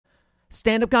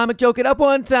Stand-up comic, joke it up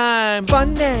one time.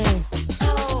 Fun day.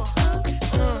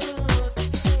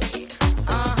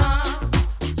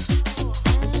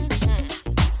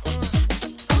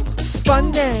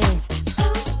 Fun day.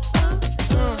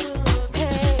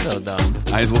 It's so dumb.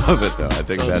 I love it, though. I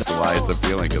think that's why it's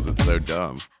appealing, because it's so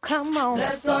dumb. Come on.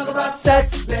 Let's talk about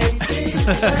sex, baby.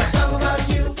 Let's talk about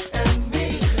you and me.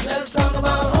 Let's talk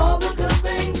about all the good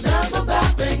things and the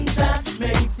bad things that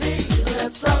may be.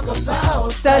 Let's talk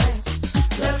about sex.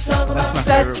 Let's talk about That's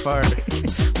sex. my favorite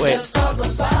part. Wait. Let's talk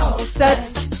about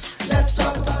sex. Let's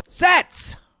talk about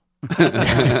Sets!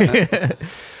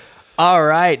 All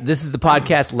right, this is the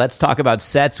podcast Let's Talk About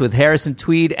Sets with Harrison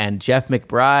Tweed and Jeff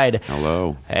McBride.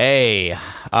 Hello. Hey,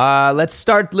 let's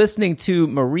start listening to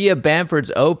Maria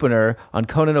Bamford's opener on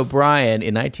Conan O'Brien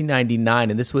in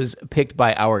 1999, and this was picked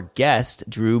by our guest,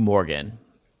 Drew Morgan.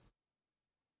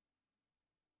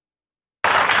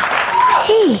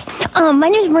 Hey, my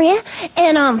name's Maria,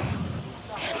 and I'm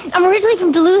originally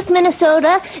from Duluth,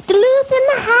 Minnesota. Duluth in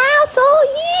the house, oh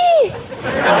yeah!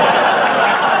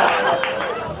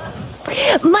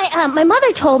 My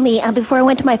mother told me before I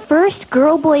went to my first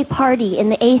girl-boy party in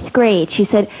the 8th grade, she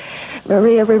said,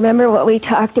 Maria, remember what we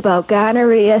talked about?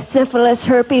 Gonorrhea, syphilis,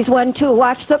 herpes, 1-2.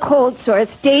 Watch the cold sores.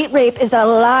 Date rape is a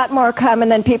lot more common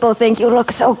than people think. You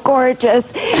look so gorgeous.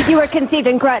 You were conceived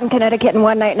in Groton, Connecticut in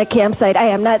one night in a campsite. I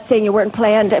am not saying you weren't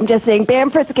planned. I'm just saying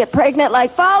Bamfords get pregnant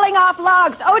like falling off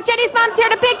logs. Oh, Jenny's mom's here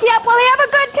to pick you up. We'll have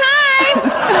a good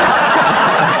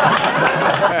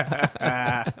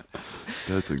time.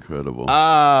 That's incredible.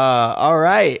 All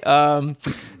right.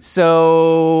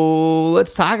 So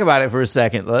let's talk about it for a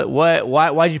second.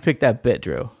 Why'd you pick that bit,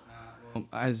 Drew?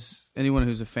 As anyone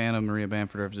who's a fan of Maria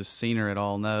Bamford or has just seen her at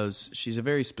all knows, she's a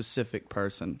very specific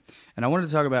person. And I wanted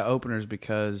to talk about openers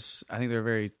because I think they're a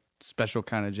very special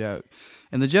kind of joke.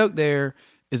 And the joke there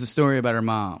is a story about her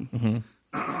mom.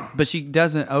 Mm-hmm. But she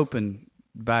doesn't open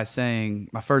by saying,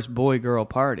 my first boy-girl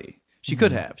party. She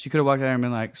could have. She could have walked out and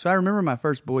been like, so I remember my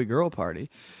first boy-girl party.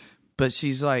 But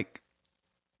she's like,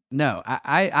 no.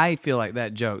 I feel like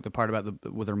that joke, the part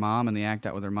about with her mom and the act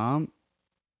out with her mom,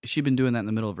 she'd been doing that in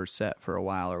the middle of her set for a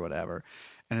while or whatever.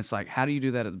 And it's like, how do you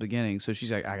do that at the beginning? So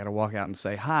she's like, I got to walk out and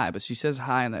say hi. But she says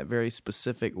hi in that very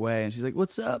specific way. And she's like,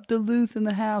 what's up, Duluth in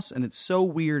the house? And it's so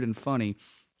weird and funny.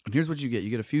 And here's what you get. You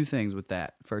get a few things with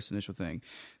that first initial thing.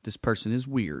 This person is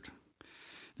weird.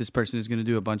 This person is going to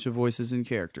do a bunch of voices and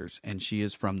characters, and she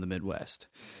is from the Midwest.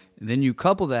 And then you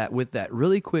couple that with that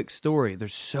really quick story.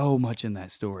 There's so much in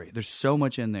that story. There's so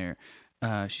much in there.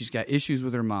 She's got issues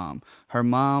with her mom. Her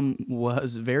mom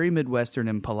was very Midwestern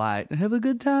and polite. Have a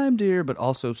good time, dear, but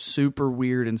also super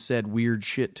weird and said weird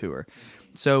shit to her.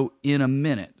 So in a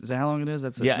minute, is that how long it is?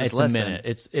 That's It's a minute.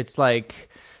 It's like,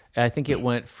 I think it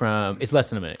went from, it's less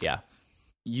than a minute, yeah.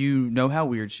 You know how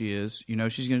weird she is. You know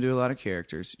she's going to do a lot of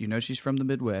characters. You know she's from the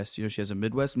Midwest. You know she has a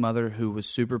Midwest mother who was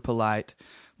super polite,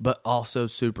 but also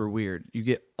super weird. You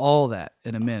get all that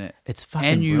in a minute. It's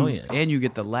fucking brilliant. And you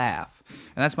get the laugh.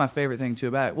 And that's my favorite thing, too,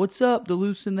 about it. What's up,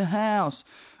 Duluth in the house?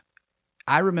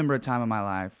 I remember a time in my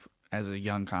life as a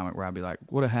young comic where I'd be like,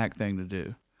 what a hack thing to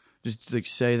do. Just like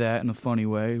say that in a funny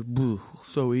way. Boo,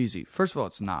 so easy. First of all,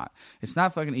 it's not. It's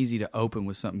not fucking easy to open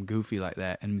with something goofy like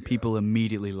that and people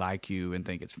immediately like you and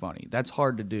think it's funny. That's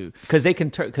hard to do. Because they can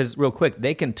turn. Because real quick,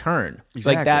 they can turn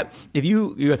Exactly. like that. If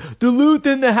you Duluth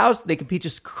in the house, they can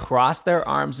just cross their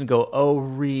arms and go, "Oh,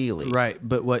 really?" Right.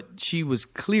 But what she was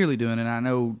clearly doing, and I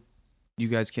know you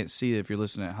guys can't see it if you're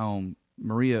listening at home.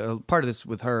 Maria, part of this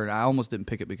with her, and I almost didn't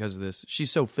pick it because of this.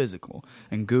 She's so physical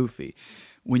and goofy.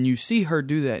 When you see her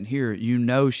do that and hear it, you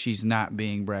know she's not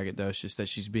being braggadocious, that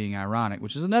she's being ironic,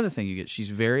 which is another thing you get.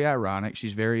 She's very ironic.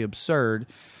 She's very absurd.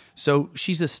 So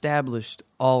she's established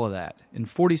all of that. In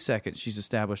 40 seconds, she's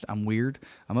established, I'm weird,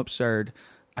 I'm absurd,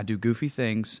 I do goofy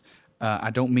things,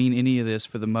 I don't mean any of this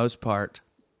for the most part.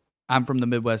 I'm from the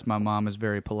Midwest. My mom is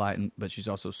very polite, but she's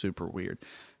also super weird.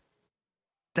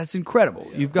 That's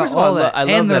incredible. You've got First of all, all that. I love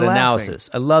and that they're laughing. analysis.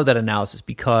 I love that analysis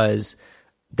because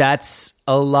that's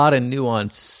a lot of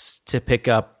nuance to pick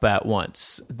up at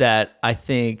once that I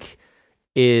think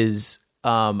is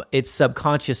it's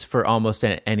subconscious for almost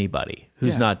anybody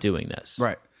who's not doing this.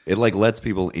 Right. It like lets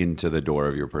people into the door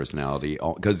of your personality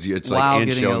because it's While like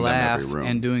getting a showing them laugh every room.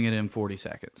 and doing it in 40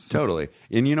 seconds. Totally.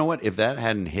 And you know what? If that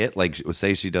hadn't hit, like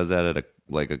say she does that at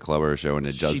a club or a show and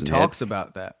it doesn't She hit. talks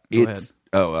about that. Go ahead.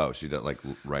 She does like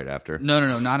right after.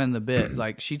 No, not in the bit.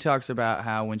 Like she talks about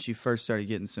how when she first started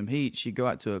getting some heat, she'd go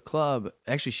out to a club.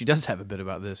 Actually, she does have a bit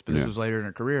about this, but this was later in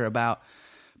her career about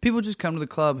people just come to the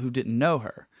club who didn't know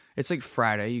her. It's like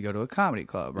Friday, you go to a comedy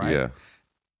club, right? Yeah.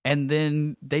 And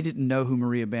then they didn't know who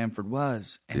Maria Bamford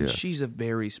was. And Yeah. she's a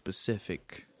very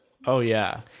specific. Oh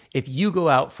yeah. If you go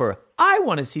out for I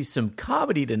want to see some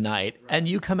comedy tonight and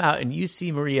you come out and you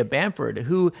see Maria Bamford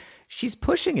who she's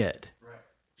pushing it.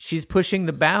 She's pushing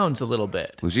the bounds a little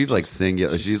bit. Well, she's like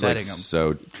singular. She's like setting 'em.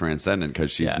 so transcendent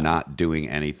because she's Yeah. not doing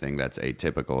anything that's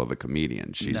atypical of a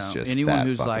comedian. She's No, just anyone that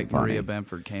who's fucking like funny. Maria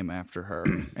Bamford came after her,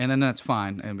 and then that's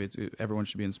fine. And everyone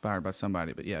should be inspired by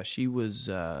somebody. But yeah, she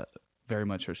was very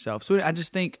much herself. So I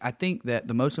think that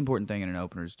the most important thing in an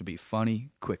opener is to be funny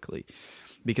quickly,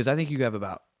 because I think you have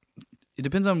about. It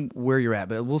depends on where you're at,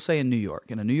 but we'll say in New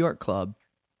York, in a New York club,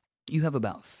 you have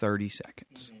about 30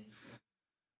 seconds.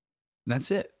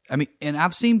 That's it. I mean, and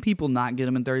I've seen people not get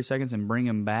them in 30 seconds and bring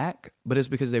them back, but it's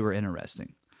because they were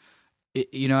interesting.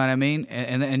 You know what I mean?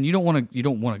 And you don't want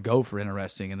to go for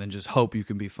interesting and then just hope you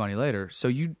can be funny later. So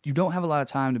you don't have a lot of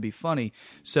time to be funny.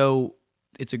 So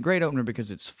it's a great opener because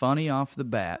it's funny off the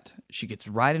bat. She gets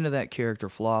right into that character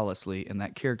flawlessly, and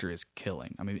that character is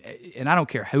killing. I mean, and I don't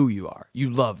care who you are.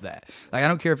 You love that. Like, I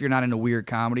don't care if you're not into weird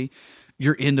comedy.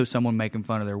 You're into someone making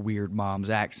fun of their weird mom's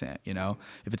accent, you know,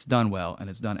 if it's done well and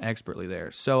it's done expertly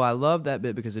there. So I love that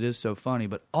bit because it is so funny,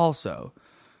 but also,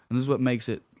 and this is what makes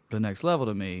it the next level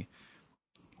to me,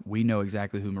 we know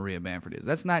exactly who Maria Bamford is.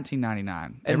 That's 1999.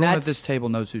 And Everyone at that's- this table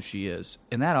knows who she is.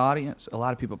 In that audience, a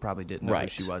lot of people probably didn't know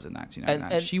Right. who she was in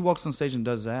 1999. And- she walks on stage and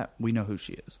does that, we know who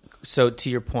she is. So to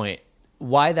your point,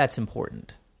 why that's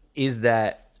important is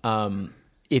that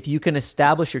if you can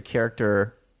establish your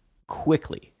character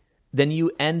quickly, then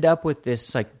you end up with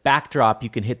this like backdrop you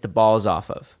can hit the balls off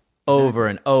of over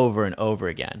and over and over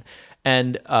again.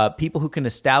 And people who can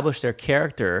establish their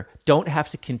character don't have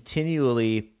to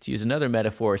continually, to use another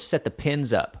metaphor, set the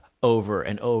pins up over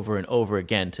and over and over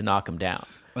again to knock them down.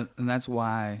 And that's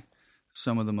why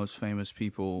some of the most famous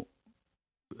people,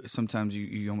 sometimes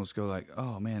you almost go like,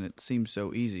 oh man, it seems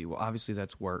so easy. Well, obviously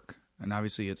that's work, and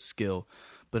obviously it's skill,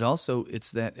 but also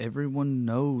it's that everyone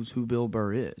knows who Bill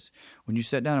Burr is. When you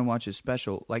sit down and watch his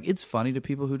special, like, it's funny to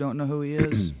people who don't know who he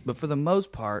is, but for the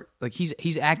most part, like,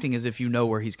 he's acting as if you know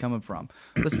where he's coming from.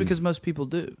 That's because most people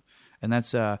do. And that's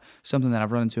something that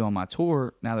I've run into on my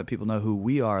tour now that people know who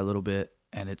we are a little bit,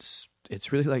 and it's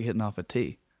really like hitting off a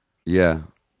tee. Yeah.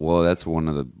 Well, that's one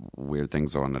of the weird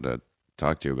things I wanted to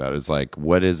talk to you about is like,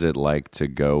 what is it like to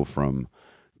go from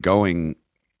going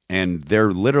and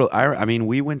they're literally, I mean,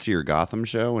 we went to your Gotham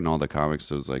show and all the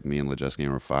comics, it was like me and Lejeski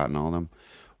and Rafat and all of them.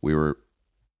 We were,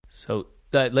 So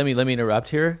let me interrupt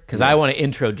here because I want to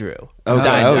intro Drew. Oh, I'm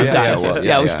dying yeah, to. well,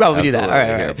 Yeah, we should probably do that. All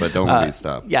absolutely. right, all Yeah, right. but don't let me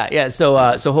stop. Yeah.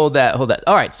 So hold that.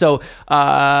 All right. So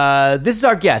this is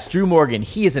our guest, Drew Morgan.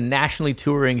 He is a nationally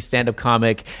touring stand-up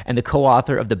comic and the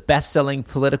co-author of the best-selling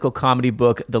political comedy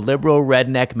book, The Liberal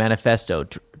Redneck Manifesto,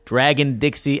 Dragging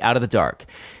Dixie Out of the Dark.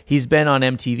 He's been on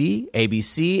MTV,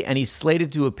 ABC, and he's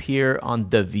slated to appear on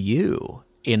The View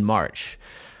in March.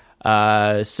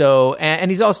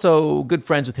 And he's also good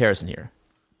friends with Harrison here.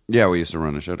 yeah, we used to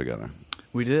run a show together.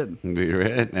 We did. We were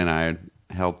it, and I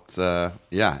helped, it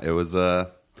was, I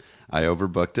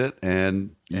overbooked it,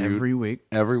 and Every week.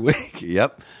 Every week,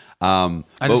 yep. I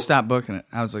just stopped booking it.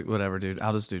 I was like, whatever, dude.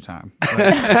 I'll just do time.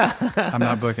 Like, I'm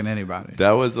not booking anybody.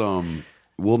 That was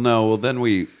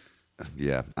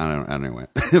anyway.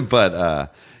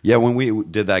 But when we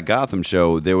did that Gotham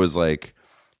show, there was like,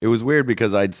 it was weird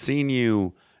because I'd seen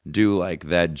you do like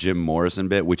that Jim Morrison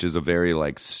bit, which is a very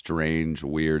like strange,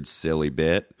 weird, silly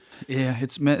bit. Yeah,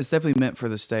 it's definitely meant for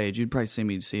the stage. You'd probably see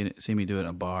me do it in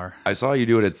a bar. I saw you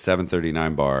do it at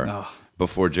 739 Bar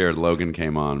before Jared Logan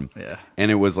came on. Yeah. And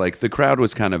it was like the crowd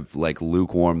was kind of like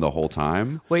lukewarm the whole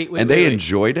time. Wait, they wait.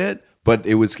 enjoyed it, but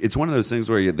it's one of those things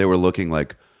where they were looking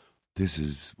like, this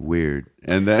is weird.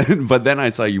 And then but then I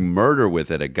saw you murder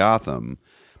with it at Gotham.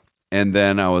 And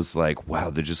then I was like, wow,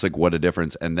 they're just like, what a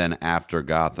difference. And then after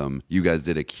Gotham, you guys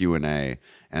did a Q&A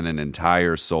and an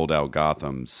entire sold out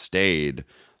Gotham stayed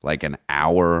like an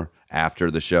hour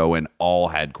after the show and all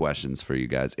had questions for you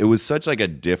guys. It was such like a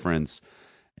difference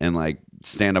in like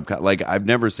stand-up. Like I've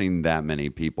never seen that many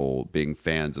people being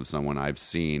fans of someone. I've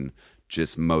seen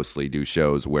just mostly do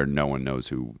shows where no one knows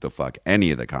who the fuck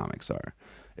any of the comics are.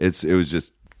 It was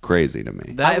just crazy to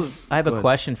me. I have a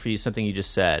question for you, something you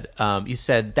just said. You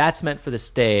said that's meant for the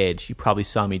stage. You probably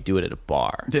saw me do it at a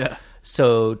bar. Yeah.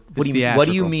 So what do you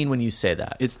theatrical. mean when you say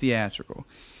that? It's theatrical.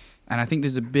 And I think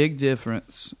there's a big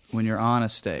difference when you're on a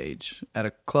stage, at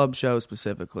a club show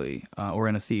specifically, or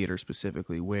in a theater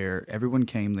specifically, where everyone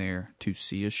came there to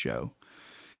see a show.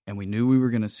 And we knew we were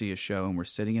going to see a show, and we're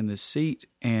sitting in this seat.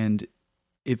 And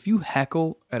if you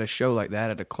heckle at a show like that,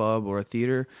 at a club or a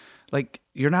theater, like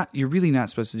you're really not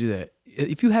supposed to do that.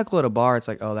 if you heckle at a bar, it's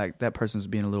like, oh, that person's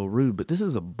being a little rude, but this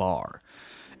is a bar.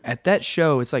 At that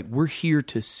show, it's like, we're here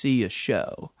to see a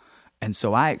show. And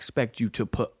so I expect you to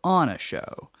put on a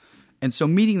show. And so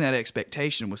meeting that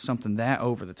expectation was something that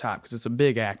over the top, because it's a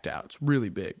big act out. It's really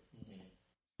big.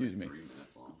 Excuse me.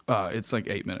 It's like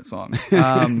 8 minutes long.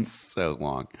 It's so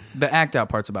long. The act out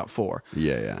part's about 4.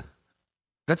 Yeah.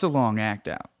 That's a long act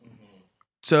out.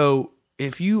 So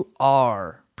if you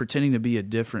are pretending to be a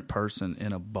different person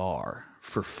in a bar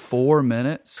for 4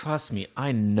 minutes, Trust me,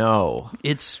 I know.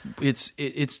 it's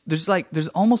there's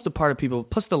almost a part of people.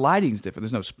 Plus the lighting's different.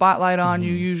 There's no spotlight on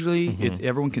you usually.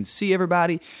 Everyone can see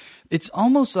everybody. It's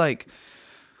almost like,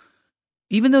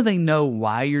 even though they know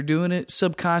why you're doing it,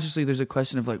 subconsciously there's a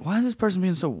question of like, why is this person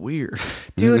being so weird?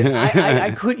 Dude,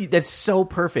 I could. That's so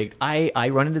perfect. I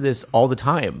run into this all the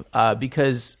time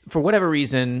because for whatever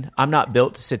reason, I'm not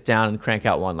built to sit down and crank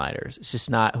out one-liners. It's just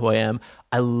not who I am.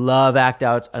 I love act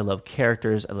outs. I love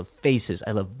characters. I love faces.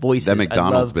 I love voices. That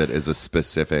McDonald's bit is a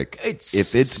specific.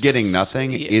 If it's getting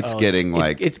nothing, it's getting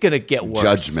like it's gonna get worse.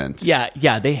 Judgments.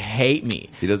 Yeah, they hate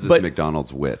me. He does this But-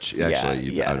 McDonald's witch.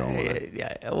 Actually, I don't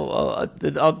want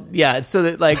to. Yeah. So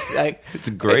that like It's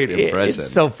a great impression.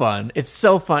 It's so fun. It's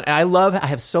so fun. And I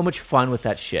have so much fun with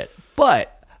that shit.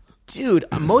 But dude,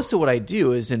 most of what I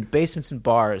do is in basements and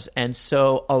bars, and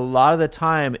so a lot of the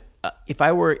time, if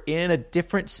I were in a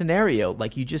different scenario,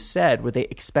 like you just said, where they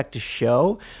expect a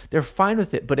show, they're fine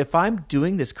with it. But if I'm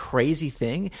doing this crazy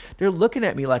thing, they're looking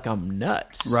at me like I'm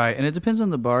nuts. Right, and it depends on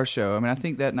the bar show. I mean, I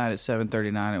think that night at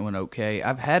 7:39 it went okay.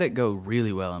 I've had it go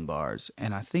really well in bars,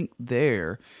 and I think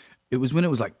there, it was when it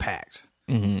was like packed,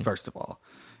 first of all.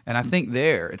 And I think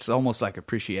there, it's almost like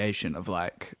appreciation of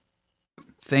like,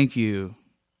 thank you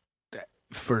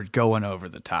for going over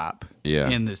the top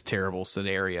in this terrible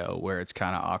scenario where it's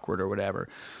kind of awkward or whatever.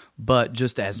 But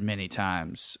just as many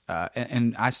times,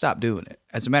 and I stopped doing it.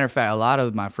 As a matter of fact, a lot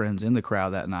of my friends in the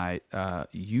crowd that night,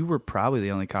 you were probably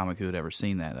the only comic who had ever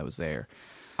seen that was there.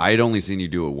 I had only seen you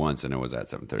do it once, and it was at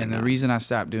 7:30. And the reason I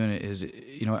stopped doing it is,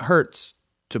 it hurts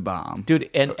to bomb. Dude,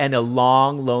 and a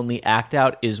long, lonely act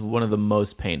out is one of the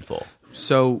most painful.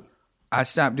 So I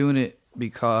stopped doing it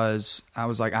because I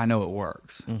was like, I know it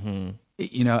works.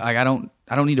 Like I don't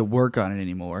need to work on it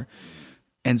anymore.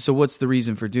 And so what's the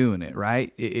reason for doing it,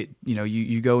 right?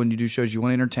 You go and you do shows, you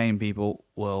want to entertain people.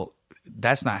 Well,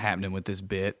 that's not happening with this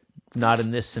bit. Not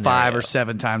in this scenario. 5 or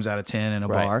 7 times out of 10 in a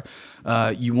Right.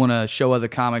 bar. You want to show other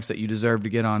comics that you deserve to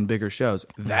get on bigger shows.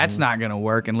 That's not going to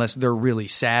work unless they're really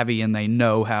savvy and they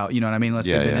know how, you know what I mean? Unless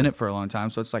they've been in it for a long time.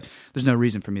 So it's like, there's no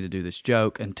reason for me to do this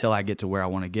joke until I get to where I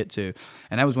want to get to.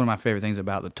 And that was one of my favorite things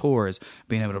about the tour, is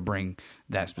being able to bring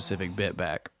that specific bit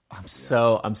back.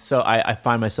 I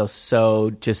find myself so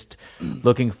just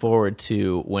looking forward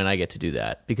to when I get to do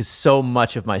that, because so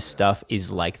much of my stuff is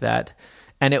like that.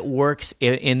 And it works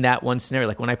in that one scenario.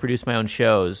 Like when I produce my own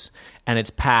shows and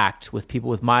it's packed with people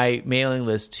with my mailing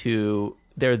list who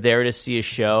they're there to see a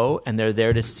show and they're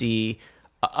there to see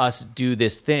us do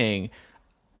this thing,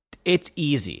 it's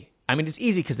easy. I mean, it's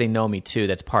easy because they know me too.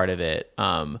 That's part of it.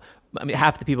 I mean,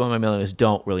 half the people on my mailing list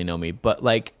don't really know me, but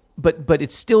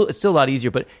it's still a lot easier.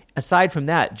 But aside from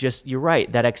that, just, you're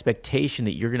right, that expectation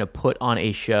that you're going to put on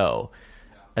a show,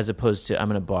 as opposed to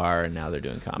I'm in a bar and now they're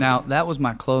doing comedy. Now, that was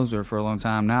my closer for a long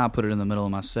time. Now I put it in the middle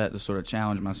of my set to sort of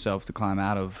challenge myself to climb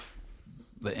out of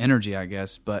the energy, I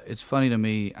guess. But it's funny to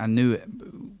me, I knew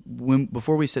it.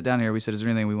 Before we sit down here, we said, is there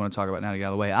anything we want to talk about now to get out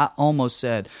of the way? I almost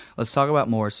said, let's talk about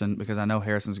Morrison, because I know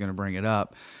Harrison's going to bring it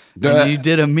up. And you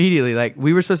did immediately. Like,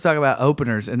 we were supposed to talk about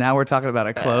openers, and now we're talking about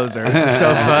a closer. It's just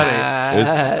so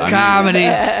funny. Comedy.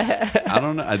 I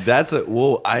don't know. That's a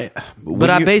I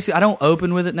don't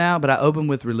open with it now, but I open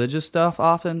with religious stuff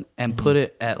often and put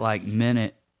it at like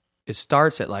minute. It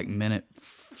starts at like minute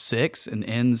 6 and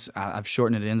ends. I've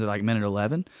shortened it. Ends at like minute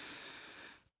 11,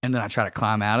 and then I try to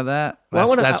climb out of that.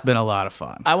 That's been a lot of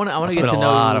fun. I want to get to know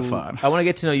a lot of fun. I want to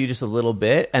get to know you just a little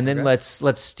bit, and then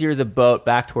let's steer the boat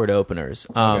back toward openers.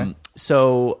 Okay.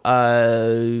 So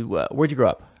where'd you grow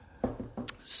up?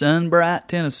 Sunbright,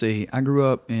 Tennessee. I grew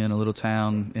up in a little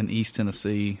town in East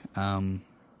Tennessee. I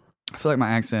feel like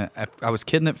my accent, I was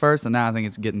kidding at first, and now I think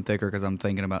it's getting thicker because I'm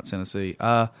thinking about Tennessee.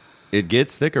 It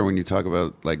gets thicker when you talk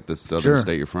about like the southern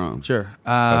state you're from. Sure.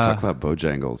 I talk about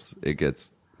Bojangles. It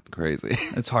gets crazy.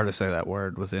 It's hard to say that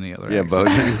word with any other Yeah, accent.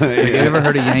 Bojangles. Have you ever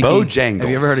heard of Yankee? Bojangles. Have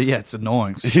you ever heard of, it's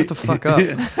annoying. Shut the fuck up.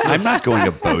 I'm not going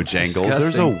to Bojangles. There's a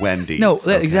Disgusting. Wendy's. No,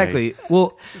 okay? exactly.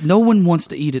 Well, no one wants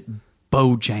to eat at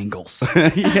Bojangles.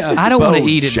 Yeah, I don't want to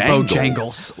eat at Bojangles.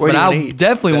 Bojangles, Where but do you I wanna eat?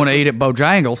 definitely want to eat at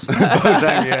Bojangles.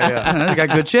 Bojang- yeah, They got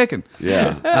good chicken.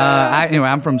 yeah. Anyway,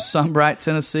 I'm from Sunbright,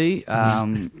 Tennessee.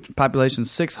 Population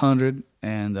 600,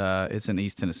 and it's in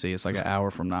East Tennessee. It's like an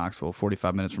hour from Knoxville,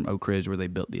 45 minutes from Oak Ridge, where they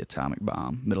built the atomic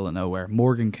bomb, middle of nowhere,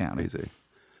 Morgan County. Crazy.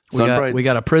 We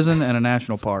got a prison and a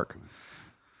national park.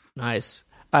 Nice.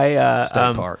 State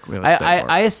park. We have a state park.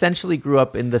 I essentially grew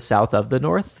up in the south of the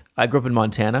North. I grew up in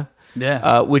Montana.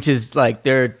 Yeah. Which is like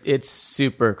it's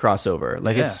super crossover.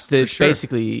 Like Yeah, it's for sure.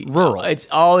 basically Rural. It's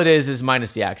all it is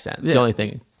minus the accent. It's Yeah. the only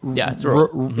thing. Yeah, it's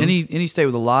rural. Any state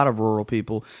with a lot of rural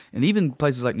people, and even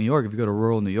places like New York. If you go to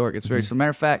rural New York, it's very. So, matter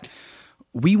of fact,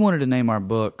 we wanted to name our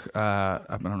book. I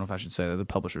don't know if I should say that. The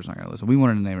publisher's not going to listen. We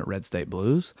wanted to name it Red State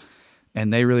Blues,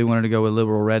 and they really wanted to go with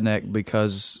liberal redneck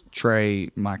because Trey,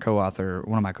 my co-author,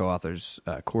 one of my co-authors,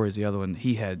 Corey's the other one.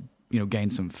 He had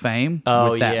gained some fame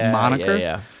with that moniker.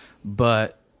 Yeah.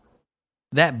 But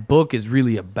that book is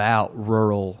really about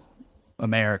rural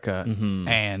America,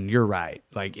 and you're right.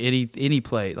 Like any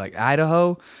place, like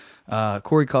Idaho,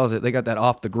 Corey calls it. They got that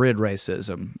off the grid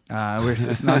racism. Where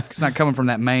it's not coming from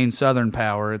that main Southern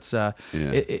power. It's all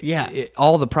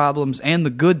the problems and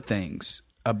the good things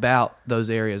about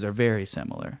those areas are very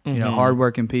similar.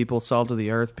 Hardworking people, salt of the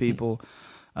earth people.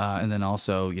 And then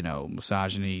also,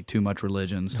 misogyny, too much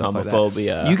religion, stuff like that.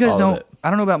 Homophobia, You guys all of don't. it. I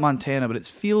don't know about Montana, but it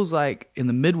feels like in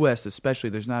the Midwest,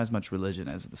 especially, there's not as much religion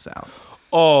as the South.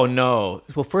 Oh no.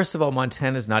 Well, first of all,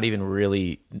 Montana's not even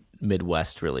really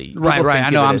Midwest, really. People Right. think I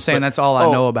know. of it I'm as, saying but- that's all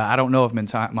I know about. I don't know if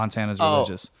Montana's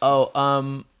religious.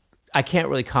 I can't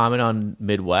really comment on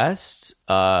Midwest,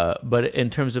 but in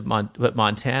terms of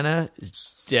Montana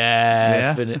is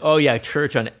definitely. Oh yeah,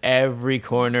 church on every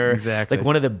corner. Exactly. Like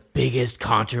one of the biggest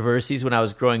controversies when I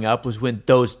was growing up was when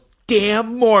those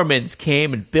damn Mormons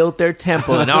came and built their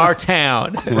temple in our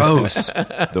town. Gross.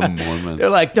 The Mormons. They're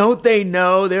like, don't they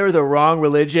know they're the wrong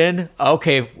religion?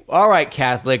 Okay, all right,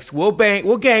 Catholics, we'll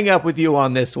gang up with you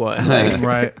on this one. Like,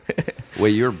 Right. Wait,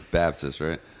 you're Baptist,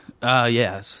 right?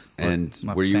 Yes. And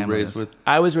My were you family raised is. with?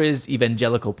 I was raised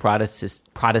evangelical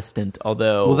Protestant,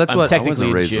 although Well, that's I'm what- I technically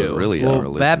wasn't raised a with Jew. really Well,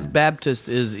 religion. Baptist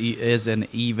is an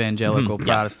evangelical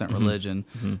Protestant religion.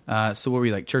 So what were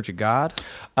you, like, Church of God?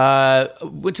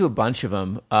 Went to a bunch of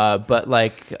them, but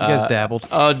like you guys dabbled.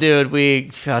 Oh, dude,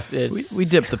 we We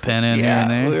dipped the pen in here yeah,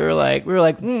 and there. we were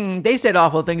like, they said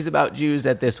awful things about Jews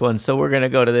at this one, so we're gonna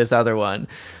go to this other one.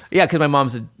 Yeah, because my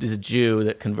mom's is a Jew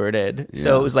that converted,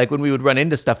 so it was like when we would run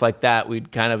into stuff like that, we'd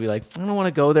kind of be like, I don't want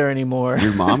to go there anymore.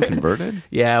 Your mom converted?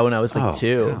 Yeah, when I was like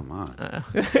 2. Come on.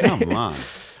 Come on.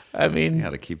 I mean, You got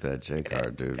to keep that J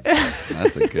card, dude.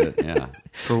 That's a good,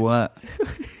 For what?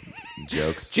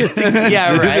 jokes. just to,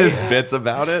 yeah, right. It's bits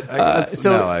about it, I guess.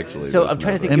 So, No, actually. so there's I'm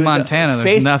trying to no- think. In it was Montana,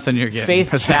 there's nothing you're getting.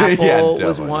 Faith Chapel Yeah, was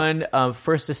definitely. one.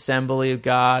 First Assembly of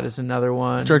God is another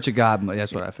one. Church of God,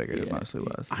 that's what I figured it mostly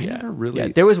was. I never really. Yeah,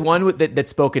 there was one that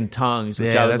spoke in tongues,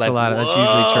 which I was that's like, a lot. That's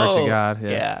usually Church "Whoa." of God.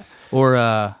 Yeah. Or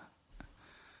I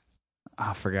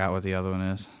forgot what the other one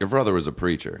is. Your brother was a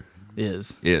preacher.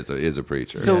 Is Is a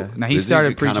preacher. So- Yeah. Now he Is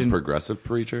started a kind preaching. of progressive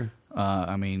preacher.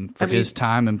 I mean, for I mean- his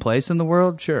time and place in the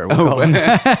world, sure. We'll call him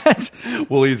that.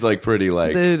 Well, he's like pretty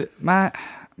like. Dude, my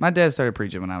dad started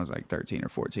preaching when I was like 13 or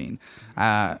 14.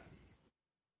 And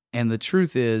the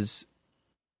truth is,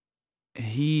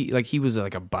 he was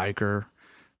like a biker,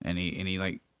 and he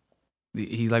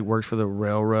worked for the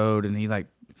railroad, and he like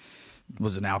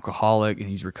was an alcoholic, and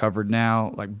he's recovered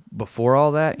now. Like before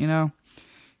all that,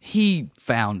 he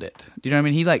found it. Do you know what I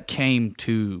mean? He like came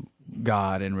to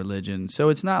God and religion. So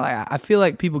it's not like, I feel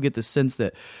like people get the sense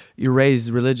that you're raised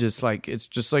religious, like it's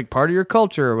just like part of your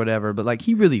culture or whatever, but like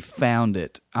he really found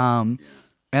it. And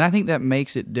I think that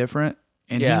makes it different.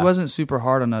 And Yeah. he wasn't super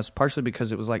hard on us, partially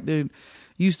because it was like, dude,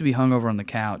 you used to be hungover on the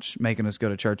couch making us go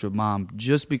to church with mom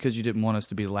just because you didn't want us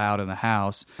to be loud in the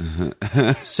house.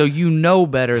 So you know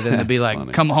better than to be like,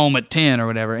 funny. come home at 10 or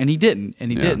whatever. And he didn't.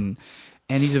 And he Yeah. didn't.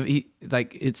 And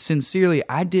it's sincerely,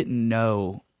 I didn't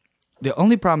know. The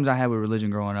only problems I had with religion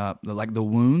growing up, the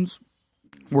wounds,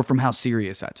 were from how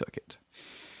serious I took it.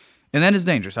 And that is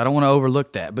dangerous. I don't want to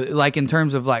overlook that. But like in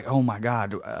terms of like, oh my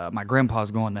God, my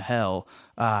grandpa's going to hell.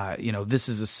 This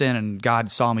is a sin and God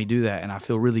saw me do that and I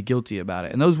feel really guilty about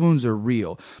it. And those wounds are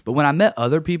real. But when I met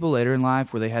other people later in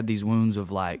life where they had these wounds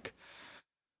of like,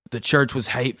 the church was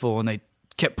hateful and they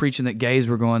kept preaching that gays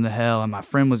were going to hell and my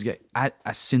friend was gay. I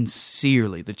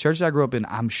sincerely, the church that I grew up in,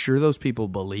 I'm sure those people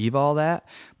believe all that,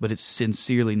 but it's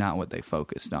sincerely not what they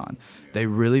focused on. They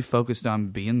really focused on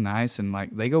being nice, and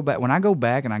like they go back. When I go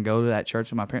back and I go to that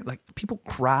church with my parents, like people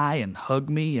cry and hug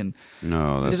me, and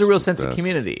No, There's a real sense of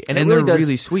community, and it they're really does.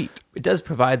 really sweet. It does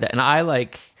provide that, and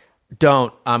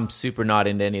I'm super not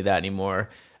into any of that anymore.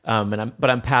 But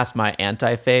I'm past my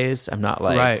anti phase. I'm not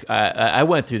like Right. I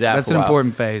went through that. That's for a an while.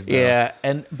 important phase, though. Yeah,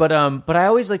 but I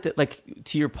always like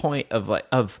to your point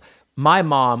of my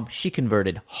mom. She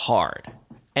converted hard,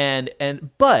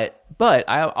 but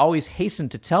I always hasten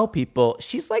to tell people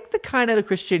she's like the kind of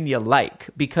Christian you like,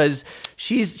 because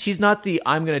she's not the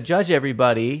I'm going to judge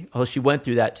everybody. Oh, she went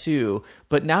through that too,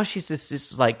 but now she's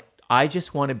this like, I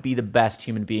just want to be the best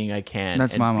human being I can.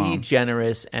 That's and my be mom.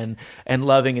 generous and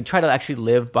loving and try to actually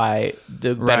live by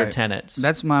the better Right. tenets.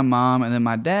 That's my mom, and then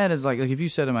my dad is like if you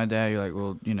said to my dad, you're like,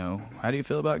 well, you know, how do you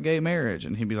feel about gay marriage?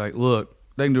 And he'd be like, look,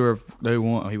 they can do whatever they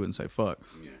want. He wouldn't say fuck,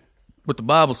 but the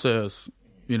Bible says,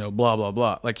 you know, blah blah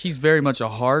blah. Like he's very much a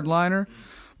hardliner,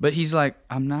 but he's like,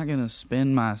 I'm not gonna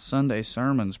spend my Sunday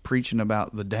sermons preaching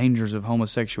about the dangers of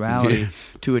homosexuality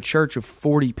to a church of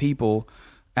 40 people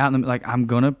out in the, like I'm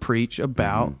gonna preach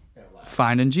about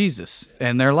finding Jesus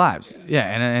and their lives. Yeah,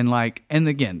 and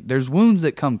again, there's wounds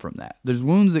that come from that. There's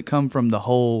wounds that come from the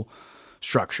whole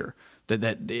structure.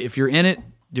 That if you're in it,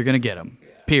 you're gonna get them.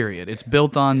 Period. It's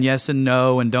built on yes and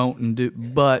no and don't and do.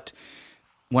 But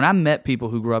when I met people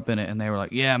who grew up in it and they were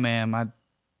like, yeah, man, my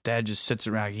dad just sits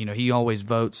around, you know, he always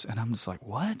votes, and I'm just like,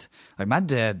 what? Like my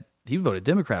dad, he voted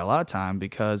Democrat a lot of time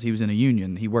because he was in a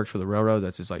union. He worked for the railroad.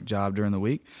 That's his like job during the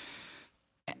week.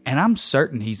 And I'm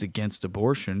certain he's against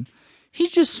abortion.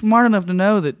 He's just smart enough to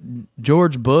know that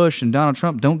George Bush and Donald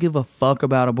Trump don't give a fuck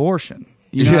about abortion.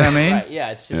 You know what I mean? Right,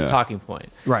 yeah, it's just a talking point.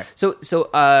 Right. So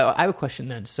I have a question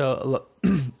then. So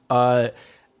look,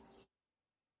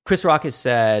 Chris Rock has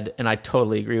said, and I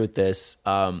totally agree with this,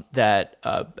 that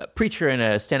a preacher and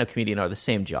a stand-up comedian are the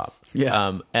same job.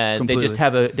 Yeah, and completely. they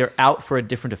just they're out for a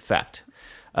different effect.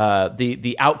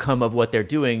 The outcome of what they're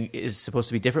doing is supposed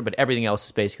to be different, but everything else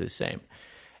is basically the same.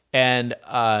 And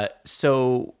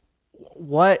so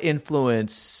what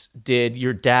influence did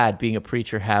your dad being a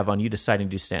preacher have on you deciding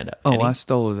to do stand-up? Oh, Any? I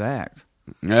stole his act.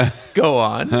 Go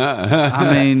on.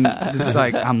 I mean, it's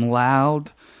like I'm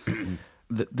loud.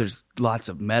 There's lots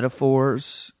of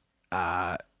metaphors.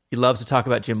 He loves to talk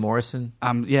about Jim Morrison.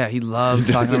 He loves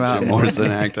talking Jim about.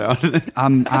 Morrison act out.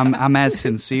 I'm as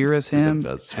sincere as him,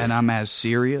 That's true. and I'm as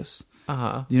serious.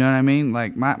 Uh-huh. You know what I mean?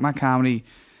 Like my comedy,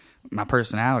 my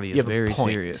personality You is have a very point.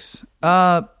 serious.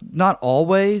 Not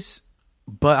always,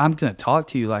 but I'm gonna talk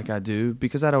to you like I do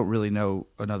because I don't really know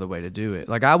another way to do it.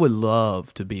 Like I would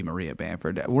love to be Maria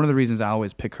Bamford. One of the reasons I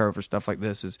always pick her for stuff like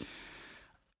this is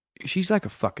she's like a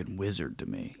fucking wizard to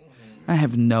me. I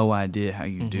have no idea how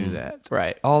you do that.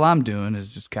 Right. All I'm doing is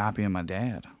just copying my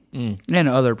dad and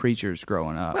other preachers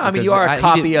growing up. Well, I mean, Because you are a he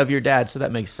copy didn't- of your dad, so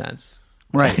that makes sense.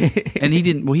 Right. And he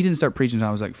didn't start preaching until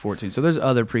I was like 14. So there's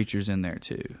other preachers in there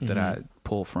too that I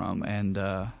pull from, and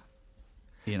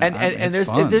you know, And it's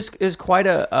fun. there's quite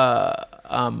a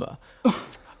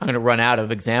I'm going to run out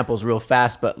of examples real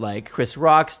fast, but like Chris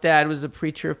Rock's dad was a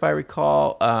preacher, if I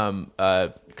recall.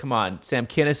 Come on, Sam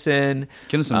Kinison.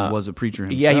 Kinnison was a preacher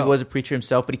himself. Yeah, he was a preacher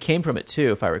himself, but he came from it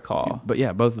too, if I recall. But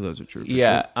yeah, both of those are true. For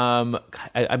Yeah, sure.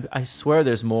 I swear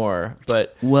there's more,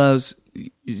 but Is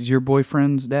your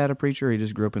boyfriend's dad a preacher, or he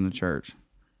just grew up in the church?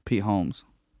 Pete Holmes.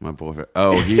 My boyfriend.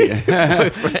 Oh, he.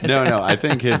 No. I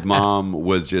think his mom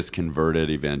was just converted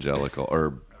evangelical,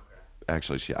 or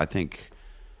actually, I think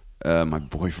my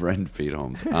boyfriend Pete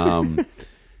Holmes.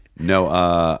 No,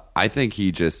 I think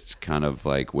he just kind of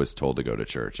like was told to go to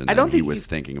church, and I then don't he think was you-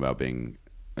 thinking about being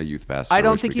a youth pastor. I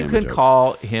don't which think you became a can joke.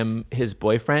 call him his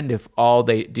boyfriend if all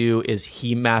they do is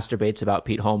he masturbates about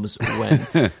Pete Holmes when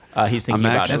he's thinking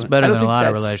about actually- it. That's better I don't than a think lot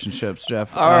of that's- relationships,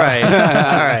 Jeff. All right, all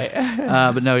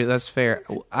right. But no, that's fair.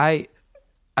 I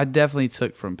definitely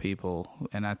took from people,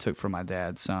 and I took from my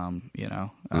dad some. You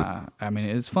know, I mean,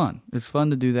 it's fun. It's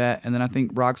fun to do that, and then I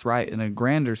think Rock's right in a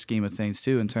grander scheme of things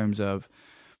too, in terms of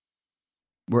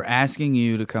we're asking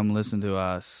you to come listen to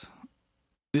us.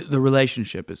 The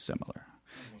relationship is similar.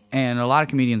 And a lot of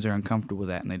comedians are uncomfortable with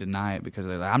that, and they deny it because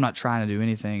they're like, I'm not trying to do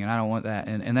anything, and I don't want that.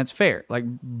 And that's fair. Like,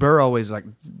 Burr always, like,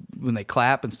 when they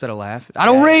clap instead of laugh, I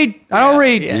don't read. I don't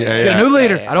read. Yeah. Yeah, Got yeah. a new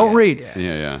leader. Yeah, I don't yeah, read. yeah.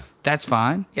 Yeah. That's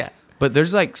fine. Yeah. But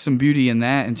there's, like, some beauty in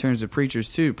that in terms of preachers,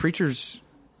 too. Preachers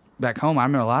back home, I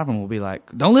remember a lot of them will be like,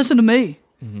 don't listen to me.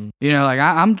 Mm-hmm. You know, like,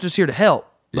 I'm just here to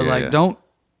help. But, Yeah, like, yeah.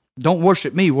 don't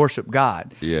worship me, worship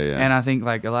God. Yeah. And I think,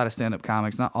 like, a lot of stand-up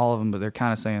comics, not all of them, but they're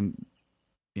kind of saying,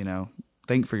 you know,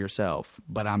 think for yourself,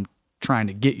 but I'm trying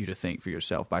to get you to think for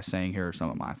yourself by saying, here are some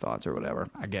of my thoughts or whatever.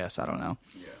 I guess. I don't know.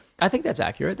 I think that's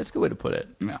accurate. That's a good way to put it.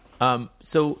 Yeah.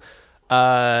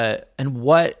 And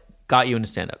what got you into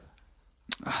stand-up?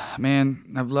 Man,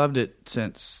 I've loved it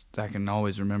since I can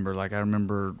always remember. Like, I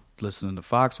remember listening to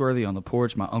Foxworthy on the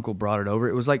porch. My uncle brought it over.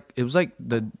 It was like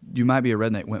the You Might Be a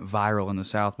Redneck went viral in the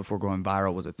South before going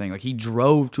viral was a thing. Like, he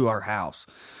drove to our house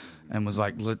and was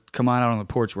like, come on out on the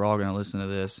porch. We're all going to listen to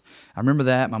this. I remember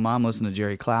that. My mom listened to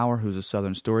Jerry Clower, who's a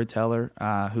Southern storyteller,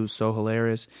 who's so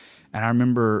hilarious. And I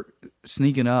remember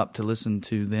sneaking up to listen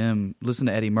to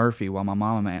Eddie Murphy while my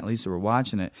mom and my Aunt Lisa were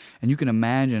watching it. And you can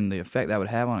imagine the effect that would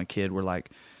have on a kid where, like,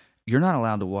 you're not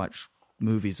allowed to watch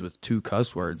movies with 2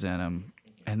 cuss words in them,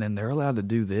 and then they're allowed to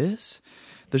do this?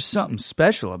 There's something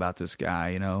special about this guy,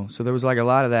 you know? So there was, like, a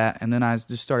lot of that. And then I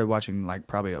just started watching, like,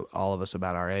 probably all of us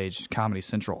about our age, Comedy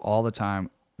Central all the time.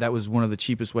 That was one of the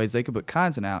cheapest ways they could put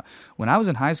content out. When I was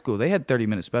in high school, they had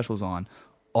 30-minute specials on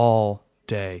all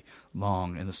day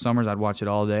long. In the summers, I'd watch it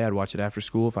all day. I'd watch it after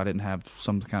school if I didn't have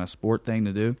some kind of sport thing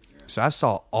to do. So I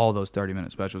saw all those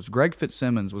 30-minute specials. Greg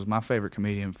Fitzsimmons was my favorite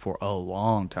comedian for a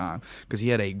long time because he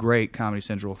had a great Comedy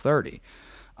Central 30.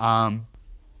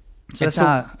 So that's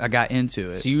how I got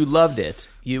into it. So you loved it.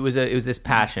 It was this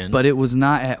passion. But it was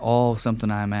not at all something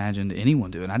I imagined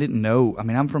anyone doing. I didn't know. I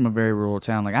mean, I'm from a very rural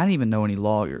town. Like, I didn't even know any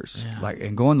lawyers. Yeah. Like,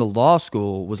 and going to law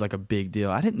school was like a big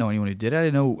deal. I didn't know anyone who did it. I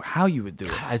didn't know how you would do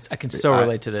it. I can so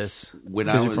relate to this. When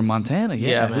I Because was you're from Montana.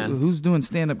 Yeah, man. Who's doing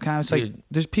stand-up comedy? It's like, Dude.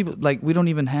 there's people, like, we don't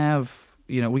even have,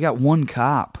 we got one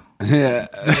cop. yeah,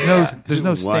 There's no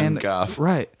One stand-up. cop.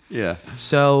 Right. yeah,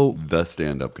 So the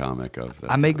stand-up comic of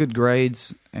that. I made good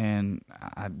grades, and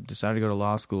I decided to go to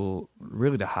law school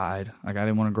really to hide. Like, I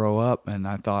didn't want to grow up, and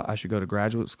I thought I should go to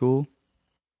graduate school.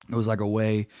 It was like a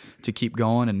way to keep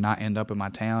going and not end up in my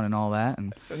town and all that.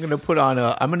 And I'm gonna put on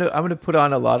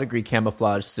a law degree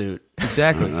camouflage suit.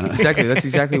 exactly. That's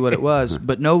exactly what it was.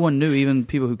 But no one knew, even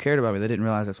people who cared about me, they didn't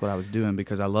realize that's what I was doing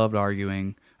because I loved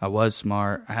arguing. I was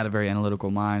smart. I had a very analytical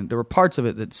mind. There were parts of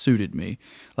it that suited me.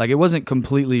 Like, it wasn't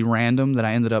completely random that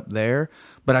I ended up there,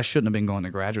 but I shouldn't have been going to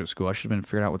graduate school. I should have been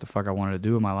figuring out what the fuck I wanted to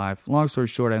do in my life. Long story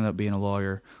short, I ended up being a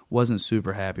lawyer. Wasn't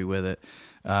super happy with it.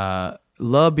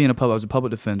 Loved being I was a public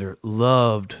defender.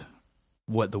 Loved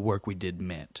what the work we did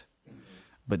meant,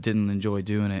 but didn't enjoy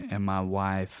doing it. And my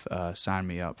wife signed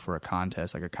me up for a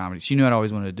contest, like a comedy. She knew I'd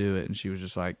always wanted to do it, and she was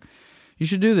just like, you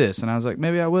should do this. And I was like,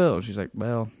 maybe I will. She's like,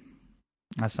 well,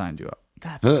 I signed you up.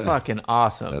 That's fucking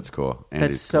awesome. That's cool. That's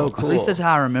Andy's so cool. At least that's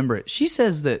how I remember it. She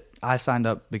says that I signed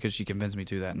up because she convinced me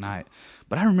to that night.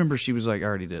 But I remember she was like, I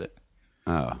already did it.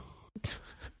 Oh,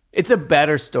 It's a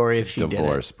better story if she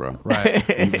divorce, bro. Right.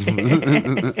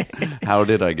 How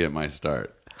did I get my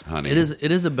start, honey? It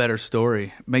is a better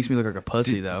story. It makes me look like a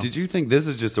pussy, though. Did you think this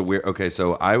is just a weird? Okay,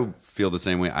 so I feel the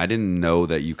same way. I didn't know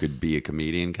that you could be a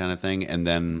comedian, kind of thing. And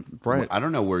then, Right. I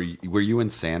don't know. Were you in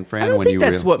San Fran I don't when think you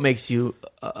that's were? what makes you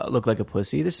look like a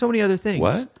pussy. There's so many other things.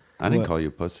 What? I didn't What? call you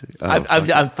a pussy. Oh, I'm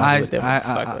fuck fine with it.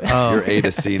 oh. Your A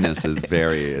to C-ness is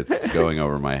it's going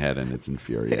over my head and it's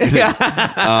infuriating.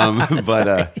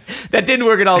 But That didn't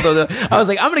work at all, though. I was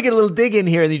like, I'm going to get a little dig in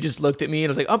here. And you just looked at me and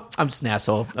I was like, oh, I'm just an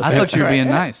asshole. Okay. I thought you were being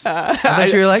nice. I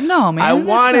thought you were like, no, man. I that's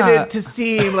wanted not- it to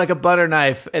seem like a butter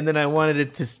knife, and then I wanted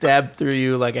it to stab through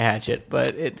you like a hatchet, but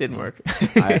it didn't work. I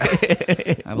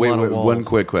have a wait, lot of walls. one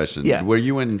quick question. Yeah. Were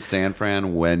you in San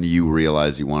Fran when you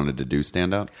realized you wanted to do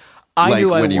stand-up? I like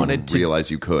knew I when wanted you to-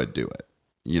 realized you could do it.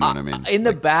 You know what I mean? In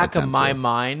the Like, back of attempt my to.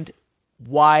 mind,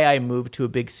 why I moved to a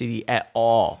big city at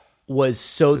all was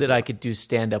so that I could do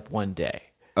stand-up one day.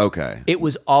 Okay. It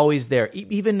was always there.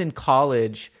 Even in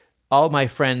college, all my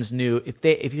friends knew if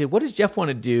you said, what does Jeff want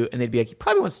to do? And they'd be like, he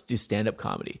probably wants to do stand-up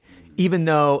comedy. Even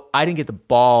though I didn't get the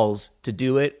balls to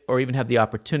do it or even have the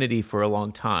opportunity for a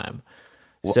long time.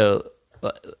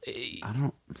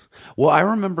 Well, I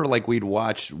remember like we'd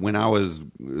watch when I was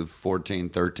 14,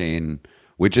 13,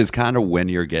 which is kind of when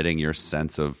you're getting your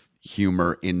sense of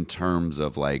humor in terms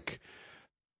of like,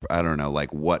 I don't know,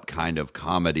 like what kind of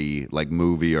comedy, like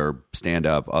movie or stand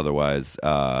up otherwise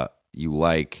you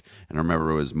like. And I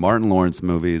remember it was Martin Lawrence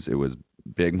movies. It was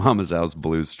Big Mama's House,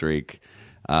 Blue Streak.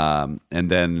 And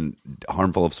then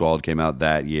Harmful of Swallowed came out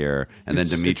that year. And then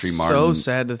Dimitri it's Martin. so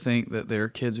sad to think that there are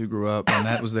kids who grew up and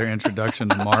that was their introduction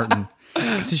to Martin.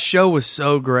 'Cause his show was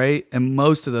so great, and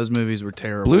most of those movies were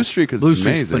terrible. Blue Streak is Streak's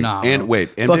amazing. phenomenal.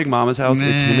 And Big Mama's House,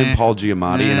 it's him and Paul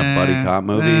Giamatti in a buddy cop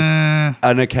movie.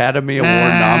 An Academy Award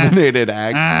nominated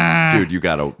act. Dude, you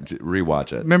gotta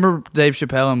rewatch it. Remember Dave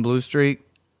Chappelle in Blue Streak,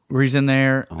 where he's in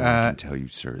there? All I can tell you,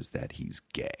 sir, is that he's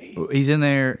gay. He's in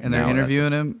there, and they're No, that's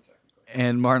interviewing him,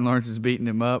 and Martin Lawrence is beating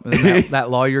him up, and then that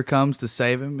lawyer comes to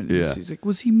save him, and Yeah. she's like,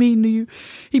 "Was he mean to you?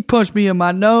 He punched me in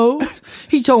my nose.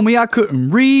 He told me I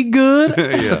couldn't read good."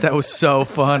 I thought that was so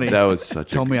funny. That was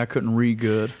such told me I couldn't read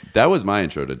good. That was my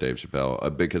intro to Dave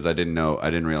Chappelle because I didn't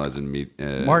realize in me.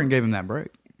 Martin gave him that break.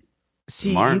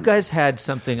 See, Martin- you guys had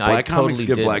something I Black totally comics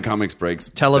give didn't. black comics breaks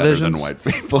Televisions? better than white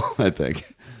people. I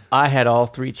think. I had all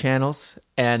 3 channels,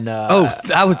 and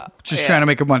I was just trying to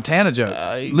make a Montana joke.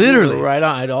 Literally. you were right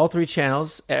on. I had all 3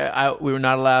 channels. We were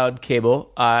not allowed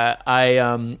cable.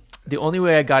 The only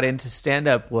way I got into stand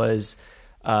up was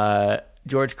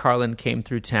George Carlin came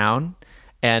through town,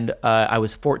 and I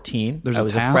was 14. There's I a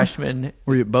was town? a freshman.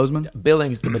 Were you at Bozeman?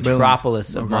 Billings, the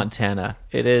metropolis of Montana.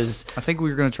 It is. I think we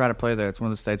were going to try to play there. It's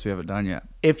one of the states we haven't done yet.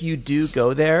 If you do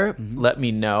go there, let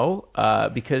me know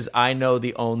because I know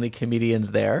the only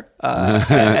comedians there. They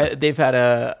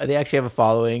actually have a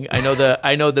following. I know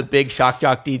the big shock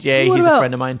jock DJ. What He's a about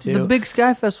friend of mine too. The Big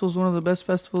Sky Festival is one of the best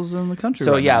festivals in the country.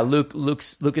 So right yeah, now.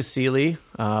 Lucas Seeley,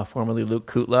 formerly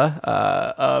Luke Kutla.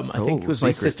 I think it was my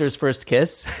secrets. sister's first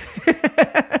kiss.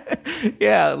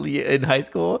 Yeah, in high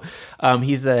school.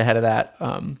 He's the head of that.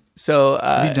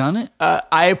 Have you done it?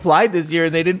 I applied this year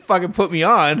and they didn't fucking put me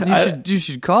on. You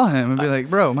should call him and be like,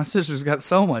 bro, my sister's got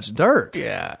so much dirt.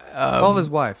 Yeah. Call his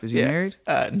wife. Is he Yeah. married?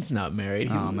 He's not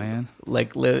married. Oh, man.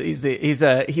 Like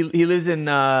he lives in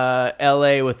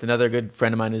L.A. with another good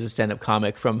friend of mine who's a stand-up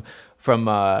comic from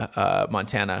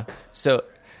Montana.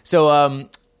 But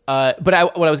what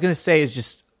I was going to say is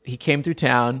just he came through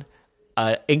town.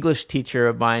 English teacher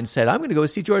of mine said, "I'm going to go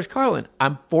see George Carlin."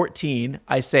 I'm 14.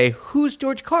 I say, "Who's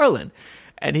George Carlin?"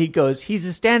 And he goes, "He's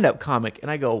a stand-up comic." And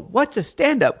I go, "What's a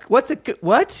stand-up? What?"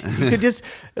 You could just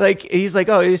he's like,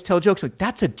 "Oh, you just tell jokes." I'm like,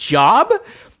 that's a job.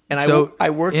 And So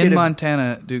I worked in at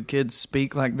Montana. Do kids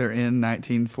speak like they're in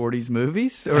 1940s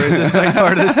movies, or is this like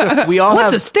part of this stuff? We all What's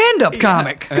have a stand-up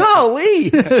comic?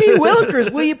 Golly, gee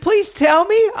willikers, will you please tell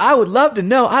me? I would love to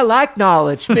know. I like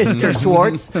knowledge, Mr.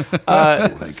 Schwartz.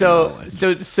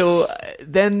 So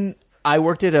then I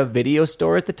worked at a video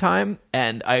store at the time,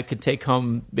 and I could take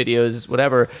home videos,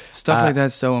 whatever. Stuff like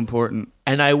that's so important.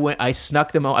 And I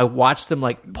snuck them out. I watched them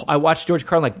I watched George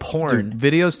Carlin like porn. Dude,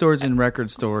 video stores and record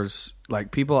stores,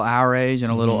 like people our age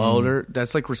and a little older,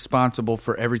 that's like responsible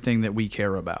for everything that we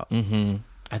care about.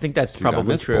 I think that's Dude, I probably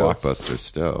miss true. Blockbuster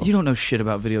still. You don't know shit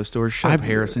about video stores. Shut up,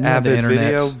 Harrison. You have the Avid internet.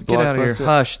 Video, Get out of here. Blockbuster.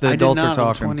 Hush. The I did adults not are in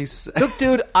talking. 20 Look,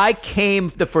 dude, I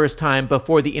came the first time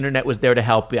before the internet was there to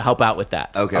help out with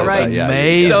that. Okay, all right. yeah,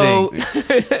 Amazing.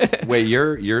 So Wait,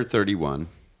 you're 31.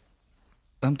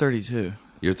 I'm 32.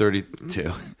 You're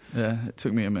 32. Yeah, it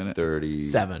took me a minute.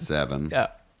 37. yeah.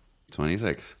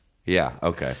 26. Yeah.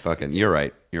 Okay. Fucking. You're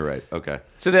right. Okay.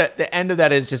 So the end of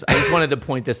that is just I just wanted to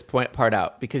point this part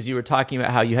out because you were talking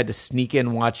about how you had to sneak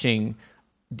in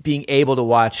being able to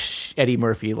watch Eddie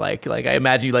Murphy like I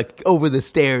imagine you like over the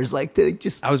stairs like to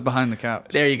just I was behind the couch.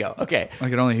 there you go. Okay. I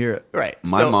could only hear it. Right.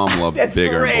 My So- mom loved that's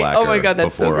Bigger great. and Blacker. Oh my god,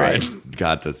 that's so before great. I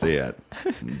got to see it.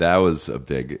 That was a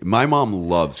big. My mom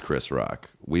loves Chris Rock.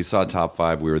 We saw Top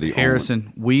 5. We were the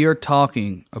Harrison, we are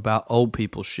talking about old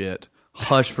people shit.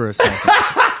 Hush for a second.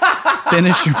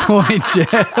 Finish your point,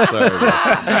 Jeff. only. Sorry.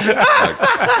 Like,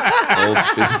 old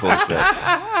people shit.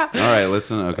 All right,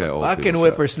 listen. Okay, old Fucking people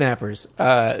shit. whippersnappers.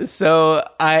 And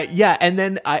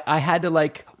then I had to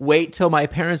like wait till my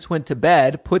parents went to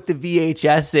bed, put the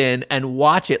VHS in, and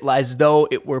watch it as though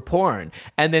it were porn.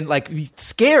 And then like be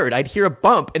scared, I'd hear a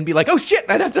bump and be like, "Oh shit!"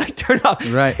 And I'd have to like turn off.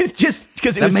 Right. Just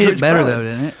because it That was made George it better, Carlin. though,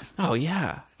 didn't it? Oh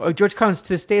yeah. George Carlin to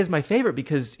this day is my favorite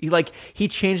because he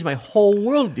changed my whole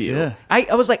worldview. Yeah.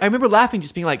 I was like, I remember laughing,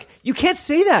 just being like, "You can't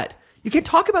say that. You can't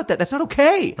talk about that. That's not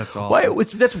okay. That's awful. Why?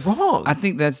 That's wrong." I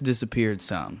think that's disappeared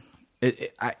some.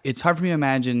 It's hard for me to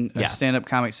imagine a Yeah. stand-up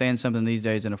comic saying something these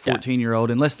days in a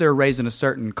 14-year-old, unless they're raised in a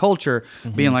certain culture,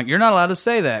 being like, "You're not allowed to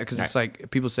say that," because it's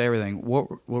like people say everything. What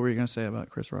were you going to say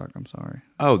about Chris Rock? I'm sorry.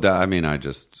 Oh, I mean, I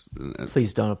just.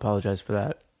 Please don't apologize for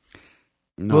that.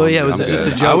 No, Well, yeah, it was I'm just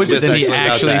good. a joke. I was but just then he about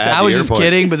to actually, add I to was your just point.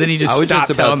 kidding, but then he just I was stopped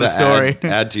just about telling the to story.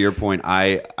 add to your point.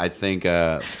 I think me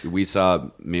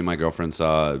and my girlfriend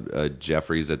saw Jim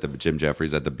Jeffries at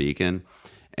the Beacon,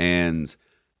 and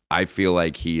I feel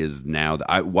like he is now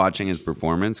watching his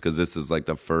performance because this is like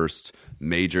the first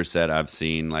major set I've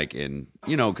seen like in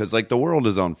because like the world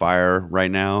is on fire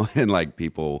right now and like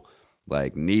people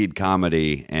like need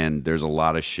comedy and there's a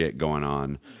lot of shit going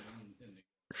on.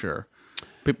 Sure.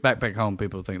 Back home,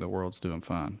 people think the world's doing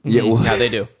fine. Yeah, well, Yeah, they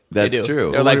do. That's They do.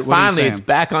 true. They're What like, are you finally, saying? it's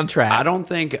back on track. I don't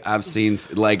think I've seen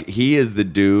like he is the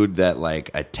dude that like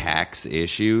attacks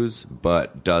issues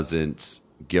but doesn't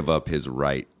give up his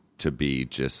right to be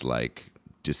just like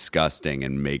disgusting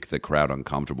and make the crowd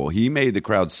uncomfortable. He made the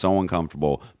crowd so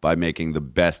uncomfortable by making the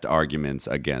best arguments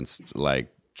against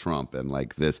like Trump and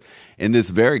like this in this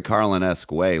very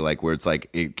Carlin-esque way, like where it's like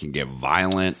it can get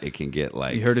violent, it can get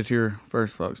like You heard it here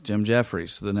first, folks. Jim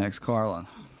Jeffries, the next Carlin.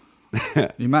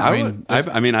 You might.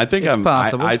 I think it's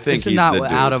possible. I think it's he's not the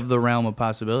dude. out of the realm of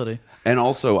possibility. And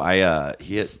also, I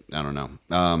don't know.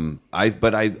 I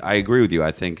agree with you.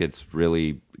 I think it's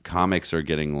really comics are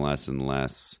getting less and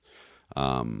less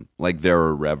like their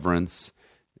irreverence.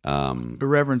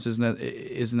 Irreverence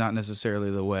is not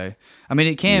necessarily the way. I mean,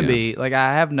 it can be. Like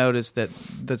I have noticed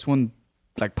that's one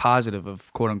like positive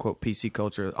of quote unquote PC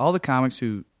culture. All the comics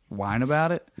who whine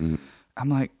about it. I'm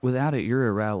like, without it, you're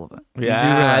irrelevant.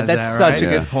 Yeah, that's such a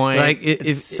good point. Like,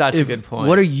 it's such a good point.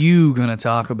 What are you going to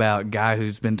talk about? A guy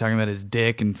who's been talking about his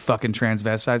dick and fucking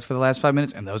transvestites for the last 5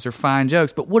 minutes, and those are fine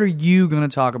jokes. But what are you going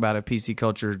to talk about if PC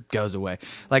culture goes away?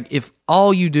 Like, if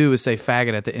all you do is say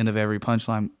faggot at the end of every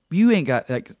punchline, you ain't got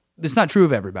like. It's not true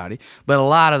of everybody, but a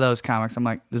lot of those comics, I'm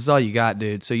like, this is all you got,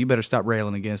 dude. So you better stop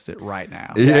railing against it right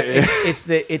now. It's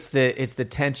the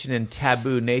tension and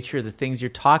taboo nature of the things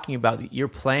you're talking about that you're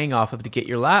playing off of to get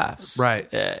your laughs,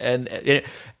 Right. And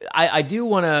I do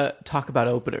want to talk about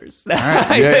openers. All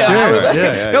right. Yeah,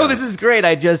 sure. No, this is great.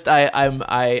 I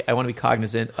want to be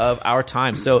cognizant of our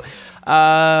time. So what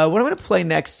I'm going to play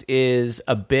next is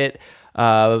a bit.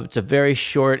 It's a very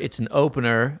short. It's an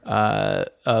opener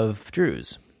of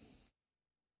Drew's.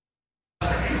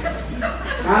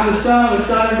 I'm the son of a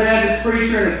Southern Baptist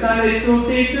preacher and a Sunday school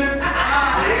teacher. That's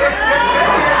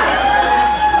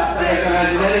how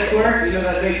genetics work. You know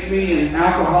that makes me an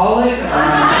alcoholic.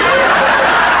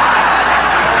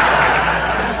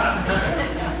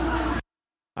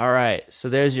 All right, so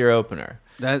there's your opener.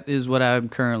 That is what I'm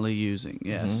currently using,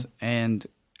 yes. And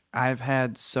I've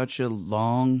had such a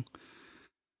long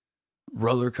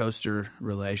roller coaster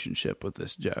relationship with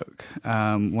this joke.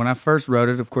 When I first wrote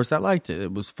it, of course, I liked it.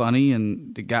 It was funny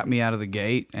and it got me out of the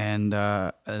gate. And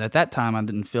at that time, I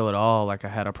didn't feel at all like I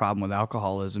had a problem with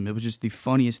alcoholism. It was just the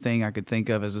funniest thing I could think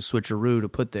of as a switcheroo to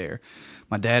put there.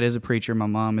 My dad is a preacher. My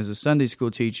mom is a Sunday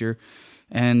school teacher.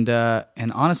 And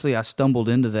honestly, I stumbled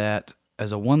into that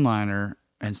as a one-liner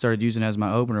and started using it as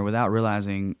my opener without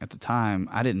realizing at the time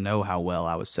I didn't know how well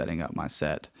I was setting up my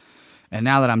set. And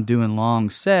now that I'm doing long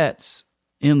sets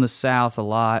in the South a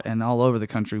lot and all over the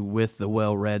country with the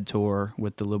Well Read tour,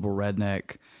 with the Liberal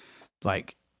Redneck,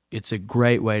 like it's a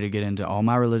great way to get into all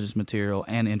my religious material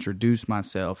and introduce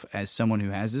myself as someone who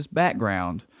has this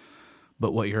background.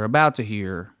 But what you're about to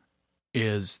hear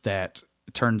is that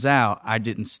it turns out I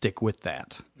didn't stick with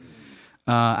that.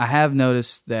 I have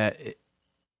noticed that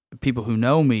people who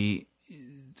know me,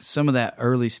 some of that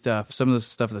early stuff, some of the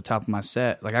stuff at the top of my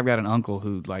set, like I've got an uncle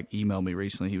who like emailed me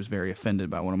recently. He was very offended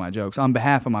by one of my jokes on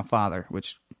behalf of my father,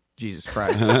 which Jesus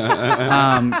Christ.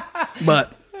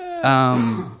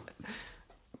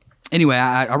 Anyway,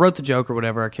 I wrote the joke or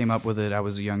whatever. I came up with it. I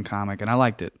was a young comic and I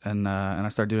liked it, and I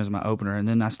started doing it as my opener, and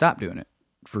then I stopped doing it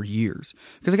for years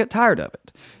because I got tired of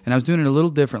it, and I was doing it a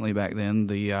little differently back then.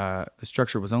 The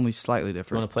structure was only slightly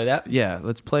different. You want to play that? Yeah,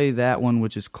 let's play that one,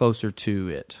 which is closer to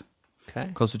it.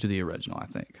 Okay. Closer to the original, I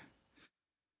think.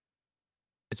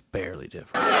 It's barely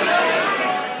different.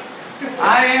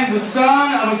 I am the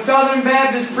son of a Southern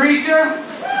Baptist preacher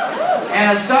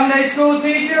and a Sunday school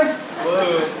teacher.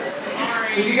 So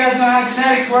if you guys know how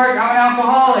genetics work, I'm an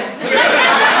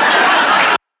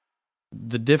alcoholic.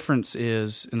 The difference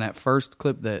is, in that first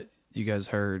clip that you guys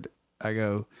heard, I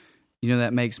go, you know,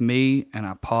 that makes me, and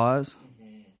I pause,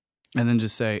 and then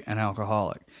just say, an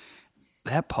alcoholic.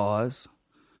 That pause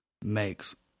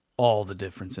makes all the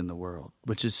difference in the world,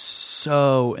 which is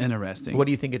so interesting. What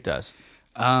do you think it does?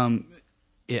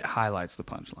 It highlights the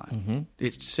punchline.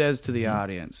 It says to the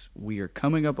audience, we are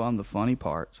coming up on the funny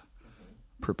part,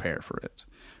 prepare for it.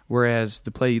 Whereas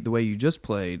the way you just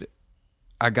played,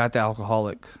 I got the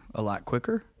alcoholic a lot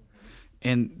quicker.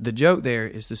 And the joke there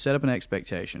is to set up an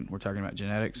expectation. We're talking about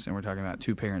genetics, and we're talking about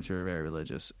two parents who are very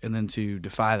religious, and then to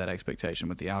defy that expectation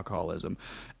with the alcoholism.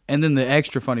 And then the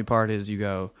extra funny part is you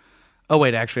go, oh,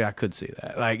 wait, actually, I could see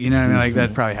that. Like, you know what I mean? Like,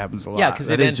 that probably happens a lot. Yeah, because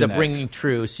it That is ends up genetics. ringing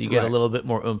true, so you get a little bit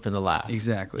more oomph in the laugh.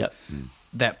 Exactly. Yep.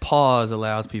 That pause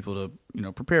allows people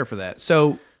to, prepare for that.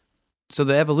 So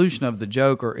the evolution of the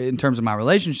joke, or in terms of my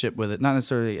relationship with it, not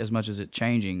necessarily as much as it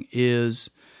changing, is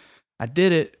I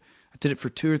did it for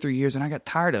 2 or 3 years, and I got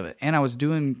tired of it. And I was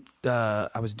doing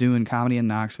comedy in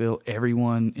Knoxville.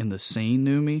 Everyone in the scene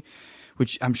knew me,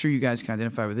 which I'm sure you guys can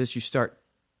identify with this.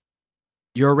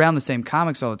 You're around the same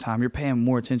comics all the time. You're paying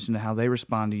more attention to how they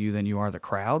respond to you than you are the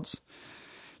crowds.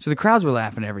 So the crowds were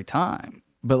laughing every time.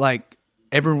 But like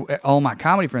all my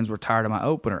comedy friends were tired of my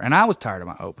opener, and I was tired of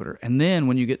my opener. And then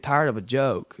when you get tired of a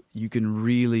joke, you can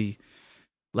really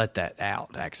let that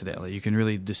out accidentally. You can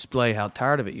really display how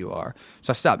tired of it you are.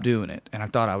 So I stopped doing it, and I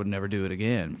thought I would never do it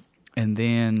again. And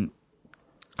then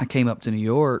I came up to New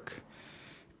York,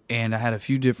 and I had a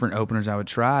few different openers I would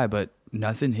try, but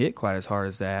nothing hit quite as hard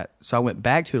as that. So I went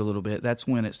back to it a little bit. That's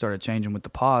when it started changing with the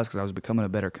pause, because I was becoming a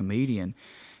better comedian.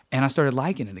 And I started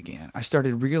liking it again. I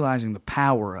started realizing the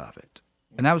power of it.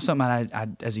 And that was something I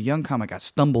as a young comic, I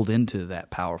stumbled into that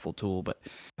powerful tool. But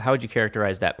How would you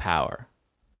characterize that power?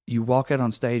 you walk out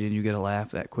on stage and you get a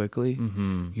laugh that quickly,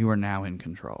 you are now in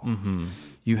control.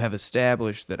 You have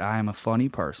established that I am a funny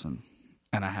person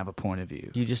and I have a point of view.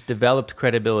 You just developed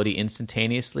credibility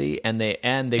instantaneously, and they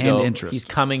go, interest. he's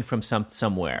coming from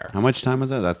somewhere. How much time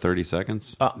was that? That 30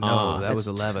 seconds? No, that was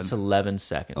 11. It's 11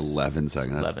 seconds. 11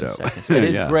 seconds. That's 11 dope. seconds. It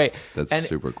is Yeah, great. That's And,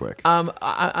 super quick.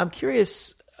 I'm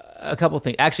curious. A couple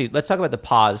things. Actually, let's talk about the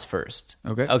pause first.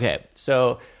 Okay. Okay.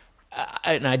 So,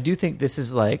 and I do think this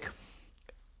is like,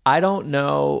 I don't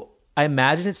know. I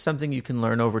imagine it's something you can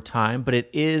learn over time, but it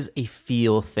is a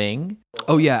feel thing.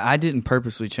 Oh, yeah, I didn't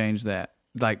purposely change that.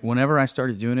 Like, whenever I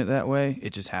started doing it that way,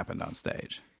 it just happened on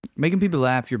stage. Making people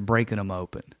laugh, you're breaking them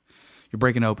open. You're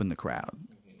breaking open the crowd.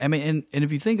 I mean, and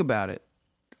if you think about it,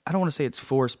 I don't want to say it's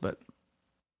forced, but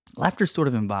laughter's sort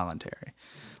of involuntary.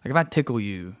 Like, if I tickle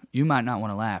you, you might not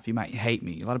want to laugh. You might hate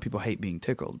me. A lot of people hate being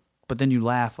tickled. But then you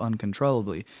laugh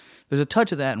uncontrollably. There's a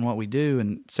touch of that in what we do.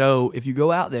 And so if you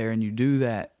go out there and you do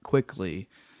that quickly,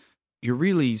 you're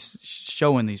really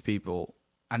showing these people,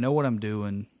 I know what I'm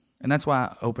doing. And that's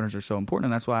why openers are so important.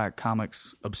 And that's why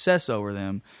comics obsess over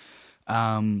them.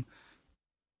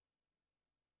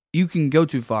 You can go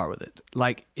too far with it.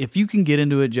 Like, if you can get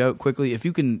into a joke quickly, if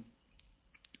you can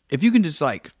just,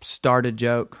 like, start a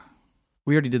joke.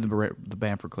 We already did the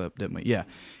Bamford clip, didn't we? Yeah.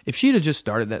 If she'd have just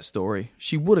started that story,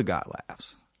 she would have got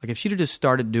laughs. Like, if she'd have just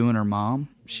started doing her mom,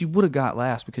 she would have got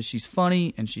laughs because she's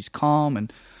funny and she's calm.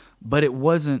 But it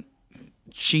wasn't,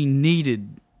 she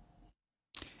needed,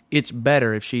 it's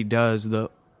better if she does the,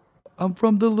 I'm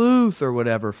from Duluth or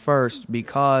whatever first,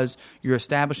 because you're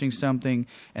establishing something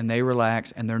and they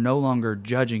relax and they're no longer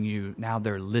judging you. Now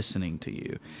they're listening to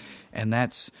you. And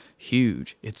that's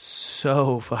huge. It's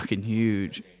so fucking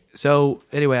huge. So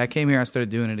anyway, I came here, I started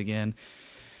doing it again,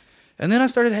 and then I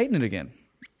started hating it again.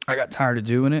 I got tired of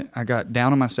doing it. I got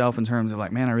down on myself in terms of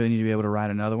like, man, I really need to be able to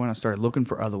write another one. I started looking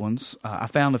for other ones. I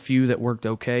found a few that worked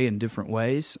okay in different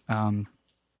ways. I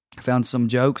found some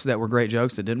jokes that were great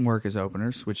jokes that didn't work as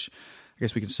openers, which I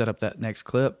guess we can set up that next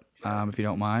clip if you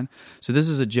don't mind. So this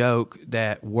is a joke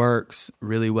that works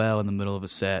really well in the middle of a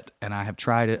set, and I have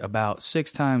tried it about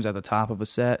 6 times at the top of a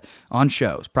set on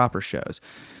shows, proper shows,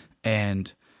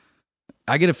 and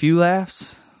I get a few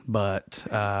laughs, but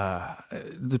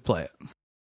to play it.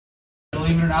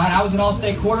 Believe it or not, I was an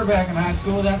all-state quarterback in high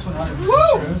school. That's 100%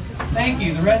 true. Thank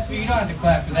you. The rest of you don't have to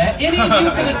clap for that. Any of you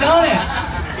could have done it.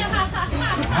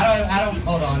 I don't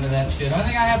hold on to that shit. The only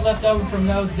thing I have left over from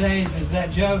those days is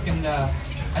that joke, and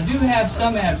I do have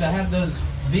some abs. I have those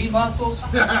V muscles,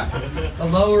 the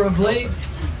lower obliques.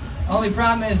 Only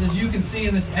problem is, as you can see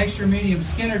in this extra medium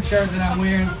Skinner shirt that I'm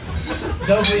wearing,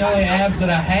 those are the only abs that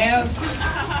I have.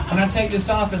 When I take this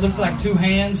off, it looks like 2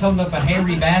 hands holding up a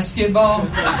hairy basketball.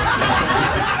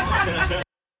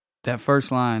 That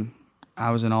first line, I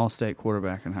was an all-state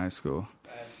quarterback in high school.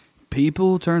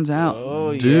 People, turns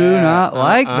out, do not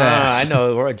like that. I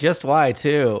know just why,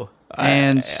 too.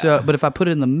 And so, but if I put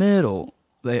it in the middle,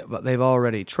 they've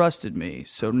already trusted me,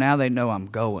 so now they know I'm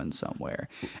going somewhere.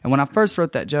 And when I first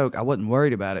wrote that joke, I wasn't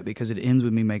worried about it because it ends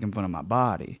with me making fun of my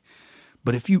body.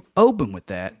 But if you open with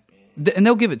that, and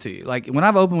they'll give it to you. Like, when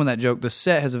I've opened with that joke, the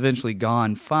set has eventually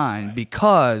gone fine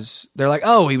because they're like,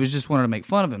 oh, he was just wanting to make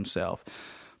fun of himself.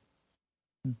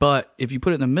 But if you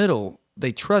put it in the middle,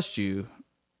 they trust you.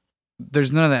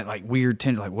 There's none of that, like, weird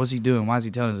tension, like, what's he doing? Why is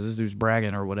he telling us this dude's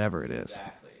bragging or whatever it is?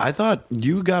 I thought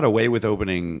you got away with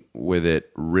opening with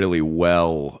it really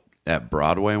well at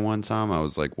Broadway one time. I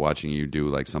was like watching you do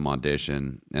like some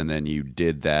audition, and then you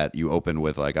did that. You opened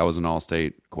with like, I was an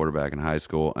all-state quarterback in high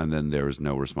school, and then there was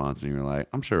no response, and you were like,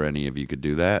 I'm sure any of you could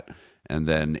do that. And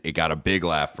then it got a big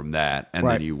laugh from that, and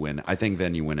Right. then you went. I think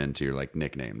then you went into your like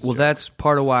nicknames. Well, joke. that's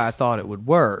part of why I thought it would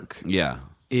work, yeah,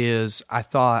 is I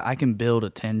thought I can build a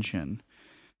tension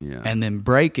yeah. and then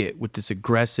break it with this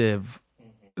aggressive,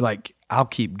 like, I'll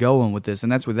keep going with this.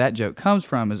 And that's where that joke comes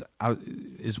from,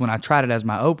 is when I tried it as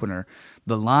my opener,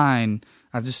 the line,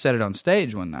 I just said it on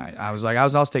stage one night. I was like, I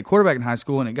was an all-state quarterback in high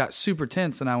school, and it got super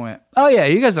tense, and I went, oh, yeah,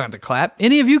 you guys don't have to clap.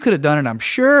 Any of you could have done it, I'm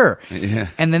sure. Yeah.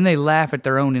 And then they laugh at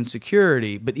their own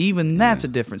insecurity, but even that's a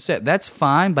different set. That's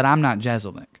fine, but I'm not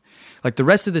Jeselnik. Like, the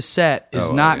rest of the set is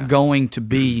not going to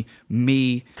be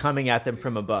me Coming at them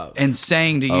from above. and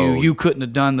saying to you, you couldn't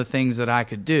have done the things that I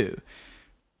could do.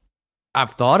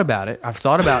 I've thought about it. I've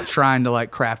thought about trying to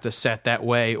like craft a set that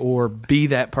way or be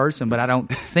that person, but I don't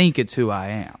think it's who I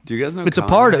am. Do you guys know It's a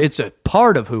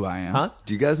part of who I am. Huh?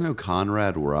 Do you guys know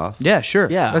Conrad Ruff? Yeah,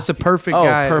 sure. Yeah. That's the perfect Oh,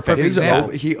 guy. perfect. Perfect He's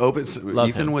example. he opens. Love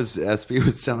Ethan him. was SP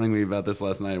was telling me about this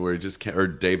last night, where he just or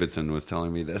Davidson was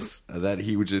telling me this that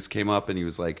he would just came up and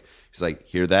he's like,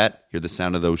 hear that? Hear the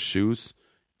sound of those shoes?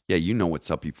 Yeah, you know what's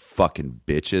up, you fucking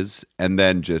bitches. And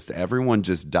then just everyone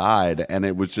just died, and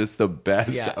it was just the best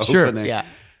Yeah. Sure. opening. Yeah.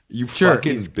 You Sure.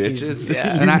 fucking He's- bitches.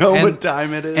 yeah. You And I- know and- what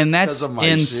time it is, And that's 'cause of my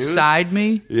shoes? inside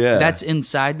me. Yeah. That's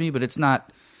inside me, but it's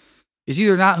not. It's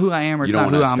either not who I am or it's You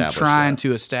don't not who wanna I'm establish trying that.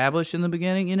 to establish in the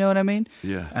beginning. You know what I mean?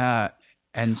 Yeah.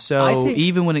 And I so think-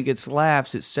 even when it gets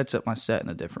laughs, it sets up my set in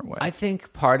a different way. I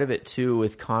think part of it too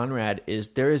with Conrad is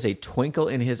there is a twinkle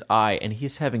in his eye, and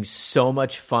he's having so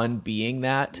much fun being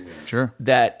that. Sure.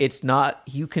 That it's not.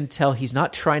 You can tell he's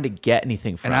not trying to get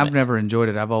anything from And I've it. never enjoyed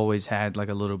it. I've always had like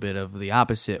a little bit of the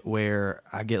opposite where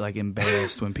I get like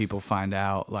embarrassed when people find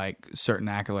out like certain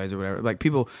accolades or whatever. Like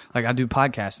people, like I do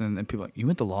podcasting and people are like, you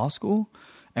went to law school?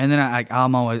 And then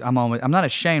I'm not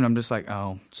ashamed. I'm just like,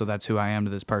 oh, so that's who I am to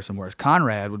this person. Whereas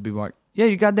Conrad would be like, yeah,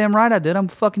 you're goddamn right I did. I'm a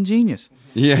fucking genius.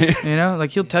 Yeah. You know, like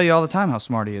he'll tell you all the time how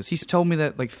smart he is. He's told me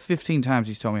that like 15 times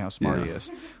he's told me how smart he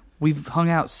is. We've hung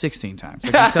out 16 times.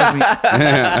 Like he tells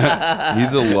me,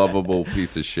 He's a lovable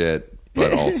piece of shit,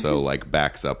 but also like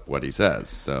backs up what he says.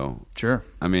 So sure.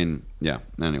 I mean, yeah.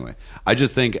 Anyway, I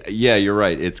just think, yeah, you're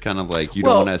right. It's kind of like you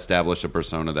Well- don't want to establish a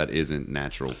persona that isn't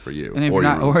natural for you, And if or you're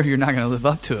not, your own. or if you're not going to live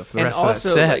up to it for the And rest also,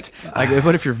 of that set, like,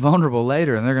 what if you're vulnerable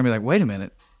later and they're going to be like, wait a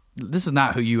minute, this is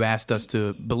not who you asked us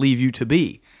to believe you to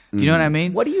be. Do you know what I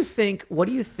mean? What do you think? What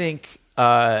do you think?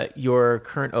 Your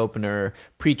current opener,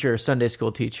 preacher, Sunday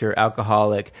school teacher,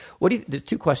 alcoholic. The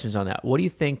two questions on that. What do you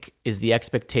think is the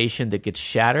expectation that gets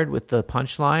shattered with the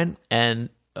punchline? And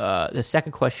the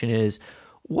second question is,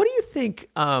 what do you think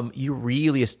you're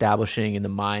really establishing in the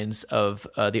minds of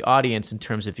the audience in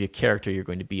terms of your character you're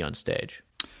going to be on stage?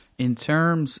 In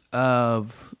terms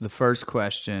of the first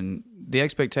question, the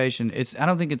expectation, I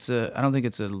don't think it's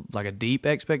a like a deep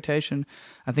expectation.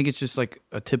 I think it's just like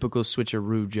a typical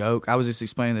switcheroo joke. I was just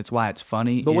explaining that's why it's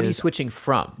funny. But what are you switching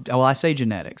from? Well, I say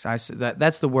genetics.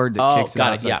 That's the word that kicks it got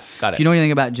out. it. It's like, Yeah, got it. If you know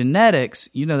anything about genetics,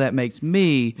 you know that makes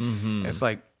me. It's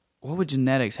like, what would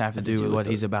genetics have to do with what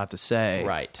he's about to say?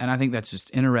 Right. And I think that's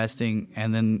just interesting.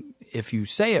 And then if you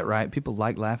say it right, people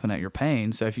like laughing at your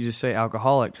pain. So if you just say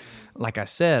alcoholic, like I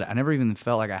said, I never even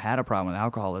felt like I had a problem with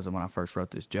alcoholism when I first wrote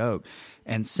this joke.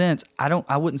 And since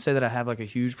I wouldn't say that I have like a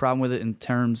huge problem with it in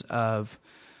terms of,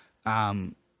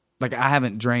 like I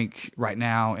haven't drank right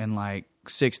now in like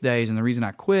 6 days. And the reason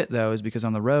I quit though is because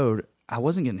on the road, I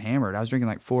wasn't getting hammered. I was drinking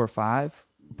like 4 or 5,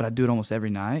 but I do it almost every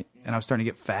night. And I was starting to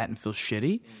get fat and feel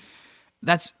shitty.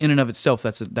 That's in and of itself,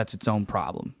 that's its own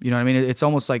problem. You know what I mean? It's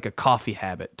almost like a coffee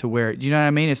habit to where, you know what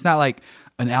I mean? It's not like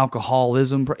an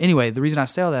alcoholism. Anyway, the reason I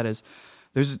say all that is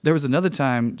there was another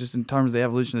time, just in terms of the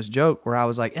evolution of this joke, where I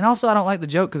was like, and also I don't like the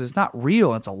joke because it's not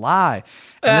real, it's a lie.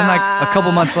 And then like a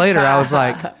couple months later, I was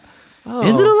like,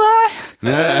 is it a lie?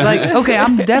 Like, okay,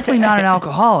 I'm definitely not an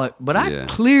alcoholic, but I Yeah.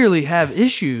 clearly have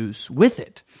issues with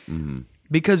it.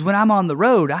 Because when I'm on the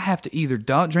road, I have to either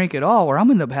don't drink at all or I'm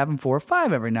going to end up having 4 or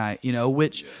 5 every night, you know,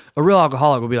 which a real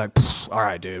alcoholic will be like, all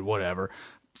right, dude, whatever.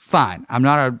 Fine. I'm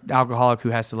not an alcoholic who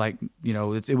has to like, you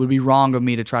know, it would be wrong of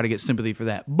me to try to get sympathy for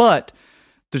that. But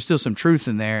there's still some truth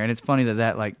in there. And it's funny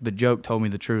that like the joke told me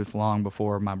the truth long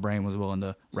before my brain was willing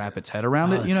to wrap its head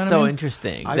around it. You know what so I mean?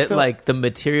 interesting I that felt- like the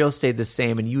material stayed the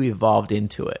same and you evolved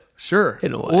into it. Sure.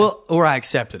 In a way. Well, or I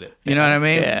accepted it. You know what I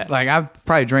mean? Yeah. Like, I'm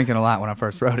probably drinking a lot when I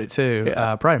first wrote it, too.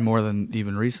 Probably more than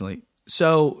even recently.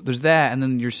 So, there's that. And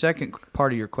then your second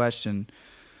part of your question,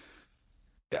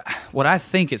 what I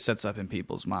think it sets up in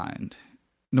people's mind.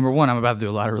 Number one, I'm about to do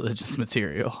a lot of religious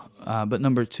material. But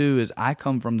number two is I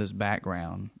come from this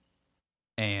background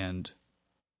and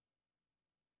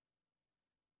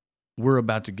we're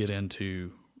about to get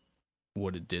into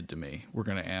what it did to me. We're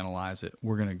going to analyze it.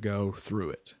 We're going to go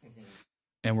through it.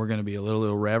 And we're going to be a little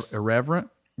irreverent,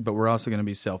 but we're also going to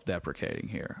be self-deprecating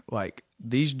here. Like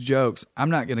these jokes,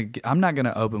 I'm not going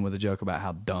to open with a joke about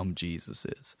how dumb Jesus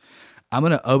is. I'm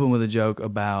going to open with a joke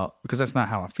about, because that's not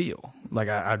how I feel. Like,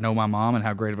 I know my mom and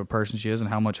how great of a person she is and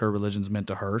how much her religion's meant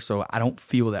to her, so I don't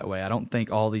feel that way. I don't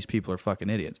think all these people are fucking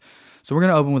idiots. So we're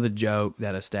going to open with a joke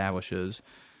that establishes,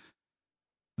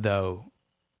 though,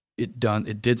 it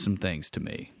did some things to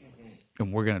me,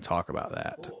 and we're going to talk about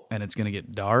that. And it's going to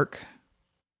get dark,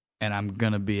 and we're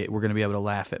going to be able to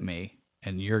laugh at me,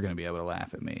 and you're going to be able to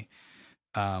laugh at me.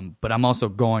 But I'm also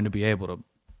going to be able to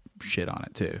shit on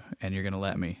it, too, and you're going to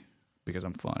let me, because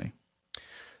I'm funny.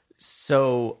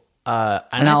 So,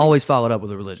 and I always follow it up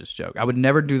with a religious joke. I would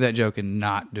never do that joke and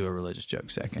not do a religious joke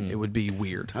second. It would be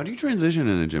weird. How do you transition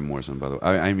into Jim Morrison, by the way?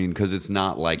 I mean, because it's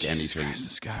not like anything.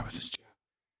 This guy with this joke.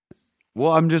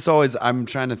 Well, I'm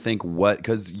trying to think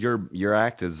because your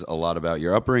act is a lot about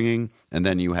your upbringing, and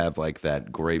then you have like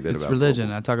that great bit It's about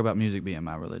religion. I talk about music being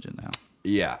my religion now.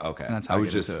 Yeah, okay. And that's how I I was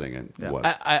get just into it. thinking, Yeah.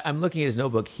 what? I'm looking at his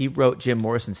notebook. He wrote Jim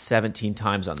Morrison 17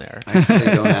 times on there. I actually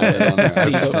don't have it on there. I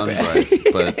have So Sunbright,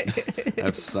 but I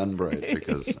have Sunbright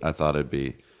because I thought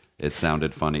it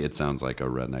sounded funny. It sounds like a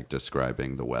redneck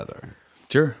describing the weather.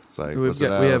 Sure. It's like, we what's it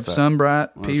have out? Sunbright,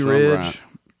 What's Pea Sunbright? Ridge,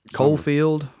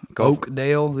 Coalfield, Go-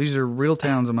 Oakdale. These are real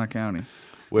towns in my county.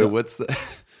 Wait, what's the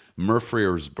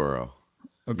Murfreesboro?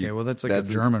 Okay, well, that's like That's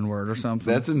a in- German word or something.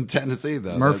 That's in Tennessee,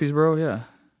 though. Murfreesboro, yeah.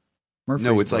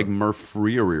 No, it's like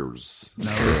Murfreesboro.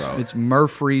 Murfreesboro. It's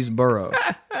Murfreesboro.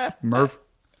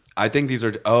 I think these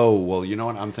are. Oh, well, you know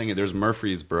what? I'm thinking there's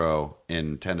Murfreesboro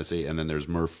in Tennessee, and then there's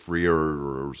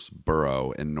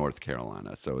Murfreesboro in North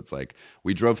Carolina. So it's like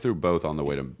we drove through both on the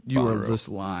way to You are Bonnaroo. just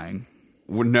lying.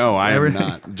 Well, no, I am Everything-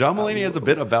 not. John Mulaney has a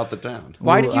bit about the town.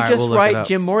 Why did you All right, just we'll look it write up.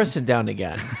 Jim Morrison down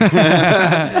again?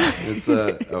 It's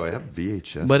oh, I have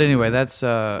VHS. But anyway, that's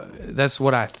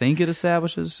what I think it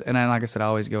establishes. And like I said, I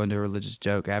always go into a religious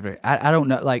joke after. I don't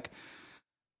know. Like,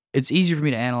 it's easier for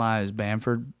me to analyze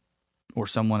Bamford or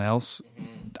someone else.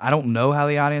 I don't know how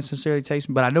the audience necessarily takes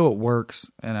me, but I know it works,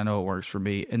 and I know it works for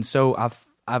me. And so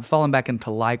I've fallen back into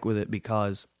like with it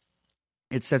because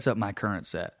it sets up my current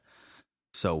set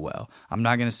so well. I'm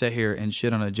not going to sit here and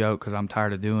shit on a joke because I'm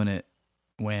tired of doing it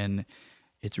when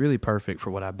it's really perfect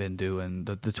for what I've been doing.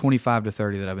 The 25 to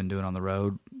 30 that I've been doing on the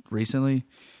road recently,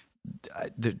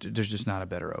 there's just not a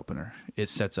better opener. It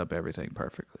sets up everything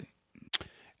perfectly.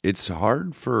 It's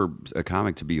hard for a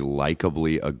comic to be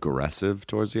likably aggressive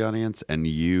towards the audience, and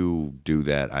you do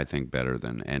that, I think, better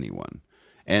than anyone.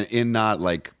 And not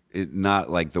like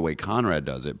the way Conrad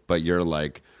does it, but you're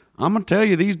like, I'm gonna tell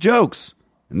you these jokes,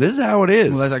 and this is how it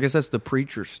is. Well, I guess that's the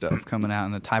preacher stuff coming out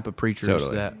and the type of preachers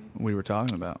Totally. that we were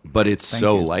talking about. But it's Thank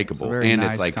so you. likable, It's a very and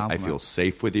nice it's like compliment. I feel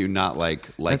safe with you, not like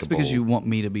likable. That's because you want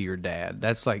me to be your dad.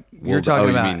 That's like Well, you're talking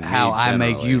you about mean me how I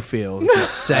make generally. you feel.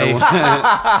 Just safe. Well,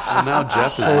 now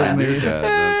Jeff is my new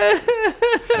dad.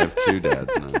 I have two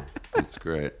dads now. That's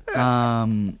great. My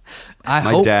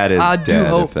My dad is I do dead.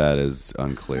 hope. If that is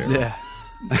unclear, Yeah.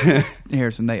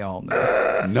 Harrison, they all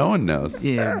know. no one knows.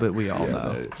 Yeah, but we all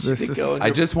know. This is- Go in I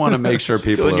your- just want to make sure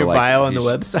people go in are your like, bio on the "You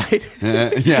website.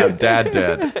 should-" Yeah, dad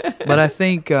dead. but I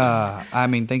think,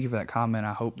 thank you for that comment.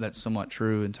 I hope that's somewhat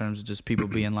true in terms of just people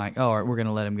being like, oh, all right, we're going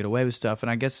to let him get away with stuff.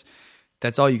 And I guess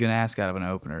that's all you can ask out of an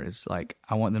opener is like,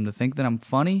 I want them to think that I'm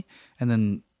funny and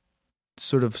then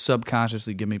sort of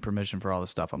subconsciously give me permission for all the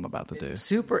stuff I'm about to do.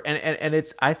 Super, and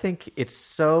it's. I think it's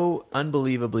so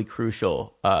unbelievably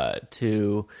crucial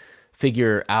to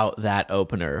figure out that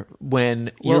opener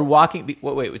when you're walking.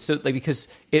 Wait. So like because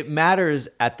it matters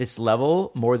at this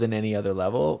level more than any other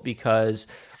level because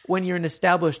when you're an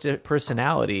established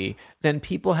personality, then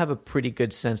people have a pretty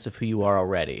good sense of who you are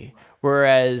already.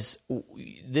 Whereas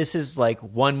this is like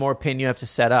one more pin you have to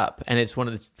set up, and it's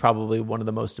probably one of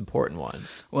the most important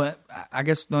ones. Well, I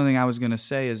guess the only thing I was going to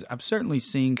say is I've certainly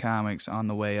seen comics on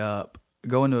the way up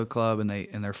go into a club and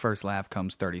their first laugh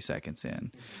comes 30 seconds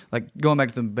in. Like going back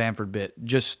to the Bamford bit,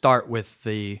 just start with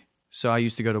so I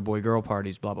used to go to boy-girl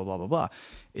parties, blah, blah, blah, blah, blah.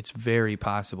 It's very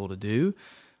possible to do.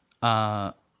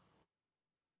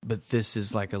 But this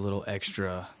is like a little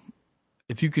extra.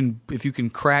 If you can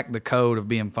crack the code of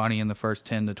being funny in the first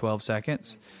 10 to 12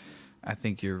 seconds, I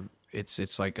think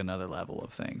it's like another level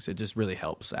of things. It just really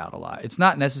helps out a lot. It's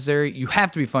not necessary. You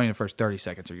have to be funny in the first 30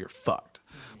 seconds or you're fucked.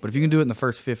 But if you can do it in the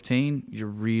first 15, you're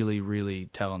really, really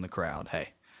telling the crowd, hey,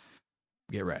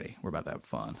 get ready. We're about to have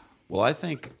fun. Well, I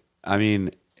think, I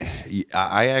mean,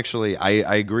 I actually I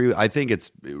agree. I think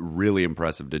it's really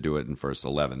impressive to do it in first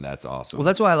 11. That's awesome. Well,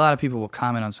 that's why a lot of people will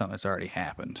comment on something that's already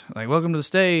happened. Like, welcome to the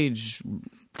stage,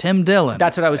 Tim Dillon.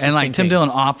 That's what I was just And like thinking. Tim Dillon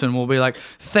often will be like,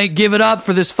 give it up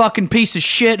for this fucking piece of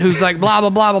shit who's like blah blah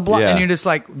blah blah blah. Yeah. And you're just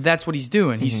like, that's what he's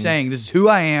doing. He's Mm-hmm. saying this is who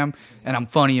I am, and I'm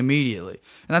funny immediately.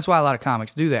 And that's why a lot of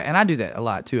comics do that, and I do that a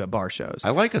lot too at bar shows. I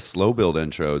like a slow build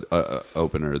intro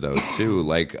opener though too.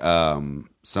 Like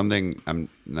something. I'm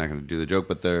not going to do the joke,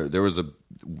 but there was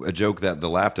a joke that the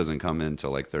laugh doesn't come in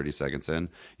until like 30 seconds in.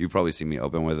 You've probably seen me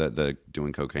open with it, the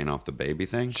doing cocaine off the baby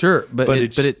thing. Sure, but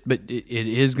it it's-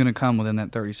 is going to come within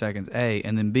that 30 seconds. A,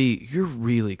 and then B, you're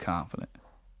really confident.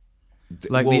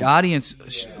 Like the Well- audience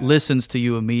listens to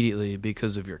you immediately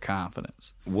because of your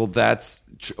confidence. Well, that's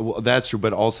true,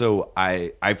 but also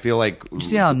I feel like You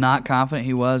see how not confident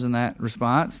he was in that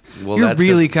response? Well, you're that's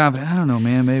really 'cause- confident. I don't know,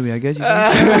 man. Maybe I guess you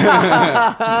think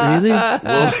so?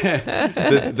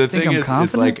 Really? the thing I'm is, it's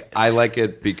confident? like I like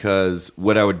it because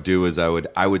what I would do is I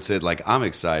would say like I'm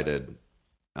excited.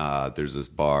 There's this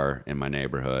bar in my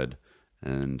neighborhood,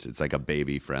 and it's like a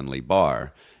baby friendly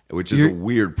bar, which is You're- a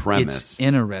weird premise. It's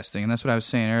interesting, and that's what I was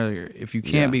saying earlier. If you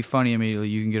can't Yeah. be funny immediately,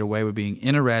 you can get away with being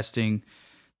interesting,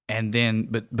 and then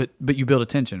but you build a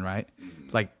tension, right?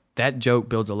 Like that joke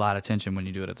builds a lot of tension when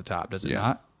you do it at the top, does it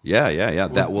not? Yeah.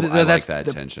 That I like that's that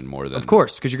the- tension more than Of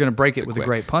course, because you're going to break it with a quick.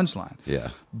 great punchline. Yeah.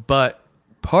 But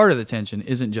part of the tension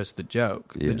isn't just the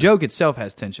joke. Yeah. The joke itself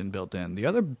has tension built in. The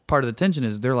other part of the tension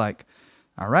is they're like,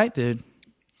 all right, dude.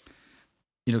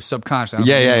 You know, subconsciously. I don't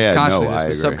Yeah, think yeah, it's yeah. consciously No, this, I but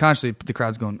agree. subconsciously, the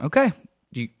crowd's going, okay,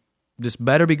 this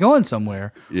better be going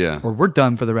somewhere. Yeah. Or we're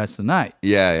done for the rest of the night.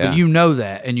 Yeah, yeah. But you know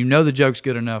that, and you know the joke's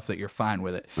good enough that you're fine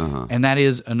with it. And that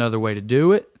is another way to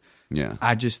do it. Yeah.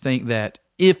 I just think that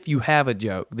if you have a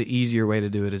joke, the easier way to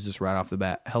do it is just right off the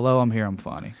bat. Hello, I'm here. I'm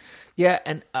funny. Yeah,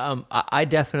 and I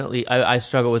definitely I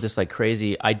struggle with this like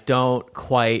crazy. I don't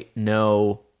quite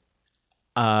know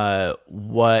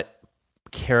what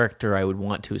character I would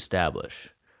want to establish.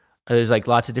 There's like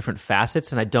lots of different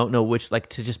facets, and I don't know which. Like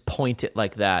to just point it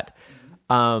like that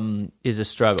is a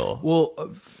struggle.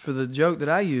 Well, for the joke that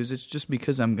I use, it's just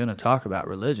because I'm going to talk about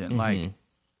religion. Like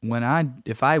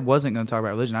if I wasn't going to talk about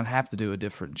religion, I'd have to do a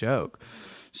different joke.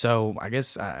 So I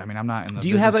guess I'm not in the. Do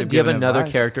you have business of do you have giving another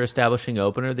advice. character establishing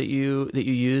opener that you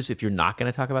use if you're not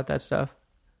going to talk about that stuff?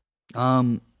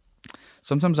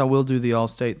 Sometimes I will do the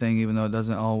Allstate thing, even though it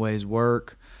doesn't always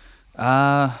work.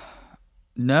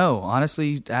 No,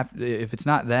 honestly, if it's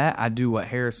not that, I do what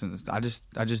Harrison's. I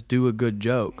just do a good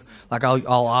joke. Like I'll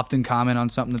often comment on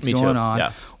something that's Me too, going on.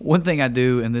 yeah. One thing I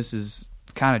do, and this is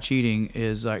kind of cheating,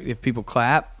 is like if people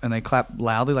clap and they clap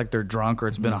loudly, like they're drunk or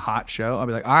it's been a hot show, I'll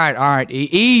be like, all right,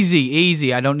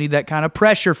 easy. I don't need that kind of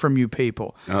pressure from you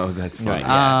people. Oh, that's funny.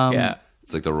 Yeah.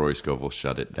 It's like the Roy Scovel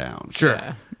shut it down. Sure,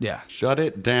 yeah. Shut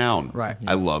it down. Right.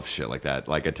 I love shit like that.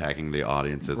 Like attacking the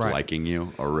audience as Right. liking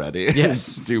you already. Yes.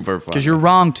 Super fun. Because you're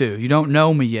wrong to. You don't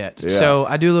know me yet. Yeah. So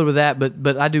I do a little bit of that,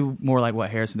 but I do more like what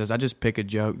Harrison does. I just pick a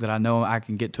joke that I know I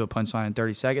can get to a punchline in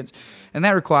 30 seconds. And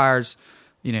that requires,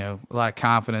 a lot of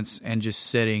confidence and just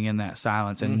sitting in that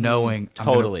silence and knowing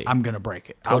Totally. I'm gonna break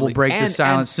it. I Totally. will break And- this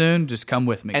silence soon. Just come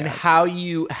with me. And guys. how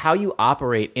you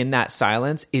operate in that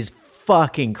silence is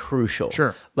fucking crucial.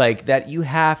 Sure. Like that you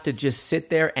have to just sit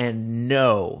there and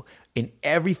know in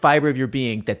every fiber of your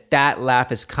being that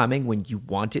laugh is coming when you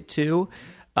want it to.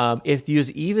 If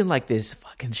there's even like this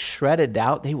fucking shredded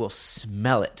out, they will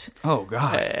smell it. Oh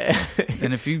God!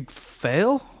 And if you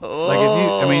fail,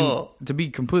 to be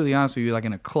completely honest with you, like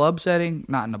in a club setting,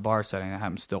 not in a bar setting, that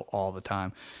happens still all the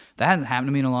time. That hasn't happened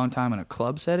to me in a long time. In a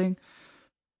club setting,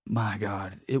 my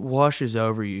God, it washes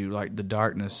over you like the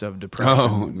darkness of depression.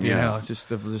 Oh, yeah.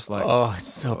 Just like. Oh, it's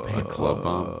so painful. club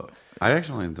bomb. I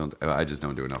actually don't. I just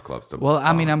don't do enough clubs to. Well,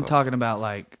 I'm bomb clubs. talking about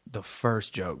like the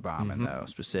first joke bombing though,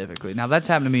 specifically. Now that's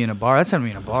happened to me in a bar. That's happened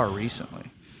to me in a bar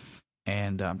recently,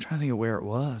 and I'm trying to think of where it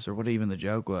was or what even the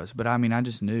joke was. But I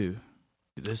just knew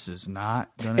this is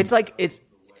not gonna. It's like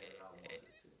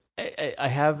I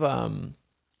have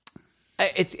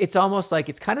it's almost like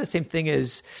it's kind of the same thing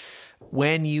as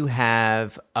when you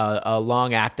have a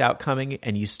long act out coming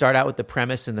and you start out with the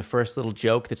premise and the first little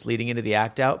joke that's leading into the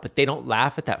act out, but they don't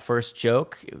laugh at that first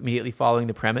joke immediately following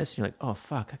the premise. And you're like, oh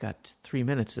fuck, I got 3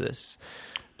 minutes of this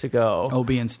to go. Oh,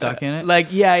 being stuck in it? Like,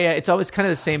 yeah. It's always kind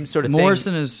of the same sort of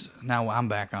Morrison thing. is... Now I'm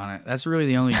back on it. That's really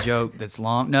the only joke that's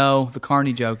long. No, the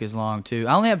Carney joke is long, too.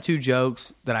 I only have 2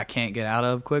 jokes that I can't get out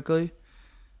of quickly.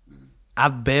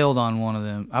 I've bailed on one of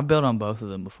them. I've bailed on both of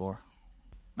them before.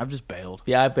 I've just bailed.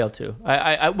 Yeah, I bail too.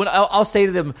 I'll say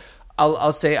to them,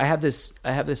 I'll say I have this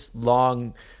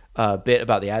long bit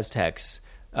about the Aztecs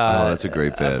That's a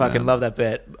great bit. I fucking man. love that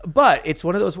bit. But it's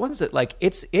one of those ones that like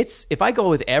it's if I go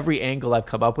with every angle I've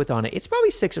come up with on it, it's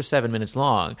probably 6 or 7 minutes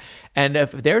long. And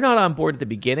if they're not on board at the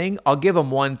beginning, I'll give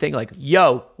them one thing like,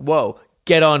 yo, whoa,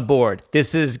 get on board.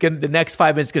 This is gonna, the next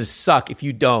 5 minutes is gonna suck if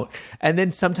you don't. And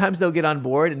then sometimes they'll get on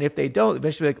board, and if they don't,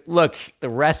 eventually be like, look, the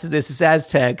rest of this is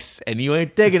Aztecs, and you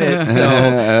ain't digging it. So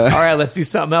all right, let's do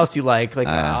something else you like. Like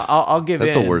I'll give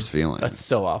That's in. the worst feeling. That's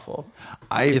so awful.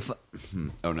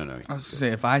 Oh no. I was gonna say,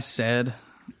 if I said,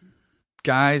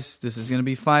 guys, this is gonna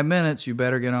be 5 minutes, you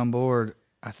better get on board,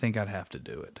 I think I'd have to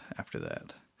do it after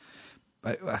that.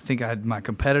 I think I had my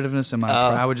competitiveness and my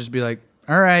I would just be like,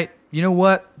 all right, you know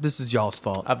what? This is y'all's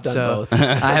fault. I've done both.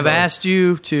 I have asked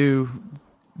you to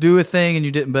do a thing and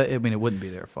you didn't, but I mean, it wouldn't be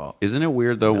their fault. Isn't it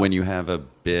weird though when you have a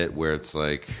bit where it's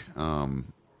like,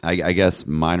 I guess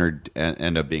mine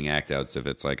end up being act outs if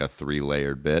it's like a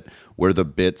 3-layered bit where the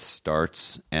bit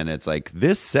starts and it's like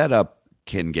this setup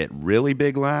can get really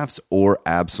big laughs or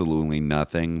absolutely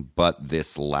nothing, but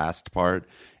this last part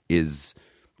is.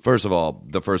 First of all,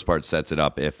 the first part sets it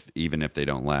up even if they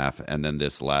don't laugh, and then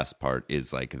this last part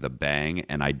is like the bang,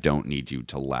 and I don't need you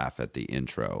to laugh at the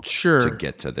intro to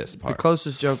get to this part. The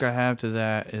closest joke I have to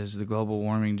that is the global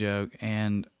warming joke,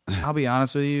 and I'll be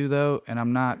honest with you though, and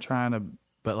I'm not trying to,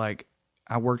 but like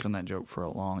I worked on that joke for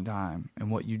a long time,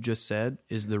 and what you just said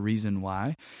is the reason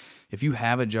why. If you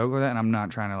have a joke like that, and I'm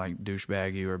not trying to like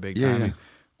douchebag you or big time,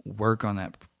 work on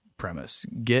that premise.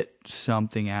 Get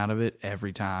something out of it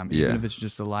every time, even if it's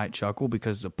just a light chuckle,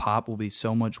 because the pop will be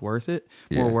so much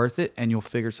more worth it, and you'll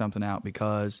figure something out,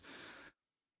 because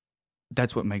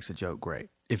that's what makes a joke great.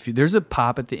 If there's a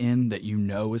pop at the end that you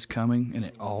know is coming, and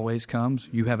it always comes,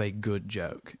 you have a good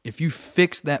joke. If you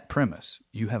fix that premise,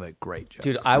 you have a great joke.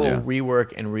 Dude, I will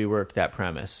rework that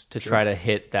premise to try to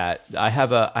hit that. I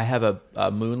have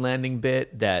a moon landing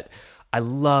bit that I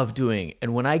love doing,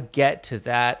 and when I get to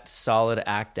that solid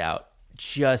act out,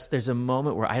 just there's a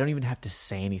moment where I don't even have to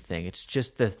say anything. It's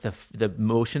just the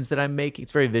motions that I'm making.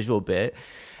 It's a very visual bit,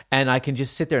 and I can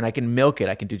just sit there and I can milk it.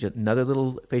 I can do just another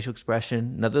little facial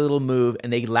expression, another little move,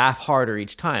 and they laugh harder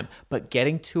each time. But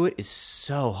getting to it is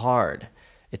so hard.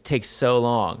 It takes so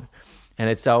long, and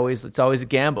it's always a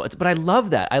gamble. But I love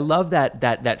that. I love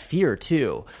that fear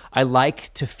too. I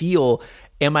like to feel,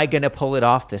 am I going to pull it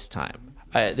off this time?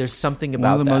 There's something about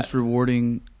that. One of the most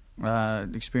rewarding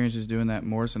experiences doing that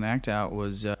Morrison act out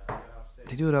was they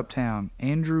do it uptown.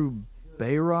 Andrew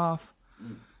Bayroff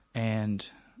and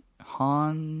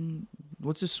Han,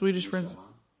 what's his Swedish friend?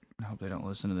 I hope they don't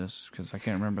listen to this because I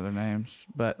can't remember their names.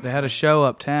 But they had a show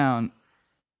uptown,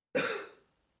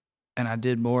 and I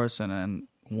did Morrison, and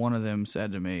one of them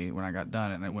said to me when I got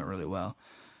done, and it went really well,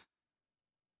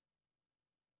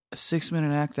 a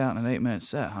 6-minute act out and an 8-minute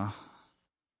set, huh?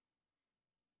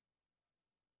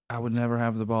 I would never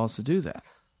have the balls to do that.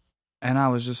 And I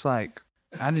was just like,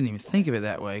 I didn't even think of it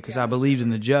that way because I believed in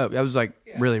the joke. That was like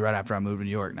really right after I moved to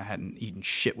New York, and I hadn't eaten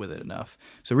shit with it enough.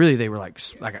 So really they were like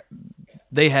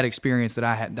they had experience that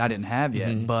I didn't have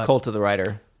yet. But Cult of the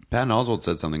Writer. Patton Oswalt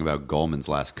said something about Goldman's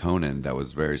last Conan that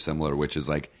was very similar, which is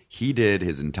like he did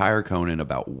his entire Conan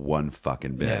about one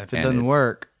fucking bit. yeah, if it doesn't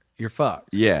work, you're fucked.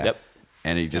 Yeah. Yep.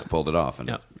 And he just pulled it off, and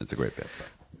it's a great bit.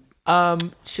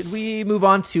 Should we move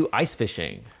on to ice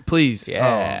fishing? Please.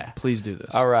 Yeah. Oh, please do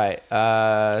this. All right.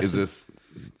 Is this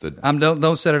the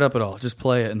Don't set it up at all. Just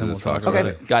play it and then we'll This is talk Fox about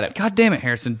Okay, it. got it. God damn it,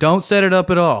 Harrison. Don't set it up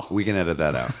at all. we can edit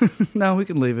that out. No, we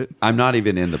can leave it. I'm not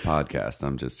even in the podcast.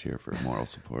 I'm just here for moral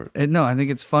support. No, I think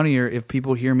it's funnier if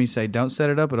people hear me say, don't set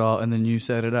it up at all, and then you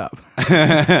set it up.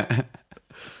 Can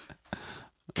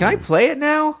I play it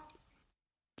now?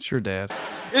 Sure, Dad.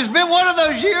 It's been one of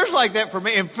those years like that for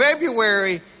me. In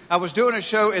February, I was doing a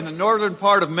show in the northern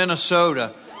part of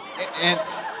Minnesota, and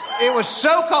it was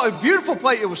so cold, a beautiful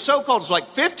place. It was so cold. It was like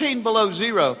 15 below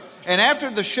zero. And after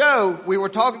the show, we were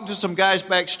talking to some guys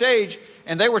backstage,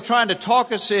 and they were trying to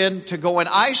talk us into going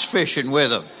ice fishing with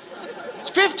them. It's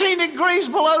 15 degrees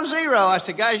below zero. I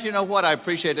said, guys, you know what? I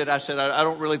appreciate it. I said, I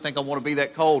don't really think I want to be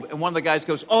that cold. And one of the guys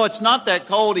goes, oh, it's not that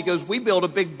cold. He goes, we built a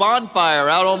big bonfire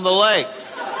out on the lake.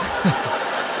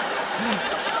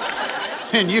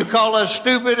 And you call us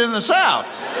stupid in the South.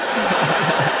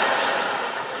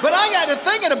 But I got to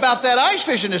thinking about that ice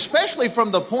fishing, especially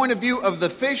from the point of view of the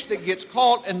fish that gets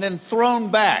caught and then thrown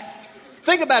back.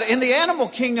 Think about it. In the animal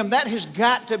kingdom, that has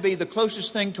got to be the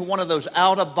closest thing to one of those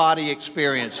out-of-body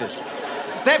experiences.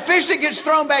 That fish that gets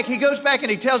thrown back, he goes back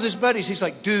and he tells his buddies, he's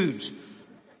like, dudes,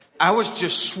 I was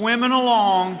just swimming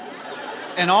along,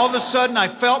 and all of a sudden I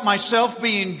felt myself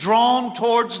being drawn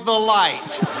towards the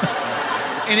light.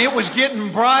 And it was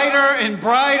getting brighter and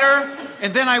brighter,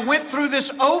 and then I went through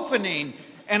this opening,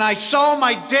 and I saw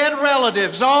my dead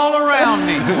relatives all around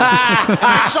me. And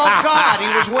I saw God.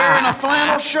 He was wearing a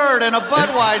flannel shirt and a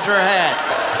Budweiser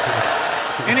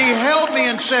hat. And he held me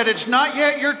and said, "It's not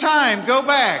yet your time. Go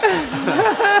back."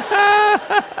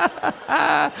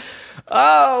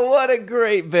 Oh, what a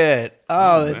great bit.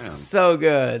 Oh, that's so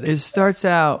good. It starts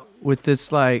out with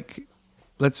this, like,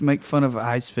 let's make fun of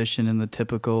ice fishing in the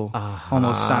typical,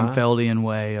 almost Seinfeldian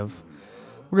way of,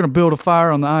 we're going to build a fire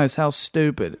on the ice. How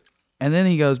stupid. And then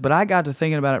he goes, but I got to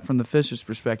thinking about it from the fisher's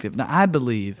perspective. Now, I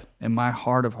believe in my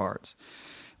heart of hearts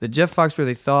that Jeff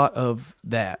Foxworthy thought of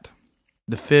that,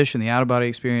 the fish and the out-of-body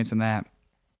experience and that,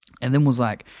 and then was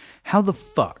like, how the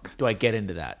fuck do I get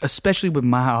into that? Especially with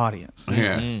my audience.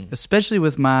 Yeah. Especially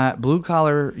with my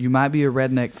blue-collar, you might be a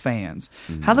redneck fans.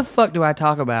 How the fuck do I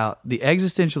talk about the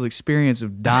existential experience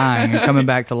of dying and coming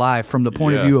back to life from the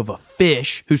point of view of a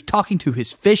fish who's talking to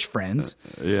his fish friends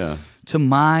to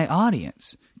my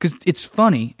audience? Because it's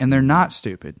funny, and they're not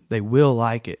stupid. They will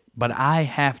like it. But I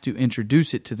have to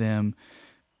introduce it to them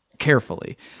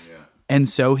carefully. Yeah. And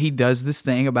so he does this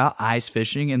thing about ice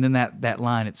fishing, and then that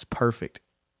line, it's perfect.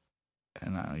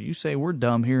 And you say we're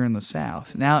dumb here in the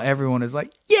South. Now everyone is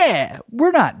like, yeah,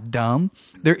 we're not dumb.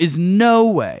 There is no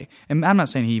way, and I'm not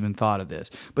saying he even thought of this,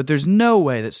 but there's no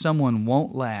way that someone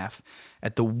won't laugh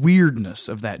at the weirdness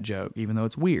of that joke, even though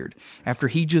it's weird, after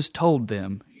he just told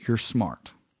them, you're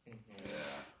smart.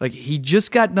 Like, he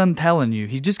just got done telling you,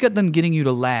 he just got done getting you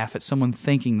to laugh at someone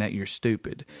thinking that you're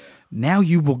stupid. Now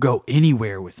you will go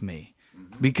anywhere with me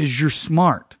because you're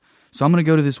smart. So I'm going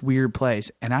to go to this weird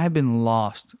place. And I've been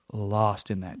lost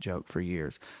in that joke for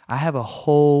years. I have a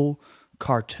whole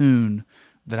cartoon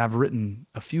that I've written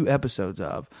a few episodes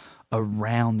of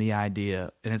around the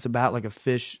idea. And it's about like a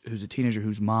fish who's a teenager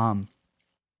whose mom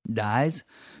dies,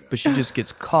 but she just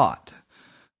gets caught.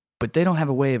 But they don't have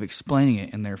a way of explaining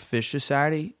it in their fish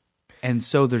society. And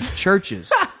so there's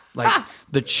churches. Like,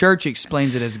 the church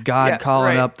explains it as God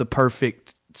calling up the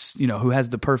perfect, who has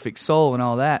the perfect soul and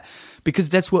all that. Because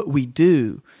that's what we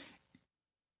do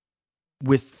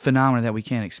with phenomena that we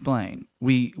can't explain.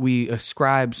 We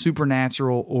ascribe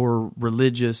supernatural or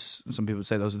religious, some people would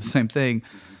say those are the same thing,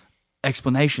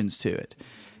 explanations to it.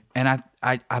 And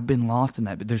I've been lost in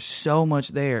that. But there's so much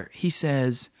there. He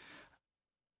says,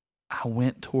 I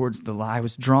went towards the light. I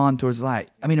was drawn towards the light.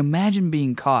 I mean, imagine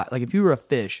being caught. Like, if you were a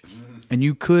fish and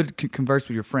you could converse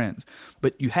with your friends,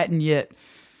 but you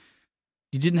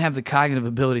didn't have the cognitive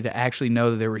ability to actually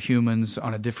know that there were humans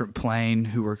on a different plane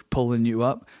who were pulling you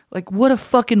up. Like, what a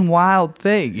fucking wild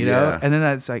thing, you know? And then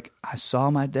it's like, I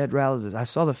saw my dead relatives. I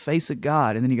saw the face of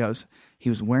God. And then he goes, he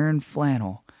was wearing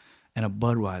flannel and a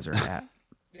Budweiser hat.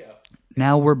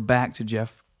 Now we're back to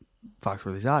Jeff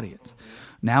Foxworthy's audience.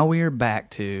 Now we are back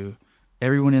to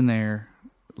everyone in there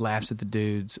laughs at the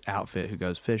dude's outfit who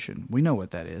goes fishing. We know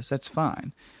what that is. That's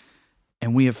fine.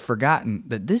 And we have forgotten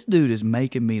that this dude is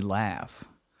making me laugh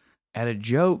at a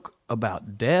joke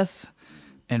about death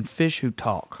and fish who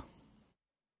talk.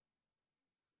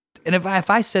 And if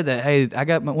I said that, hey, I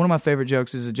got one of my favorite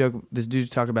jokes is a joke this dude's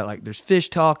talking about, like, there's fish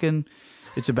talking,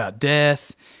 it's about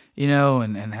death,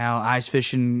 and how ice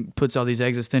fishing puts all these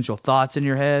existential thoughts in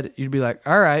your head. You'd be like,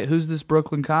 all right, who's this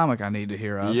Brooklyn comic I need to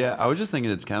hear of? Yeah, I was just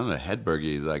thinking it's kind of a Hedberg.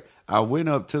 He's like, I went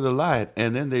up to the light,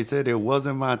 and then they said it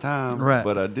wasn't my time,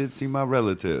 but I did see my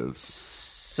relatives.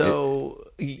 So,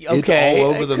 it's all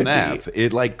over the map.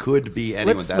 It could be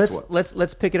anyone.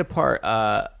 Let's pick it apart.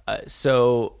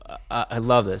 So I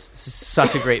love this. This is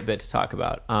such a great bit to talk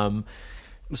about.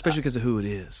 Especially because of who it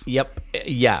is. Yep.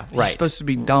 Yeah. Right. He's supposed to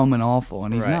be dumb and awful,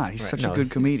 and he's not. He's such a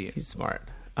good comedian. He's smart.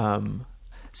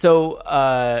 So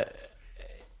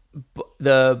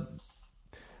the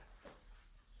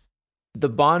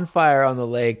bonfire on the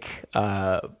lake,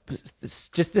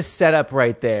 just the setup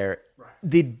right there.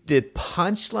 The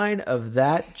punchline of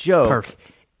that joke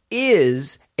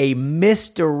is a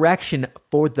misdirection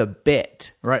for the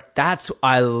bit. Right.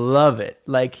 I love it.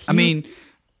 Like, I'm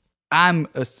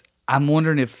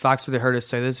wondering if Foxworthy heard us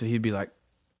say this, if he'd be like,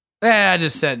 I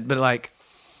just said, but like,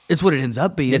 it's what it ends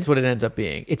up being. It's what it ends up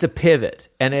being. It's a pivot,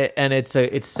 and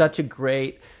it's such a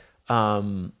great,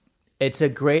 it's a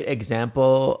great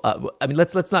example.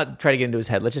 Let's not try to get into his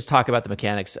head. Let's just talk about the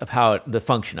mechanics of the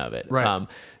function of it. Right.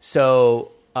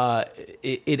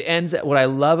 It ends. What I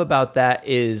love about that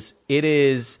is it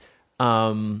is.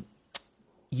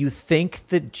 You think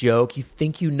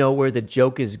you know where the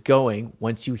joke is going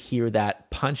once you hear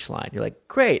that punchline. You're like,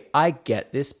 great, I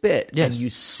get this bit. Yes.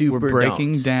 And you We're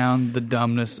breaking down the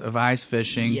dumbness of ice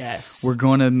fishing. Yes. We're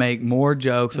going to make more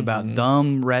jokes about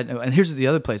dumb red. And here's the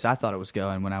other place I thought it was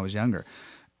going when I was younger.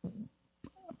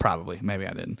 Probably. Maybe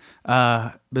I didn't.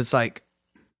 But it's like,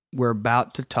 we're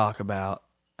about to talk about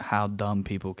how dumb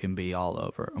people can be all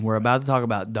over. And we're about to talk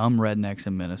about dumb rednecks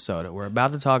in Minnesota. We're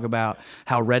about to talk about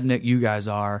how redneck you guys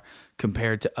are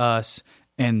compared to us,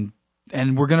 and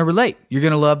we're going to relate. You're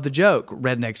going to love the joke,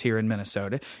 rednecks here in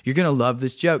Minnesota. You're going to love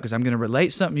this joke because I'm going to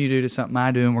relate something you do to something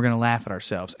I do, and we're going to laugh at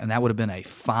ourselves. And that would have been a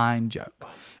fine joke.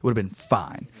 It would have been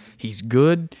fine. He's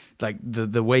good. Like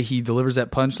the way he delivers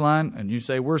that punchline, and you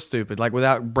say we're stupid, like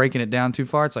without breaking it down too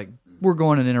far, it's like we're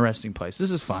going an interesting place. This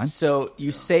is fine. So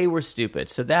you say we're stupid.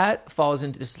 So that falls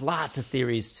into, there's lots of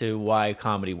theories to why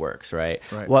comedy works, right?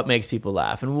 Right. What makes people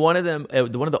laugh. And one of them,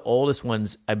 one of the oldest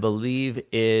ones, I believe,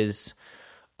 is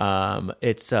I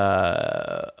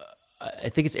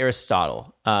think it's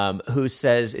Aristotle, who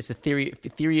says it's a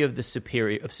theory of the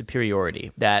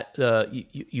superiority, that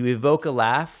you evoke a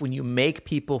laugh when you make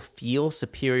people feel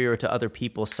superior to other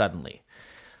people suddenly.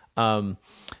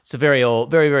 It's a very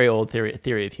old, very, very old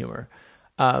theory of humor.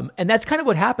 And that's kind of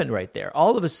what happened right there.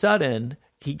 All of a sudden,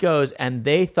 he goes, and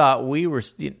they thought we were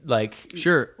like...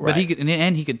 Sure, right. but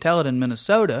he could tell it in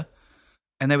Minnesota,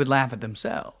 and they would laugh at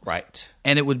themselves. Right.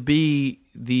 And it would be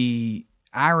the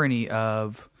irony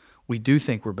of, we do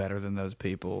think we're better than those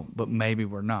people, but maybe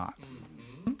we're not.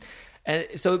 Mm-hmm. And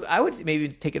so I would maybe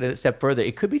take it a step further.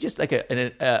 It could be just like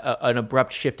an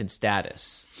abrupt shift in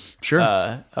status.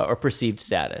 Sure. Or perceived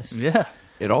status. Yeah.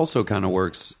 It also kind of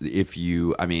works if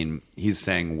you, I mean, he's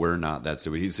saying we're not that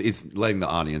stupid. He's letting the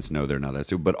audience know they're not that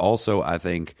stupid. But also, I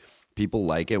think people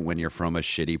like it when you're from a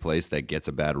shitty place that gets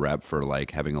a bad rep for like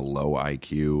having a low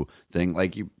IQ thing.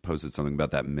 Like you posted something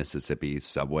about that Mississippi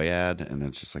subway ad, and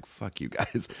it's just like, fuck you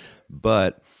guys.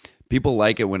 But people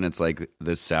like it when it's like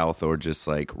the South or just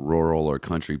like rural or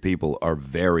country people are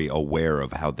very aware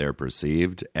of how they're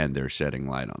perceived and they're shedding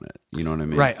light on it. You know what I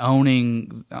mean? Right.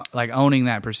 Owning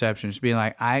that perception. Just being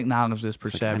like, I acknowledge this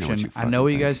perception. I know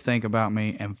what you guys think about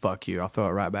me, and fuck you. I'll throw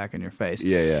it right back in your face.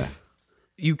 Yeah.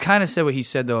 You kind of said what he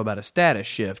said, though, about a status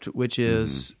shift, which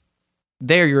is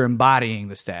there you're embodying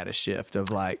the status shift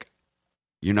of like,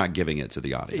 you're not giving it to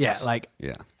the audience. yeah, like,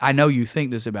 yeah. I know you think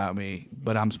this about me,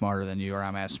 but I'm smarter than you, or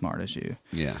I'm as smart as you.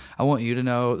 Yeah. I want you to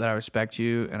know that I respect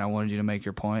you, and I wanted you to make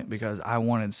your point because I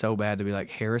wanted so bad to be like,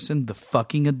 Harrison, the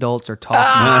fucking adults are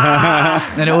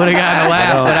talking. And it would have gotten a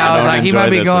laugh, but I was like, he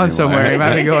might be going somewhere. He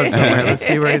might be going somewhere. Let's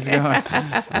see where he's going.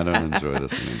 I don't enjoy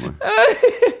this anymore.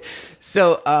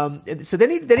 So then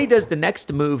he does the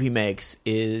next move he makes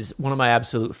is one of my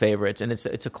absolute favorites, and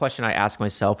it's a question I ask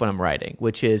myself when I'm writing,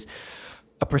 which is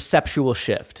a perceptual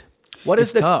shift. What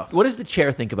does the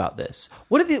chair think about this?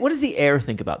 What does the air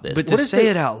think about this? But to say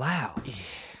it out loud,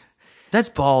 that's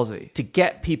ballsy. To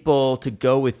get people to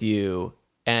go with you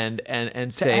and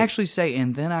say, to actually say,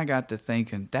 and then I got to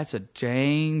thinking, that's a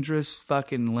dangerous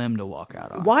fucking limb to walk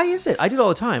out on. Why is it? I do it all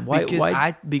the time.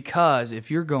 Why? Because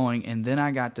if you're going, and then I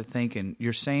got to thinking,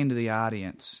 you're saying to the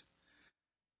audience,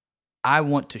 I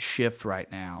want to shift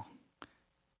right now,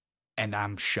 and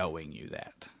I'm showing you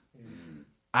that.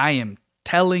 I am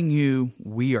telling you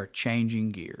we are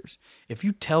changing gears. If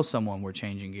you tell someone we're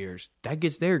changing gears, that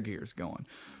gets their gears going.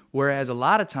 Whereas a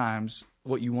lot of times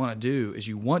what you want to do is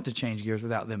you want to change gears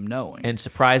without them knowing. And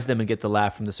surprise them and get the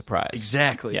laugh from the surprise.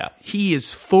 Exactly. Yeah. He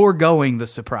is foregoing the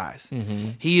surprise. Mm-hmm.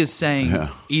 He is saying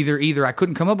either I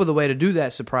couldn't come up with a way to do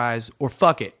that surprise, or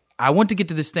fuck it. I want to get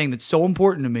to this thing that's so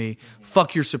important to me.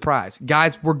 Fuck your surprise.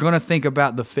 Guys, we're going to think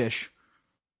about the fish.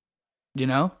 You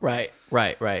know? Right.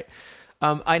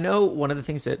 I know one of the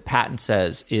things that Patton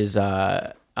says is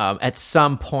at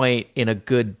some point in a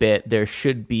good bit, there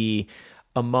should be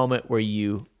a moment where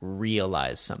you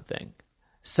realize something.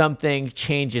 Something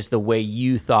changes the way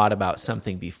you thought about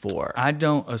something before. I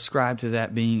don't ascribe to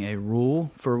that being a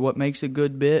rule for what makes a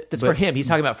good bit. That's for him. He's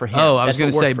talking about for him. Oh, I was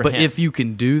going to say, but if you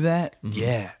can do that,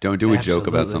 yeah. Don't do a joke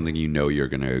about absolutely. something you know you're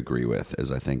going to agree with,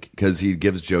 as I think. Because he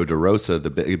gives Joe DeRosa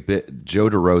the bit. Joe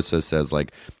DeRosa says,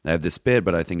 like, I have this bit,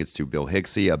 but I think it's too Bill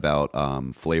Hicksy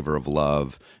about Flavor of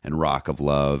Love and Rock of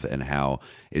Love and how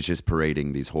it's just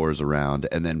parading these whores around.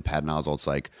 And then Patton Oswalt's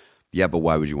like, yeah, but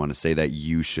why would you want to say that?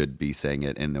 You should be saying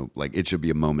it like it should be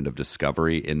a moment of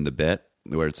discovery in the bit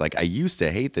where it's like, I used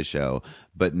to hate the show,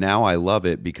 but now I love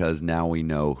it because now we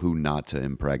know who not to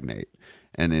impregnate.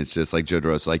 And it's just like Joe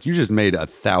DeRosa, like, you just made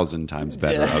 1,000 times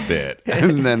better a bit,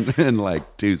 and then in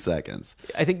like 2 seconds.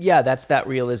 I think, that's that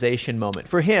realization moment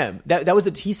for him. That was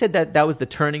he said that was the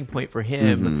turning point for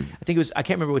him. Mm-hmm. I think it was, I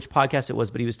can't remember which podcast it was,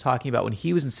 but he was talking about when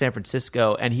he was in San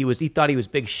Francisco and he thought he was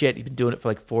big shit. He'd been doing it for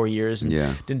like 4 years and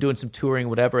been doing some touring,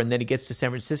 whatever. And then he gets to San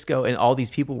Francisco and all these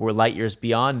people were light years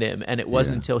beyond him. And it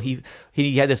wasn't until he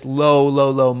had this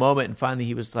low moment. And finally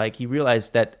he was like, he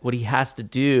realized that what he has to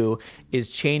do is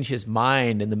change his mind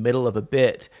mind in the middle of a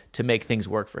bit to make things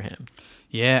work for him.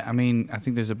 Yeah, I mean, I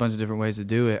think there's a bunch of different ways to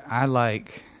do it. I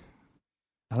like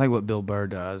what Bill Burr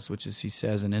does, which is he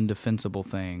says an indefensible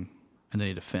thing and then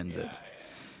he defends it.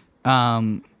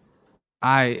 I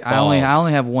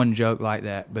only have one joke like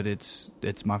that, but it's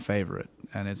my favorite,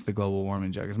 and it's the global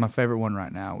warming joke. It's my favorite one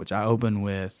right now, which I open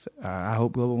with, I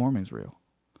hope global warming's real.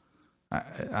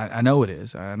 I know it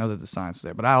is. I know that the science is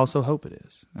there, but I also hope it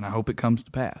is, and I hope it comes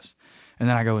to pass. And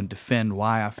then I go and defend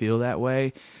why I feel that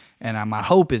way. And my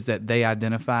hope is that they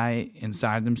identify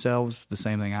inside themselves the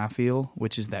same thing I feel,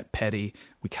 which is that petty,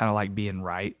 we kind of like being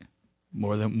right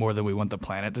more than we want the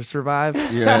planet to survive.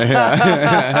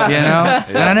 Yeah. You know?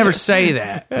 And I never say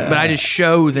that, but I just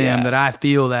show them that I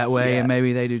feel that way and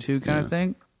maybe they do too kind of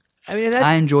thing. I mean,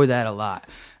 I enjoy that a lot.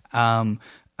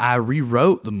 I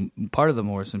rewrote part of the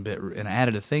Morrison bit and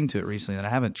added a thing to it recently that I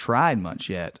haven't tried much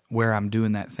yet, where I'm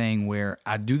doing that thing where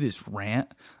I do this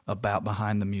rant about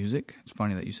behind the music. It's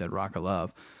funny that you said Rock of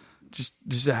Love.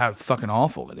 Just how fucking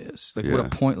awful it is. Like, what a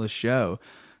pointless show.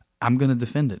 I'm going to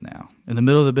defend it now. In the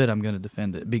middle of the bit, I'm going to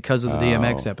defend it because of the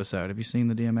DMX episode. Have you seen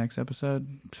the DMX episode?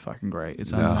 It's fucking great.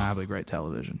 It's undeniably great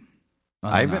television.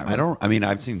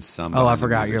 I've seen some. Oh, I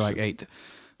forgot. You're like 8.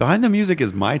 Behind the Music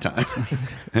is my time.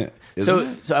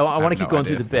 So I want to keep going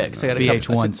through the bit. So I got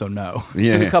VH1, so no.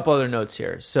 Took a couple other notes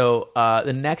here. So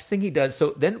the next thing he does.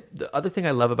 So then the other thing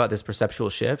I love about this perceptual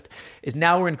shift is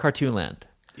now we're in cartoon land.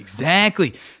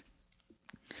 Exactly.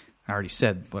 I already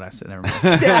said what I said. Never mind. I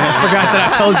forgot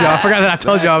that I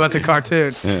told y'all about the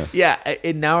cartoon. Yeah,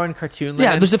 and now we're in cartoon land.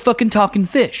 Yeah, there's a fucking talking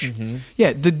fish. Mm-hmm.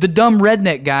 Yeah, the dumb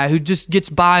redneck guy who just gets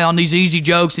by on these easy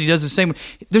jokes and he does the same.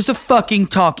 There's a fucking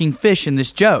talking fish in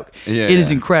this joke. Yeah, it is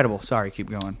incredible. Sorry, keep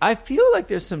going. I feel like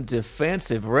there's some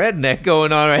defensive redneck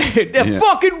going on right here. That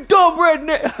fucking dumb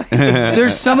redneck.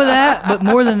 There's some of that, but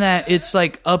more than that, it's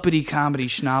like uppity comedy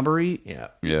snobbery.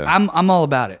 Yeah. I'm all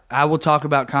about it. I will talk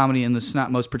about comedy in the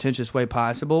most pretentious way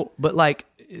possible, but like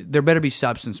there better be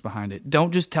substance behind it.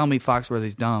 Don't just tell me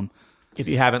Foxworthy's dumb if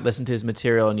you haven't listened to his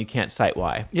material and you can't cite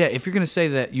why. Yeah, if you're going to say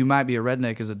that You Might Be a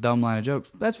Redneck is a dumb line of jokes,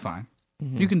 that's fine.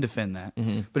 Mm-hmm. You can defend that.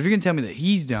 Mm-hmm. But if you're going to tell me that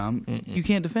he's dumb, you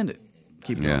can't defend it.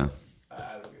 Keep going. Yeah.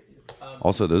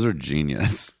 Also, those are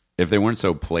genius. If they weren't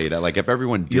so played out, like if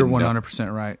everyone did, you're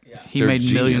 100% right. Yeah. He made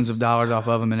millions of dollars off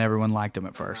of them, and everyone liked him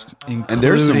at first. And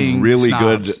there's some really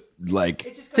good,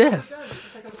 like, yes,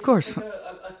 of course.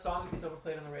 A song gets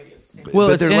overplayed on the radio.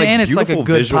 Well, they're like and it's like a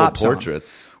good visual pop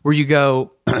portraits song where you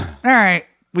go, all right,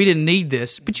 we didn't need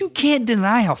this, but you can't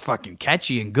deny how fucking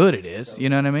catchy and good it is. You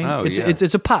know what I mean? Oh,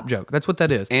 it's a pop joke. That's what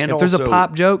that is. And if there's a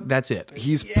pop joke, that's it.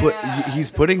 He's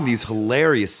putting these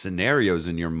hilarious scenarios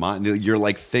in your mind. You're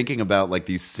like thinking about like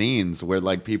these scenes where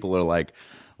like people are like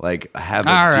have.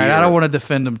 All right, I don't want to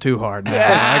defend them too hard now.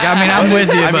 Like, I mean, I'm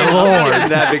with you, but Lord, I'm not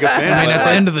that big a fan. I mean, at the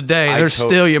end of the day, there's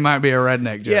still You Might Be a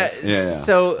Redneck joke. Yeah.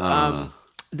 So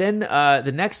then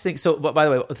the next thing. So, by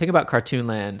the way, the thing about Cartoon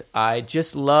Land, I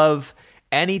just love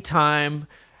anytime.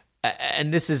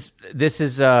 And this is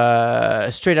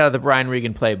straight out of the Brian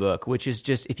Regan playbook, which is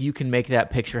just if you can make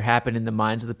that picture happen in the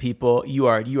minds of the people, you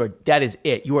are that is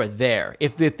it. You are there.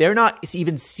 If they're not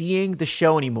even seeing the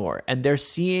show anymore and they're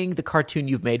seeing the cartoon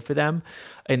you've made for them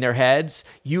in their heads,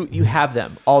 you have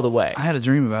them all the way. I had a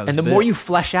dream about it. And the more you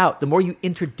flesh out, the more you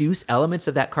introduce elements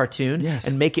of that cartoon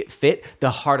and make it fit,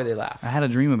 the harder they laugh. I had a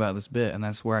dream about this bit, and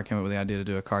that's where I came up with the idea to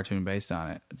do a cartoon based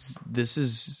on it. This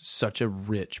is such a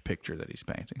rich picture that he's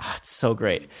painting. Oh, it's so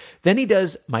great. Then he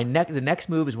does the next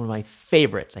move is one of my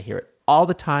favorites. I hear it all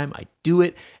the time. I do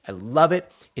it. I love it.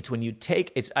 It's when you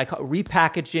I call it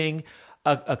repackaging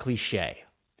a cliche.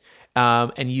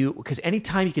 Because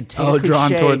anytime you can take a cliche,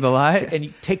 Drawn Toward the Light, and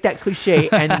you take that cliche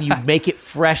and you make it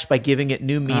fresh by giving it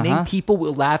new meaning, people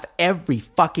will laugh every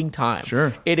fucking time.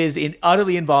 Sure, it is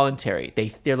utterly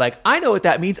involuntary. They're like, I know what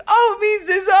that means. Oh, it means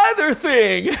this other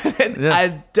thing. And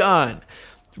I'm done.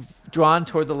 Drawn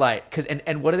Toward the Light,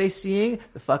 and what are they seeing?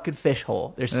 The fucking fish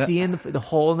hole. They're seeing the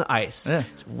hole in the ice. Yeah.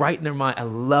 It's right in their mind. I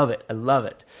love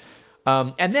it.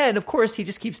 And then, of course, he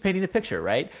just keeps painting the picture,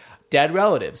 right? Dead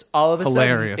relatives. All of a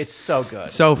Hilarious. sudden, it's so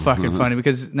good. So fucking funny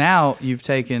because now you've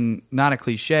taken not a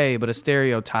cliche, but a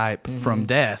stereotype from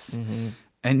death,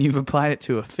 and you've applied it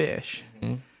to a fish.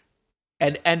 And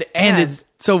it's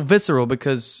so visceral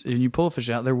because when you pull a fish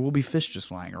out, there will be fish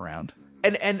just lying around.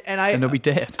 And they'll be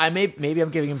dead. Maybe I'm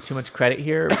giving him too much credit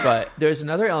here, but there's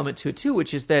another element to it too,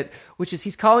 which is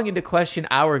he's calling into question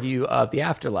our view of the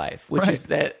afterlife, which is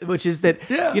that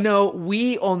you know,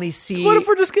 we only see. What if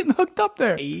we're just getting hooked up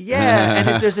there? Yeah, and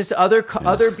if there's this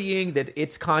other being that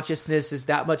its consciousness is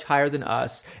that much higher than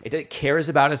us, it cares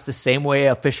about us the same way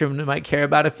a fisherman might care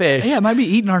about a fish. Yeah, it might be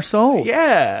eating our souls.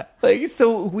 Yeah. Like,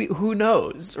 so who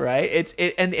knows, right?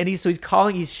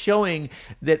 He's showing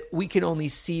that we can only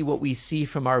see what we see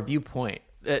from our viewpoint,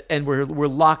 and we're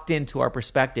locked into our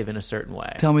perspective in a certain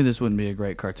way. Tell me this wouldn't be a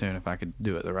great cartoon if I could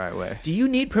do it the right way. Do you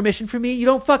need permission from me? You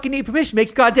don't fucking need permission.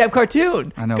 Make a goddamn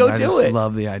cartoon. I know, Go but do I just it.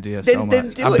 love the idea Then so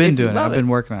much. do I've it been if you doing it. love I've it. been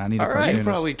working on it. I need a All right. cartoonist. You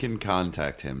probably can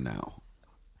contact him now.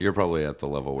 You're probably at the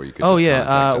level where you could. Oh, just yeah.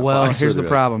 contact Jeff Well, Foxworthy here's the and be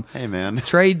like, problem. Hey, man.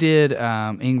 Trey did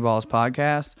Ingval's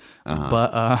podcast,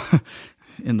 but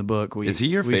in the book, we Is he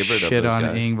your favorite of shit those on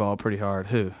guys? Ingval pretty hard.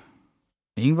 Who?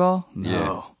 Ingval? No.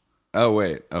 Yeah. Oh,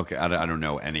 wait. Okay. I don't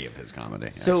know any of his comedy.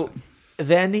 So actually.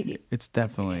 then It's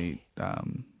definitely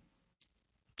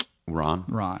Ron?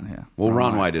 Ron, yeah. Well,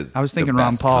 Ron White is. I was the thinking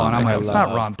Ron best Paul, and I'm comic like, it's of not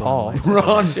all. Ron Paul.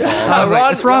 Ron I was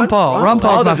like, it's Ron Paul. Ron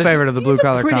Paul's my favorite of the Blue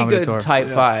Collar pretty Comedy good Tour. type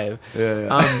 5.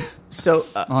 Yeah. So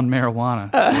On marijuana.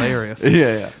 It's hilarious.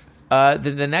 Yeah.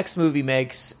 the next movie he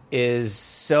makes is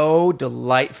so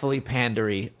delightfully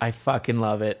pandery. I fucking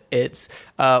love it. It's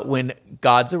when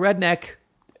God's a redneck.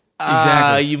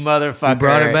 Exactly. You motherfucker. You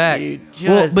brought it back. You just-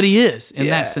 Well, but he is in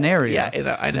Yeah. that scenario.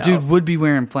 Yeah, I know. The dude would be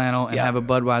wearing flannel and Yeah. have a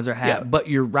Budweiser hat. Yeah. But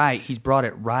you're right. He's brought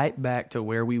it right back to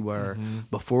where we were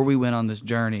before we went on this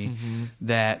journey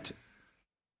that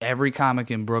every comic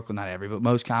in Brooklyn, not every, but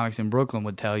most comics in Brooklyn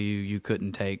would tell you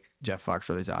couldn't take Jeff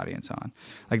Foxworthy's audience on.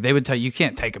 Like they would tell you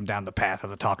can't take him down the path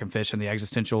of the talking fish and the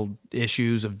existential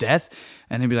issues of death.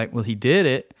 And they'd be like, well, he did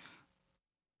it,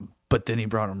 but then he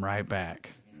brought him right back.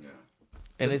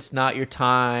 and it's not your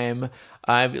time.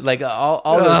 Like all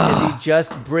those, as he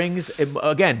just brings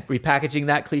again repackaging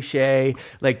that cliche,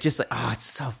 like just like it's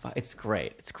so fun. It's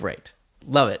great. It's great.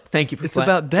 Love it. Thank you for. It's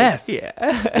about death. Yeah,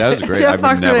 That was great. Jeff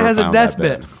I've Foxworthy never has a found death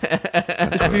that bit.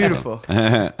 It's beautiful.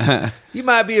 you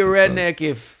might be a redneck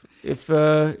if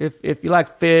you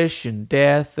like fish and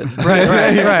death and right.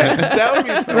 That would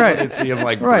be so Right. funny to see him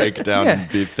like Right. break down Yeah.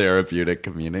 and be therapeutic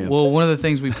comedian. Well, one of the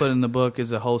things we put in the book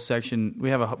is a whole section. We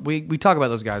talk about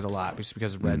those guys a lot just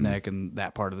because of redneck and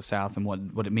that part of the South and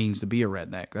what it means to be a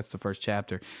redneck. That's the first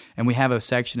chapter, and we have a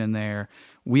section in there.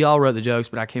 We all wrote the jokes,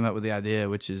 but I came up with the idea,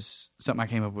 which is something I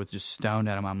came up with just stoned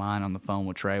out of my mind on the phone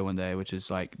with Trey one day, which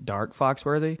is like Dark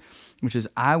Foxworthy, which is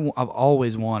I've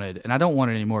always wanted, and I don't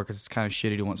want it anymore because it's kind of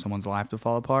shitty to want someone's life to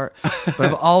fall apart, but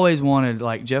I've always wanted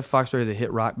like Jeff Foxworthy to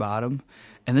hit rock bottom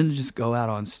and then to just go out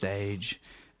on stage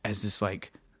as this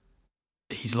like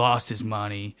he's lost his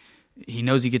money, he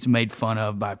knows he gets made fun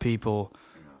of by people,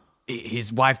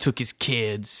 his wife took his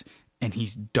kids, and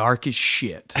he's dark as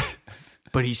shit.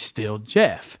 But he's still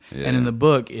Jeff. Yeah. And in the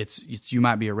book, it's you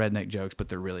might be a redneck jokes, but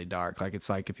they're really dark. Like it's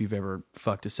like if you've ever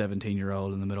fucked a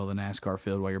 17-year-old in the middle of the NASCAR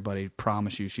field while your buddy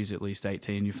promised you she's at least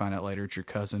 18. You find out later it's your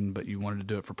cousin, but you wanted to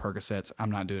do it for Percocets. I'm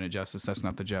not doing it justice. That's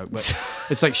not the joke. But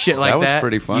it's like shit like That that. was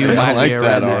pretty funny. You I might like be a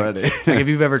that redneck. already. Like if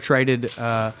you've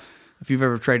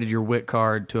ever traded your WIC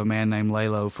card to a man named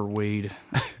Lalo for weed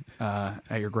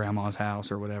at your grandma's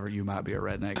house or whatever, you might be a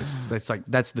redneck. It's like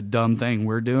that's the dumb thing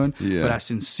we're doing. Yeah. But I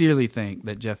sincerely think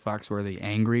that Jeff Foxworthy,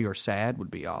 angry or sad, would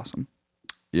be awesome.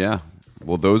 Yeah.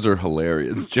 Well, those are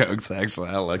hilarious jokes. Actually,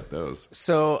 I like those.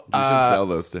 so You should sell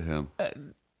those to him.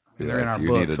 Be they're in our you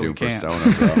book, need a so new we can't."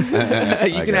 persona, bro.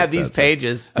 you can have these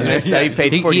pages. I'm gonna say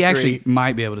page 43. He actually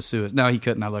might be able to sue us. No, he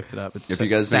couldn't. I looked it up. It's If you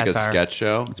guys make a satire. sketch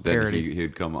show, then parody.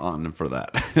 he'd come on for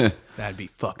that. That'd be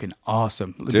fucking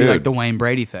awesome. It'd be Dude. like the Wayne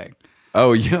Brady thing.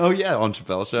 oh yeah, on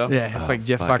Chappelle Show. Yeah, if like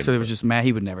Jeff fucking- Foxworthy was just mad,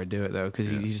 he would never do it though because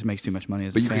he just makes too much money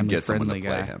as But a you could get someone to family-friendly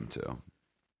play guy. him too.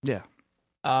 Yeah.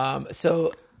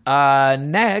 So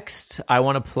next, I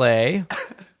want to play.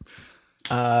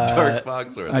 Dark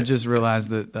Foxworthy. I just realized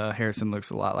that Harrison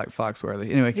looks a lot like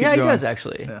Foxworthy. Anyway, keep Yeah, he going. does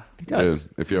actually. Yeah. He does.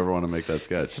 Dude, if you ever want to make that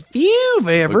sketch, If you've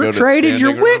We'll ever go to traded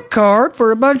your standing WIC room. card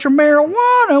for a bunch of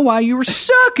marijuana while you were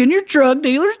sucking your drug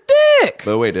dealer's dick.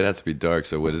 but wait, it has to be dark.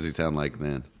 So what does he sound like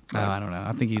then? No, I don't know.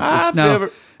 I think he's Ah, it's, no.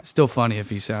 ever- It's still funny if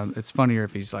he sounds. It's funnier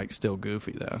if he's like still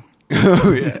goofy though.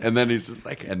 Oh yeah, and then he's just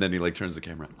like, and then he like turns the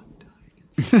camera.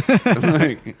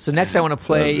 Like, So next, I want to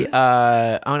play.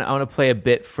 I want to play a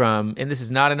bit from, and this is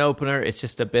not an opener. It's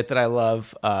just a bit that I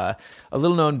love. A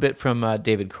little known bit from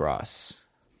David Cross.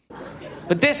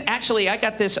 But this, actually, I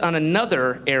got this on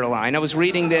another airline. I was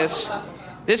reading this.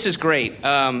 This is great.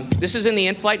 This is in the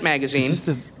In-Flight magazine, Is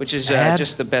this the which is ad?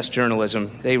 just the best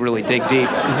journalism. They really dig deep.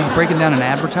 Is he breaking down an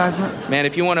advertisement? Man,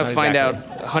 if you want to Not find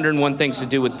exactly. out 101 things to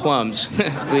do with plums,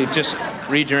 just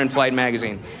read your In-Flight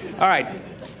magazine. All right.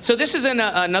 So this is in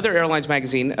another airlines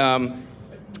magazine,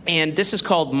 and this is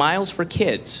called Miles for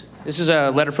Kids. This is a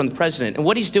letter from the president. And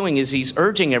what he's doing is he's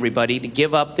urging everybody to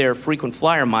give up their frequent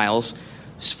flyer miles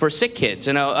for sick kids.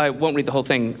 And I won't read the whole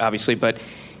thing, obviously, but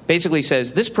basically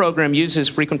says, this program uses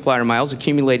frequent flyer miles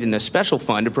accumulated in a special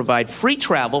fund to provide free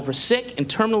travel for sick and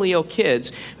terminally ill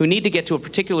kids who need to get to a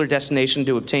particular destination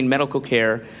to obtain medical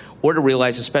care or to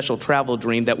realize a special travel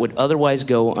dream that would otherwise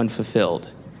go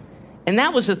unfulfilled. And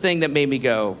that was the thing that made me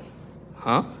go,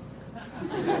 huh?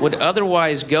 Would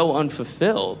otherwise go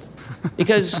unfulfilled?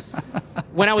 Because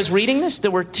when I was reading this,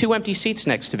 there were 2 empty seats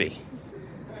next to me.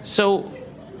 So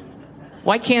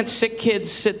why can't sick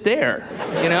kids sit there,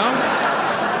 you know?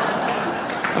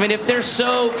 I mean, if they're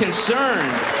so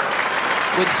concerned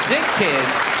with sick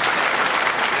kids,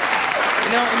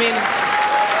 you know, I mean,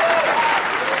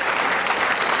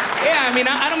 yeah, I mean,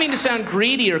 I don't mean to sound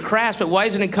greedy or crass, but why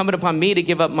is it incumbent upon me to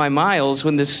give up my miles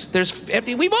when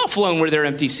we've all flown where there are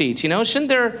empty seats, you know? Shouldn't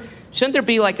there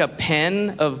be like a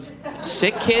pen of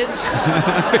sick kids, you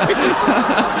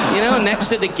know, next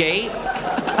to the gate?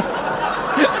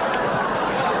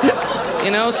 You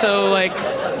know, so like,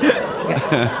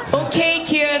 okay,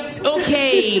 kids,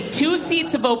 okay. 2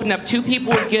 seats have opened up. 2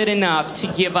 people were good enough to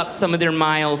give up some of their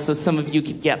miles so some of you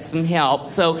could get some help.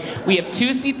 So we have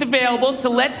 2 seats available. So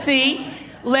let's see.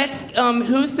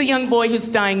 Who's the young boy who's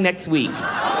dying next week?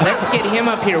 Let's get him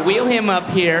up here. Wheel him up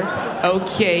here.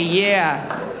 Okay,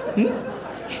 yeah.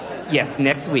 Yes,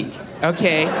 next week.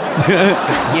 Okay.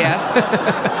 Yes.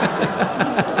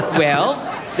 Well,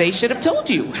 they should have told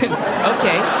you.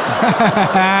 Okay.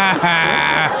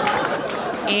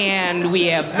 And we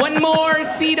have 1 more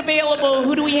seat available.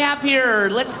 Who do we have here?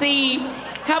 Let's see.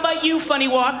 How about you, Funny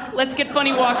Walk? Let's get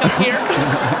Funny Walk up here.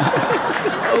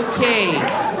 Okay.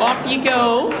 Off you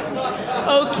go.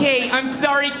 Okay. I'm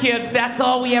sorry, kids. That's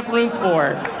all we have room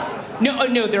for.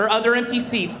 No, there are other empty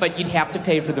seats, but you'd have to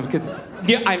pay for them because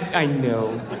I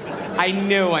know.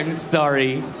 I'm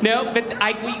sorry. No, but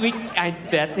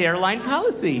that's airline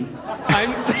policy.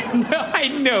 I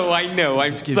know.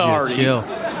 I'm Just gives sorry. you a chill.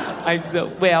 I'm so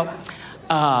well.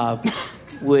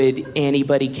 Would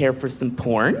anybody care for some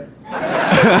porn?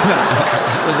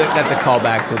 That's a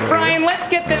callback to the... Brian, let's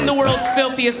get them the world's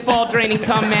filthiest ball draining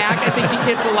comeback. I think you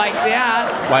kids will like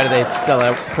that. Why do they sell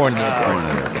out porn in the airport?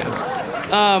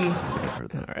 All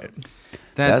right.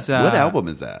 That's what album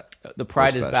is that? The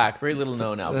Pride is Special. Back. Very little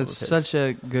known album. That's such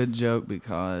a good joke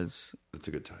because That's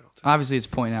a good title. Too. obviously it's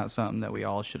pointing out something that we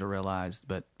all should have realized,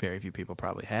 but very few people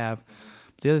probably have.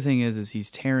 The other thing is he's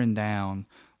tearing down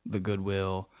the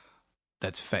goodwill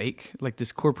that's fake, like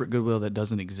this corporate goodwill that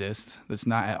doesn't exist, that's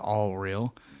not at all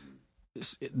real.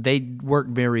 They work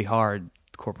very hard,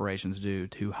 corporations do,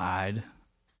 to hide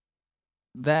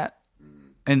that.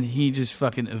 And he just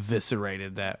fucking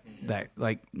eviscerated that.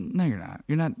 Like, no, you're not.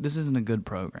 This isn't a good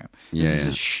program. This is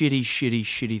a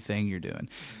shitty thing you're doing.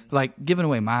 Like, giving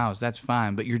away miles, that's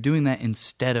fine. But you're doing that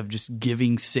instead of just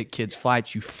giving sick kids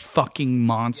flights, you fucking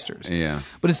monsters. Yeah.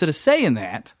 But instead of saying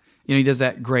that, he does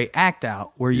that great act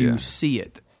out where you see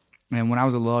it. And when I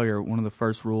was a lawyer, one of the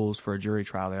first rules for a jury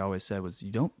trial they always said was,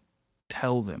 you don't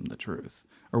tell them the truth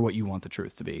or what you want the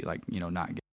truth to be. Like, not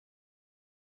get.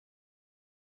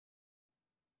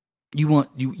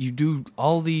 You do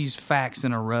all these facts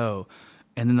in a row,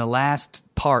 and then the last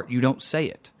part you don't say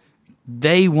it.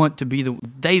 They want to be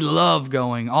they love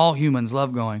going. All humans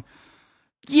love going.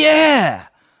 Yeah,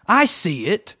 I see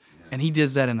it, and he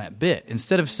does that in that bit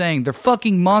instead of saying they're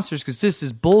fucking monsters because this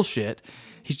is bullshit.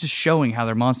 He's just showing how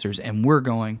they're monsters, and we're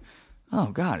going, oh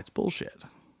God, it's bullshit.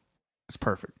 It's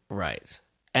perfect, right?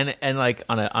 And like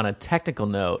on a technical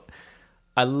note,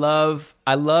 I love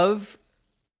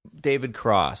David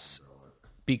Cross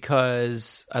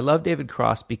because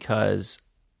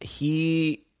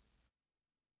he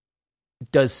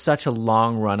does such a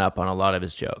long run up on a lot of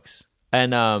his jokes,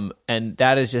 and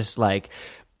that is just like,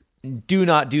 do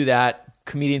not do that.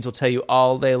 Comedians will tell you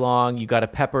all day long. You got to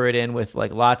pepper it in with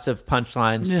like lots of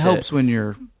punchlines. It helps when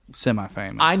you're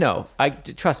semi-famous. I know.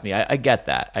 Trust me. I get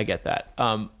that.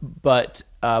 But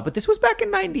this was back in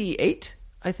 '98.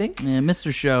 I think. Yeah,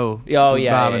 Mr. Show. Oh,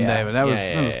 yeah. Bob and yeah. David. That was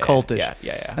cultish.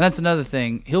 Yeah. And that's another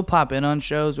thing. He'll pop in on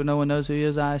shows where no one knows who he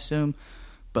is, I assume.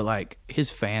 But, like, his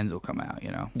fans will come out,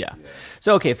 Yeah.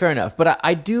 So, okay, fair enough. But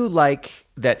I do like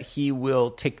that he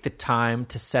will take the time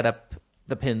to set up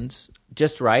the pins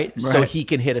just right. So he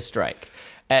can hit a strike.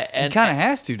 And he kind of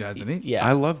has to, doesn't he? Yeah.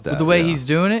 I love that. With the way he's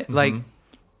doing it, like...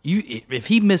 if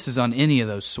he misses on any of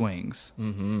those swings,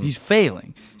 he's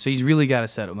failing. So he's really got to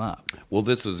set him up. Well,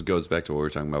 goes back to what we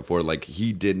were talking about before. Like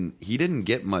he didn't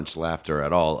get much laughter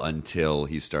at all until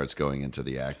he starts going into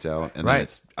the act out, and then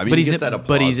he gets that applause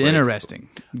but he's break. interesting.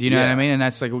 Do you know what I mean? And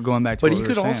that's like going back to. But what he we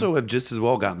could were saying. also have just as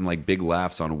well gotten like big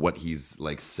laughs on what he's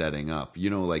like setting up.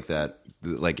 Like that,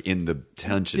 like in the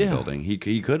tension building.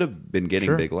 He could have been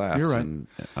getting big laughs. You're right. And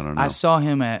I don't know. I saw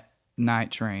him at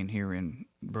Night Train here in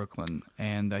Brooklyn,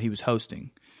 and he was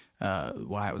hosting. Wyatt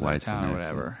was out of Wyatt's town or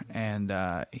whatever, and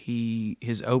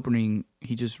his opening,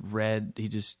 he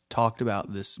just talked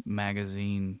about this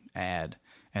magazine ad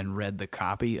and read the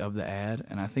copy of the ad,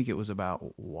 and I think it was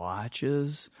about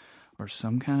watches or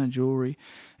some kind of jewelry,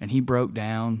 and he broke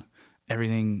down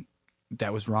everything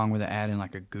that was wrong with the ad in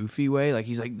like a goofy way. Like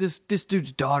he's like, this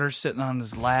dude's daughter's sitting on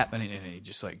his lap, and he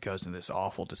just like goes into this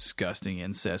awful, disgusting,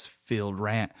 incest-filled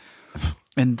rant,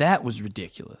 and that was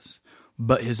ridiculous.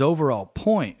 But his overall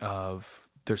point of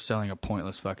they're selling a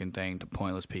pointless fucking thing to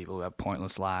pointless people who have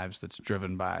pointless lives that's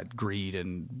driven by greed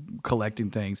and collecting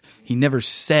things, he never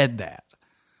said that.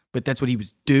 But that's what he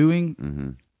was doing. Mm-hmm.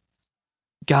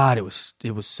 God, it was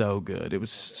so good. It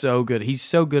was so good. He's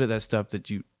so good at that stuff that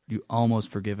you almost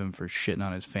forgive him for shitting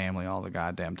on his family all the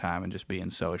goddamn time and just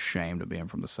being so ashamed of being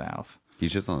from the South. He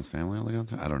shits on his family all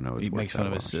the time? I don't know. He makes fun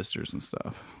of his sisters and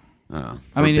stuff. Oh,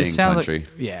 I mean, it sounds country. like,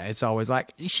 yeah, it's always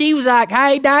like, she was like,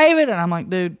 hey, David. And I'm like,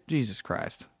 dude, Jesus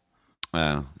Christ.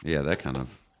 Yeah, that kind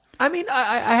of. I mean,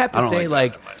 I have to I don't say,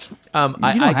 like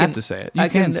like, You don't have to say it. You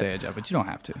can say it, Jeff, but you don't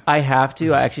have to. I have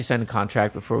to. I actually signed a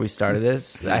contract before we started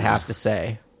this. I have to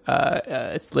say,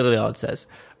 it's literally all it says.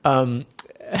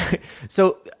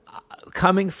 So,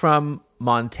 coming from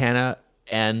Montana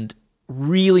and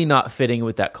really not fitting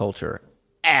with that culture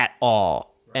at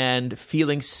all, and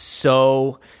feeling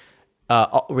so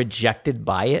rejected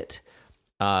by it,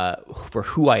 for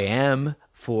who I am,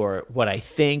 for what I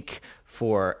think,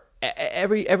 for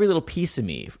every little piece of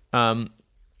me. I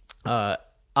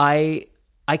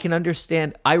can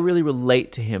understand. I really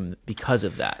relate to him because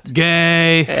of that.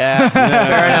 Gay. Yeah,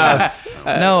 fair enough.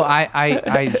 No,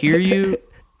 I hear you.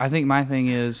 I think my thing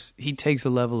is he takes a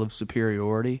level of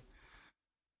superiority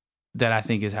that I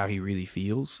think is how he really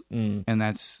feels, and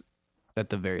that's at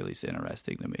the very least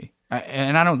interesting to me.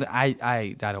 I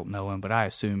don't know him, but I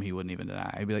assume he wouldn't even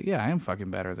deny. He'd be like, "Yeah, I am fucking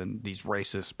better than these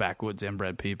racist, backwoods,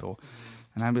 inbred people,"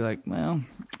 and I'd be like, "Well,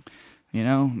 you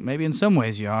know, maybe in some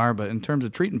ways you are, but in terms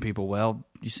of treating people well,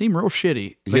 you seem real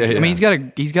shitty." Like, I mean,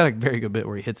 he's got a very good bit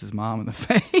where he hits his mom in the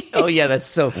face. Oh yeah, that's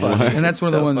so funny. And that's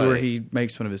one of the ones where funny. he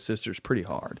makes fun of his sisters pretty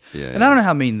hard. Yeah, and I don't know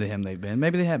how mean to him they've been.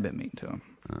 Maybe they have been mean to him.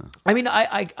 I mean,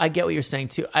 I get what you're saying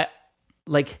too.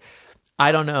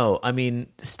 I don't know. I mean,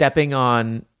 stepping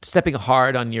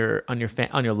hard on your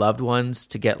loved ones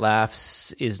to get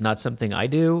laughs is not something I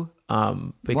do.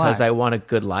 Because Why? I want a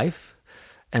good life,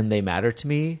 and they matter to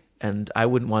me, and I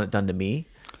wouldn't want it done to me.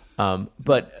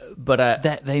 But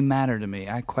That they matter to me.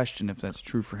 I question if that's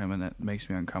true for him, and that makes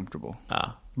me uncomfortable.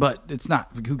 But it's not.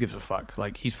 Who gives a fuck?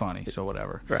 Like, he's funny, so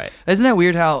whatever. Right. Isn't that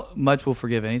weird how much we'll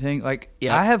forgive anything? Like,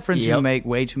 Yep. I have friends who Yep. make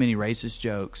way too many racist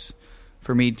jokes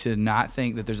for me to not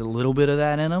think that there's a little bit of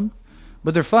that in them.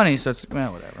 But they're funny, so it's,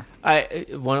 well, whatever.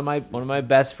 One of my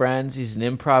best friends. He's an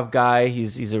improv guy.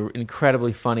 He's an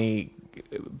incredibly funny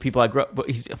people I grew up.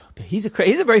 He's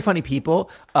a very funny people.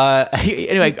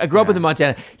 Anyway, I grew up with him in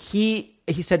Montana. He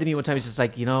said to me one time, he's just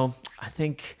like, I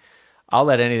think I'll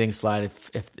let anything slide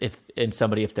if in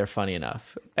somebody if they're funny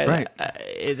enough. And Right.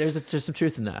 There's some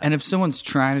truth in that. And if someone's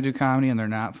trying to do comedy and they're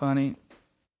not funny,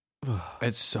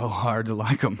 it's so hard to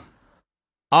like them.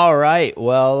 All right.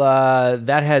 Well,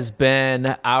 that has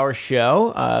been our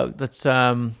show. Let's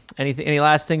any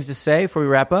last things to say before we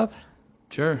wrap up?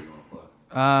 Sure.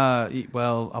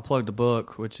 Well, I'll plug the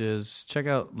book, which is check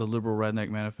out The Liberal Redneck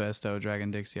Manifesto,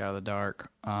 Dragging Dixie Out of the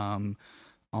Dark, on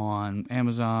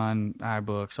Amazon,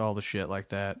 iBooks, all the shit like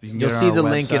that. You can You'll get it on see our the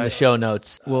link in website. the show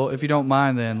notes. Well, if you don't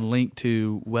mind, then link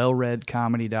to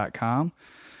wellreadcomedy.com.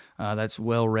 That's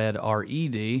wellread,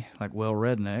 R-E-D, like well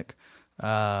redneck,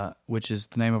 which is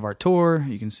the name of our tour.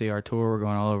 You can see our tour. We're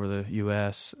going all over the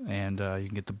U.S., and you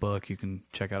can get the book. You can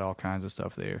check out all kinds of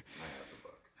stuff there.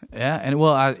 Yeah, and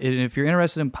well, if you're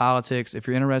interested in politics, if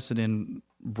you're interested in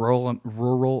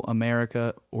rural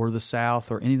America or the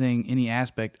South or any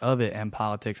aspect of it and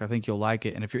politics, I think you'll like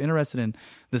it. And if you're interested in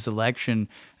this election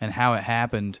and how it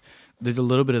happened, there's a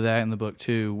little bit of that in the book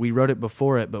too. We wrote it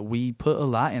before it, but we put a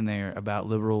lot in there about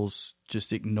liberals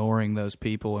just ignoring those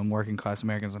people and working class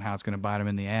Americans and how it's going to bite them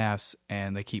in the ass,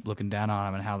 and they keep looking down on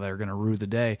them and how they're going to rue the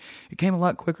day. It came a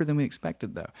lot quicker than we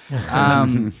expected, though.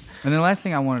 And then the last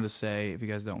thing I wanted to say, if you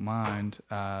guys don't mind,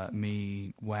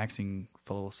 me waxing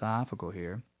philosophical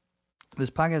here, this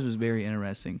podcast was very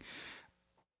interesting.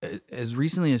 As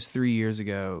recently as 3 years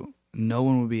ago, no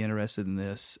one would be interested in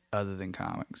this other than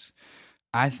comics.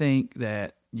 I think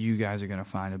that you guys are going to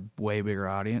find a way bigger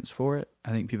audience for it.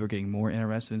 I think people are getting more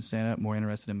interested in stand-up, more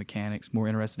interested in mechanics, more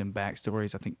interested in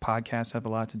backstories. I think podcasts have a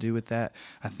lot to do with that.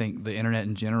 I think the internet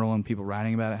in general and people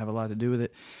writing about it have a lot to do with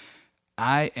it.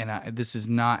 This is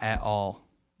not at all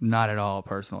not at all a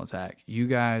personal attack. You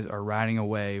guys are riding a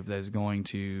wave that is going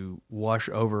to wash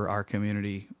over our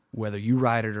community, whether you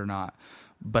ride it or not.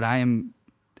 But I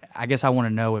guess I want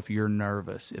to know if you're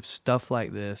nervous. If stuff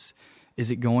like this,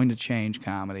 is it going to change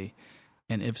comedy?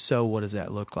 And if so, what does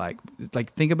that look like?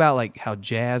 Like, think about like how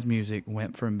jazz music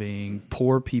went from being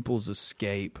poor people's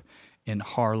escape in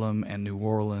Harlem and New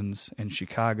Orleans and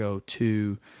Chicago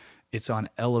to it's on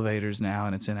elevators now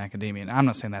and it's in academia. And I'm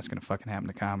not saying that's going to fucking happen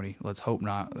to comedy. Let's hope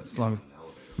not. As long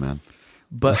as, Man.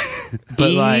 but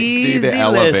like Easy the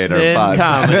elevator listening pod.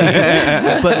 comedy.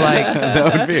 but like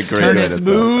That would be a great Turn way it to say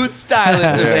Smooth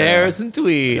stylings of Harrison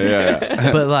Tweed.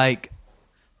 Yeah. but like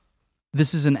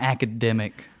this is an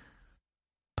academic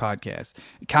podcast.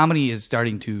 Comedy is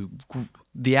starting to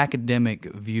the academic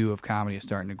view of comedy is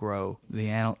starting to grow. The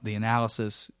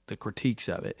analysis, the critiques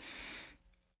of it.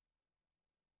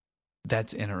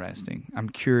 That's interesting. I'm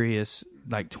curious,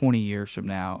 like 20 years from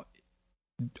now,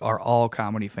 are all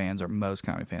comedy fans or most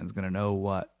comedy fans going to know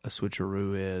what a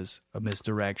switcheroo is, a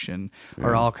misdirection?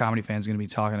 Are all comedy fans going to be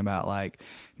talking about like,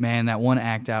 man, that one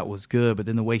act out was good, but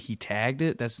then the way he tagged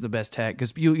it, that's the best tag?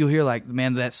 Because you'll hear like,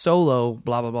 man, that solo,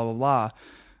 blah, blah, blah, blah, blah.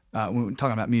 When we're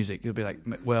talking about music, you'll be like,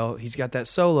 well, he's got that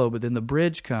solo, but then the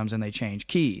bridge comes and they change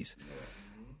keys.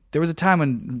 There was a time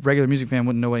when regular music fan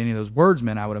wouldn't know what any of those words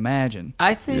meant, I would imagine.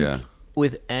 I think Yeah.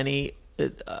 with any,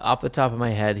 off the top of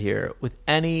my head here, with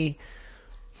any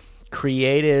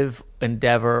creative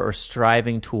endeavor or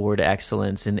striving toward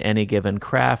excellence in any given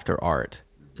craft or art,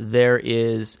 there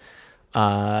is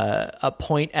a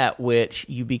point at which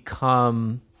you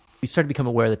start to become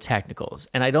aware of the technicals.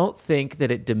 And I don't think that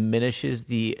it diminishes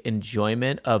the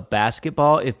enjoyment of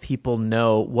basketball if people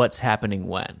know what's happening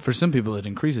when. For some people, it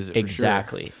increases it.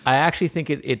 Exactly. For sure. I actually think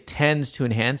it tends to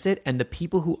enhance it, and the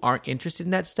people who aren't interested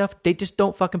in that stuff, they just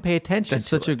don't fucking pay attention That's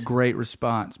to such a it. great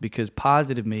response because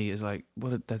positive me is like,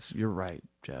 you're right,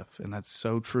 Jeff, and that's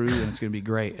so true, and it's going to be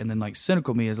great. And then like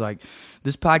cynical me is like,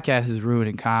 this podcast is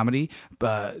ruining comedy,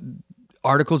 but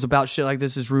articles about shit like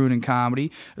this is ruining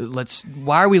comedy.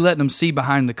 Why are we letting them see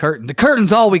behind the curtain? The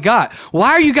curtain's all we got.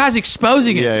 Why are you guys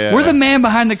exposing it? Yeah. We're the man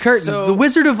behind the curtain. So, the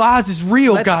Wizard of Oz is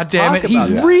real, let's goddammit. talk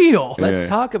He's about that. real. Let's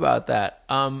talk about that.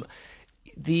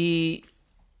 The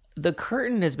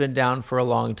curtain has been down for a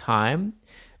long time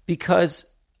because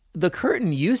the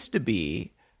curtain used to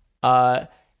be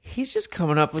he's just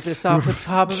coming up with this off the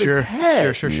top of his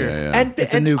head. Sure. Yeah. And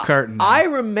It's a new curtain now. I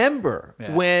remember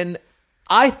when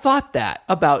I thought that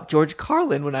about George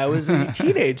Carlin when I was a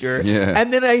teenager. Yeah.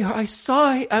 And then I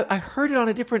heard it on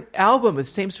a different album, the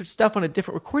same sort of stuff on a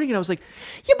different recording, and I was like,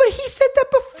 yeah, but he said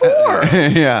that before.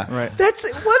 Yeah. Right.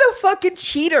 What a fucking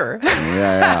cheater.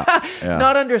 Yeah.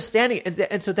 Not understanding it.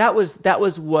 And so that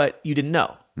was what you didn't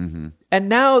know. Mm-hmm. And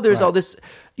now there's all this,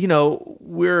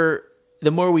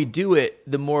 the more we do it,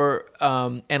 the more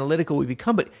analytical we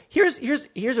become. But here's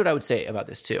what I would say about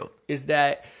this too, is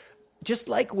that just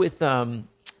like with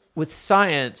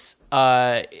science,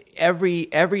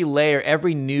 every layer,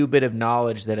 every new bit of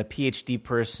knowledge that a PhD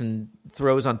person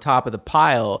throws on top of the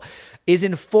pile is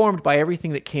informed by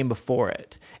everything that came before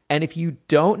it. And if you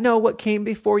don't know what came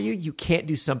before you, you can't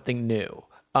do something new.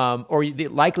 Or the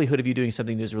likelihood of you doing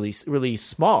something new is really, really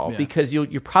small because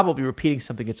you're probably repeating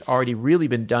something that's already really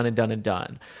been done and done and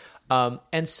done.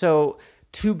 And so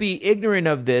to be ignorant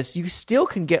of this, you still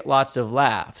can get lots of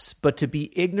laughs, but to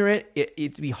be ignorant,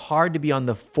 it'd be hard to be on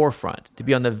the forefront, to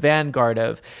be on the vanguard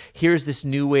of here's this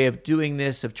new way of doing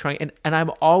this, of trying. And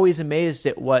I'm always amazed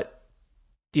at what,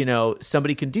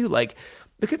 somebody can do. Like,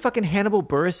 look at fucking Hannibal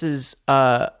Buress's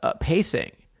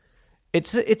pacing.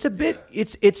 It's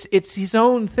his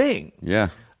own thing. Yeah.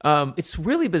 It's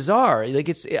really bizarre.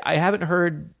 Like I haven't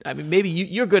heard. I mean, maybe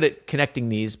you're good at connecting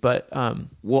these, but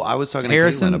Well, I was talking to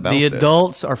Harrison, Caitlin about the this.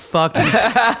 adults are fucking.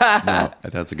 No,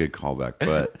 that's a good callback.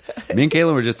 But me and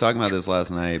Caitlin were just talking about this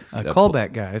last night. A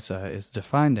callback, guys, is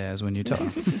defined as when you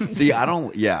talk. See, I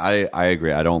don't. Yeah, I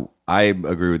agree. I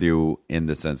agree with you in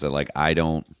the sense that like I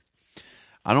don't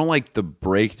like the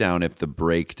breakdown if the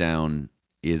breakdown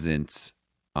isn't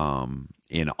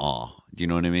in awe. Do you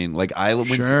know what I mean? Like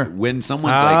when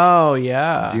someone's like, oh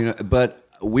yeah, do you know? But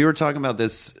we were talking about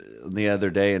this the other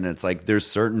day, and it's like there's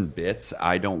certain bits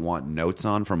I don't want notes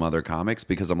on from other comics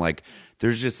because I'm like,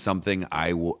 there's just something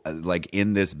I will like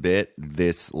in this bit.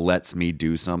 This lets me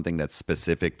do something that's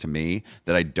specific to me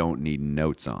that I don't need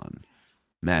notes on.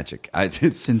 Magic,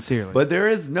 Sincerely. But there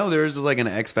is just like an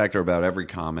X factor about every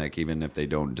comic, even if they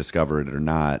don't discover it or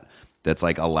not. That's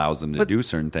like allows them to do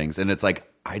certain things, and it's like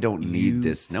I don't need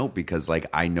this note because like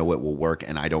I know it will work,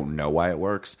 and I don't know why it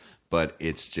works, but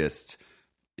it's just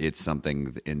it's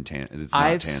something it's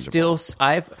not tangible.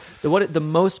 The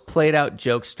most played out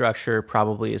joke structure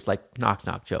probably is like knock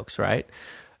knock jokes, right?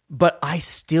 But I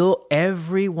still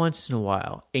every once in a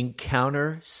while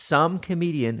encounter some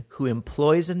comedian who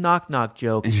employs a knock knock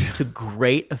joke to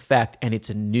great effect, and it's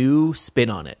a new spin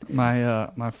on it.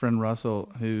 My friend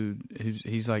Russell,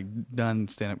 he's like done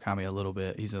stand up comedy a little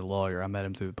bit. He's a lawyer. I met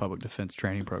him through the public defense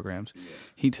training programs.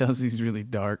 He tells these really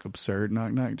dark, absurd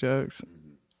knock knock jokes.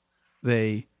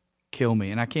 They kill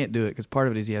me, and I can't do it because part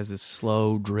of it is he has this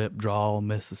slow drip drawl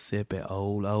Mississippi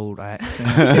old accent.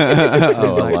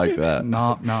 Oh, I like that.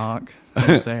 Knock knock.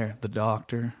 Who's there? The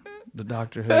doctor. The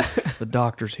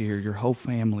doctor's here. Your whole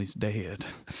family's dead.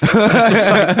 It's just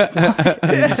like,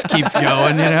 and it just keeps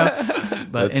going, you know.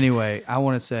 But anyway, I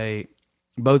want to say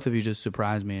both of you just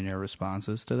surprised me in your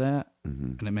responses to that,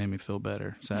 and it made me feel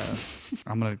better. So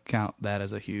I'm going to count that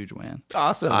as a huge win.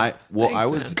 Awesome.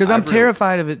 Because I'm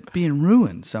terrified of it being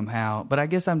ruined somehow. But I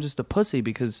guess I'm just a pussy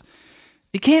because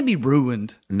it can't be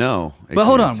ruined. No. But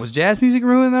hold on, was jazz music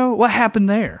ruined though? What happened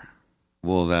there?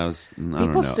 Well, that was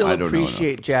people still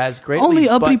appreciate jazz greatly. Only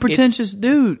uppity, pretentious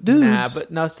dudes. Nah,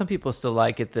 but no, some people still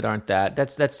like it that aren't that.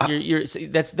 That's that's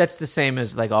the same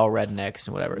as like all rednecks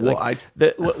and whatever. Well, like,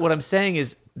 what I'm saying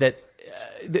is that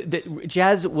that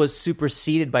jazz was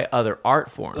superseded by other art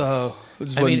forms. Oh,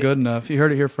 this wasn't good enough. You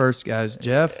heard it here first, guys.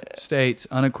 Jeff states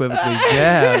unequivocally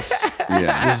jazz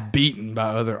was beaten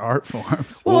by other art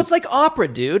forms. Well, it's like opera,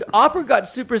 dude. Opera got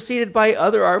superseded by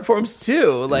other art forms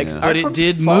too. Like, but it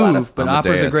did move. But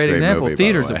opera's a great example. Movie,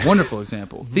 Theater's a wonderful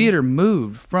example. Theater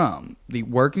moved from the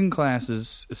working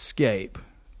classes' escape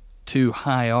to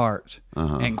high art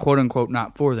and quote unquote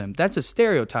not for them. That's a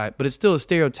stereotype, but it's still a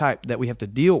stereotype that we have to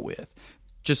deal with.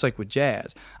 Just like with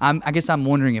jazz. I guess I'm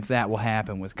wondering if that will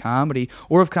happen with comedy,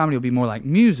 or if comedy will be more like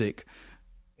music,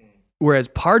 whereas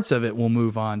parts of it will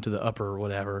move on to the upper or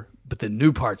whatever, but the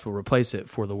new parts will replace it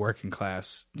for the working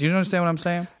class. Do you understand what I'm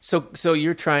saying? So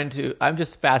you're trying to... I'm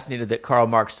just fascinated that Karl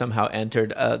Marx somehow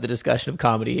entered the discussion of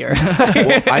comedy here.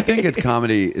 Well, I think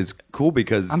comedy is cool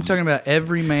because... I'm talking about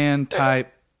everyman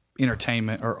type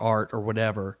entertainment or art or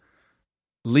whatever,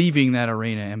 leaving that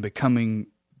arena and becoming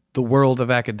the world of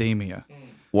academia.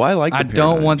 Well, I like. I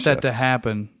don't want that to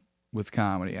happen with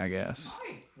comedy, I guess.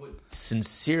 I would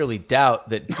sincerely doubt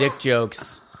that dick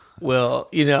jokes will,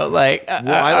 like. Well,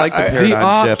 I like the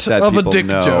paradigm shift that of a people dick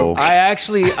know. joke.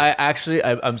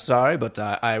 I'm sorry, but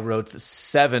I wrote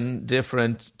 7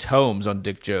 different tomes on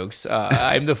dick jokes.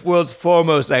 I'm the world's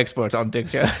foremost expert on dick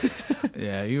jokes.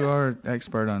 Yeah, you are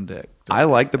expert on dick. I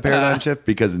like the paradigm shift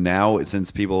because now,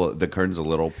 since the curtain's a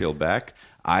little peeled back.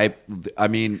 I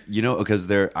mean, because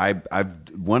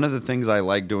one of the things I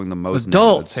like doing the most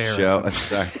adults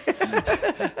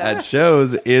at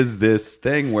shows is this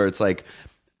thing where it's like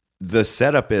the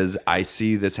setup is I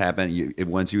see this happen.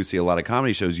 Once you see a lot of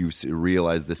comedy shows, you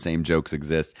realize the same jokes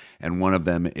exist, and one of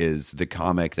them is the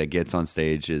comic that gets on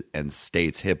stage and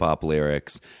states hip hop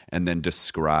lyrics and then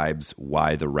describes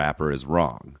why the rapper is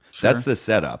wrong. Sure. That's the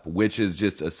setup, which is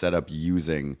just a setup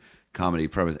using comedy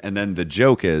premise, and then the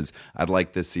joke is I'd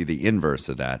like to see the inverse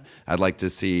of that. I'd like to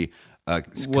see a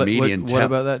comedian. What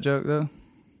about that joke though?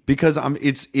 Because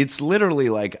it's literally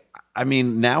like, I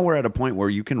mean, now we're at a point where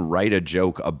you can write a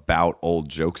joke about old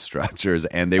joke structures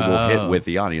and they will hit with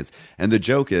the audience. And the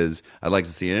joke is I'd like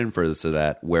to see an inverse of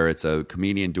that, where it's a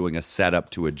comedian doing a setup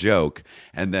to a joke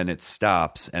and then it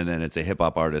stops and then it's a hip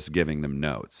hop artist giving them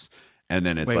notes. And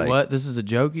then it's Wait, like, what? This is a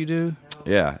joke you do?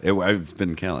 Yeah, it's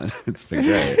been killing. It's been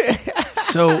great.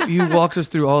 So you walked us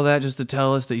through all that just to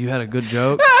tell us that you had a good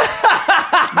joke? No.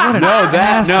 I'm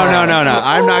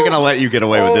not going to let you get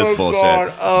away with this bullshit.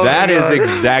 That is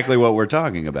exactly what we're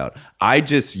talking about. I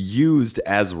just used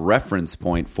as reference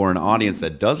point for an audience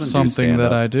that doesn't do something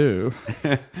stand-up. that I do.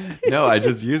 No, I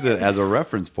just use it as a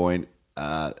reference point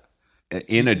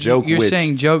in a joke. You're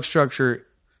saying joke structure.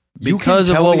 Because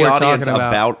of what the we're audience talking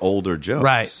about older jokes.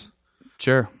 Right.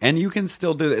 Sure. And you can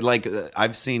still do it. Like,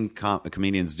 I've seen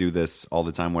comedians do this all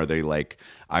the time where they, like,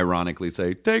 ironically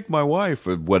say, take my wife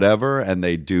or whatever. And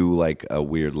they do, like, a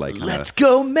weird, like, let's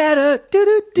go meta.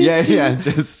 Yeah.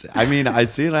 Just, I mean, I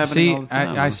see it happening all the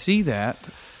time. I see that.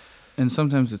 And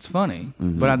sometimes it's funny.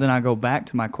 Mm-hmm. But then I go back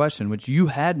to my question, which you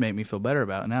had made me feel better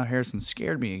about. And now Harrison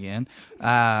scared me again.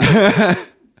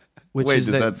 Wait, is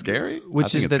that scary?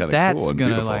 Which is that's cool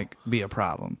going to like be a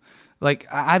problem. Like,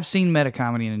 I've seen meta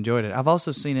comedy and enjoyed it. I've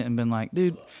also seen it and been like,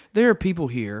 dude, there are people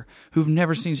here who've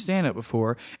never seen stand-up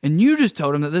before, and you just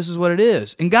told them that this is what it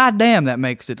is. And goddamn, that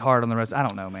makes it hard on the rest. I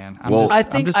don't know, man.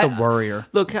 I'm just a worrier.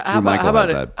 Look, how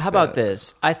about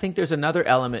this? I think there's another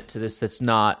element to this that's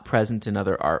not present in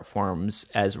other art forms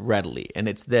as readily, and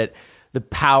it's that the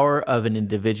power of an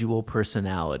individual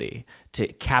personality to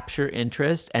capture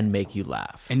interest and make you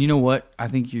laugh. And you know what? I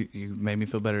think you made me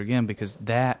feel better again, because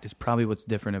that is probably what's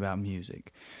different about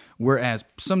music. Whereas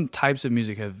some types of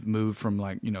music have moved from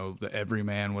like, you know, the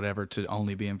everyman, whatever, to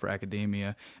only being for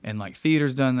academia. And like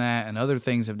theater's done that and other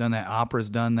things have done that. Opera's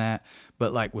done that.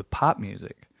 But like with pop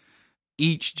music,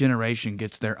 each generation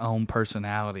gets their own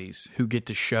personalities who get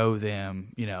to show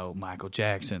them, you know, Michael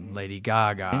Jackson, Lady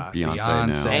Gaga,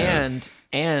 Beyonce now.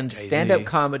 And Jay-Z, stand-up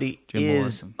comedy Jim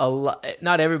is Morrison. a lot,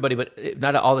 not everybody, but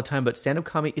not all the time, but stand-up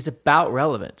comedy is about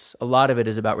relevance. A lot of it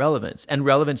is about relevance, and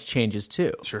relevance changes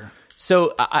too. Sure.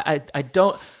 So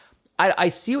I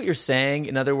see what you're saying.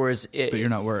 In other words, But you're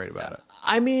not worried about it.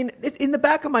 I mean, in the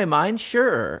back of my mind,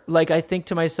 sure. Like, I think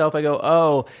to myself, I go,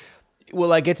 oh,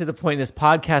 will I get to the point in this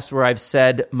podcast where I've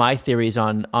said my theories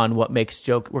on what makes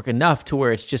joke work enough to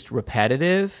where it's just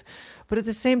repetitive? But at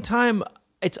the same time,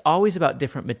 it's always about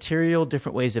different material,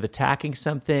 different ways of attacking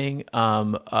something.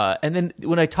 And then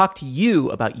when I talk to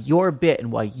you about your bit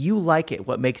and why you like it,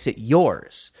 what makes it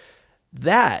yours,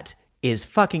 that is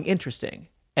fucking interesting.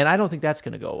 And I don't think that's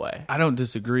going to go away. I don't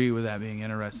disagree with that being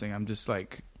interesting. I'm just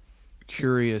like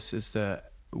curious as to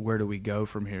where do we go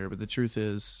from here. But the truth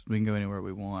is, we can go anywhere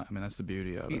we want. I mean, that's the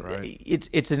beauty of it, right?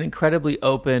 It's an incredibly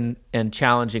open and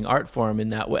challenging art form in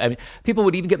that way. I mean, people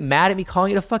would even get mad at me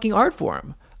calling it a fucking art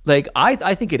form. Like,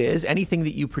 I think it is. Anything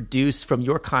that you produce from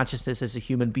your consciousness as a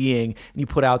human being and you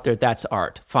put out there, that's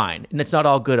art. Fine. And it's not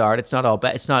all good art. It's not all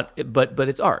bad. It's not, but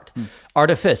it's art.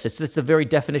 Artifice. It's the very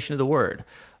definition of the word.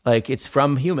 Like, it's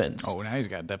from humans. Oh, now he's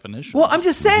got definition. Well, I'm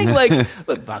just saying, like,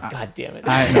 look, God damn it.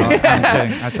 I'm kidding.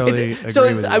 I totally agree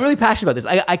with you. I'm really passionate about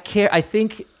this. I care. I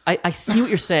think I see what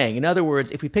you're saying. In other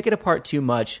words, if we pick it apart too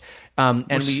much, are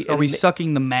we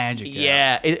sucking the magic out?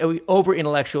 Yeah, are we over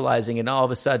intellectualizing and all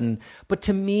of a sudden? But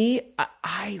to me,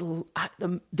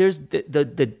 there's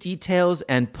the details,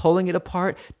 and pulling it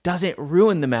apart doesn't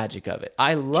ruin the magic of it.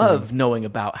 I love knowing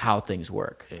about how things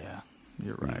work. Yeah,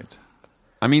 you're right.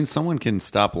 I mean, someone can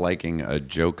stop liking a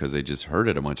joke because they just heard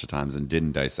it a bunch of times and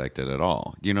didn't dissect it at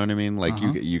all. You know what I mean? Like,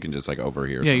 you can just, like,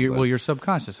 overhear Yeah, something. your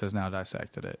subconscious has now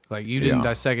dissected it. Like, you didn't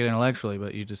dissect it intellectually,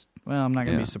 but you just, well, I'm not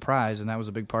going to be surprised, and that was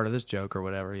a big part of this joke or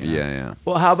whatever. You know? Yeah.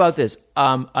 Well, how about this?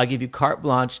 I'll give you carte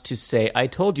blanche to say, I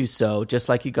told you so, just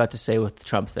like you got to say with the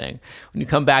Trump thing. When you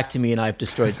come back to me and I've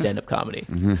destroyed stand-up comedy.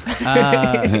 When we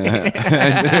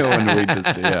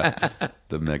just,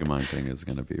 the Megamind thing is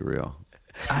going to be real.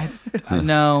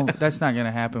 No, that's not going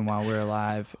to happen while we're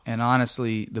alive. And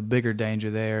honestly, the bigger danger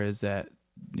there is that,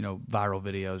 you know, viral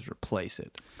videos replace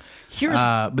it.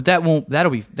 But that won't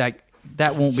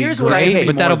be Here's great. what I hate.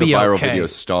 But that'll be the viral okay. video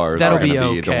stars That'll are going be to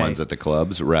be the okay. ones at the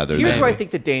clubs rather Here's than... where I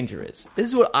think the danger is. This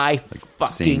is what I fucking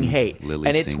Sing, hate. Lily,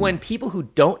 and it's sing. when people who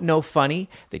don't know funny,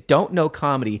 they don't know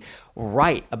comedy,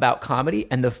 write about comedy,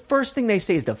 and the first thing they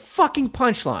say is the fucking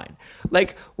punchline.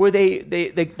 Like, where they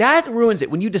that ruins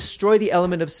it. When you destroy the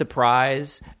element of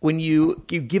surprise, when you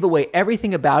give away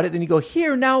everything about it, then you go,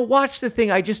 here, now watch the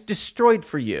thing I just destroyed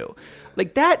for you.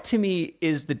 Like, that to me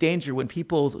is the danger when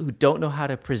people who don't know how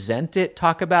to present it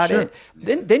talk about it.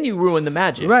 Then you ruin the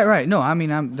magic. Right. No, I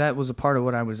mean, that was a part of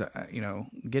what I was,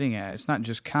 getting at. It's not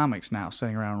just comics now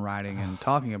sitting around writing and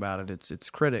talking about it. It's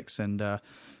critics, and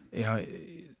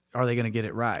are they going to get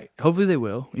it right? Hopefully they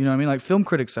will. You know what I mean? Like, film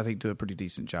critics, I think, do a pretty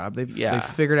decent job. They've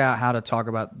figured out how to talk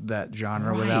about that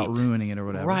genre without ruining it or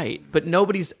whatever. Right. But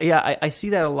nobody's... Yeah, I see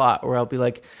that a lot, where I'll be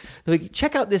like,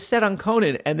 check out this set on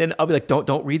Conan, and then I'll be like,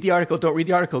 don't read the article,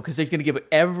 because they're going to give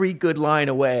every good line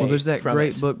away. Well, there's that from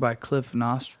great it. book by Cliff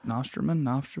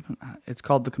Nosterman. It's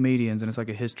called The Comedians, and it's like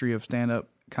a history of stand-up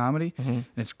comedy, and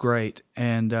it's great.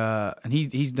 And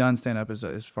he's done stand-up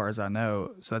as far as I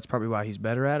know, so that's probably why he's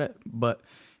better at it. But...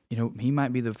 he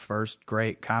might be the first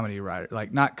great comedy writer,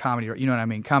 like not comedy, you know what I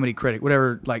mean? Comedy critic,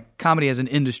 whatever, like comedy as an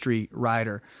industry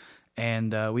writer.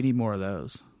 And we need more of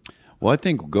those. Well, I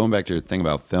think going back to your thing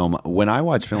about film, when I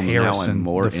watch films now, I'm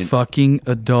more... fucking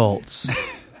adults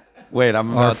Wait,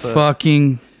 I'm are about to...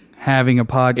 fucking having a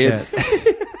podcast.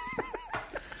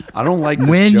 I don't like this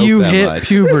when joke you that hit much.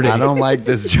 puberty. I don't like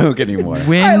this joke anymore.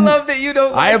 I love that you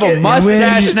don't I have like a it.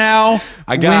 mustache now.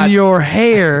 When your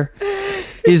hair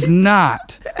is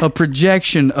not a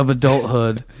projection of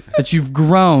adulthood, that you've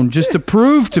grown just to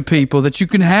prove to people that you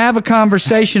can have a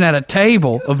conversation at a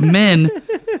table of men.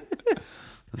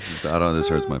 I don't know, this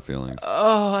hurts my feelings.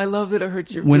 Oh, I love that it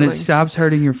hurts your When feelings. it stops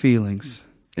hurting your feelings,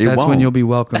 That's when won't. you'll be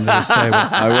welcome to this table.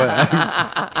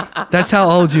 I That's how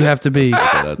old you have to be.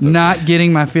 that's okay. Not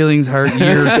getting my feelings hurt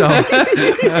years old.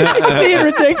 Being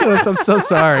ridiculous. I'm so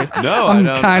sorry. No, I'm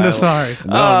I kind of don't. sorry.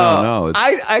 No. It's,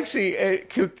 I actually,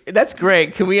 that's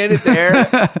great. Can we end it there?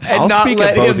 And I'll speak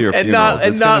at both your funerals.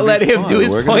 And It's not gonna let be him fun. do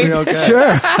his We're gonna point. be okay.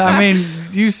 Sure. I mean,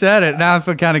 you said it. Now I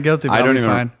feel kind of guilty. But I I'll don't be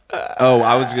even. fine. Oh,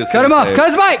 I was just Cut him gonna off. say- Cut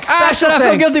his mic. Special I feel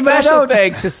thanks, guilty, but I special don't.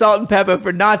 thanks to Salt and Pepper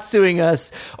for not suing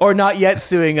us or not yet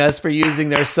suing us for using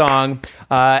their song.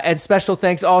 And special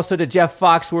thanks also to Jeff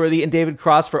Foxworthy and David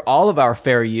Cross for all of our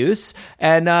fair use.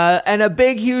 And a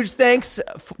big, huge thanks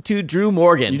to Drew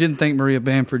Morgan. You didn't thank Maria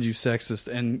Bamford, you sexist,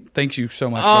 and thank you so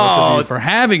much both Oh. of you for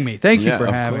having me. Thank you Yeah, for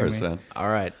of having course. me. All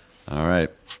right. All right.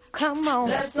 Come on.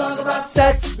 Let's talk about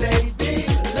sex, baby.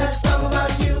 Let's talk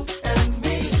about you and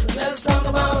me. Let's talk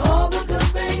about all the good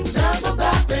things and the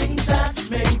bad things that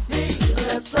make me.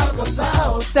 Let's talk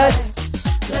about sex.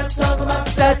 Let's talk about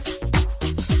sex.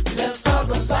 Let's talk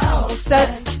about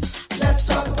sex.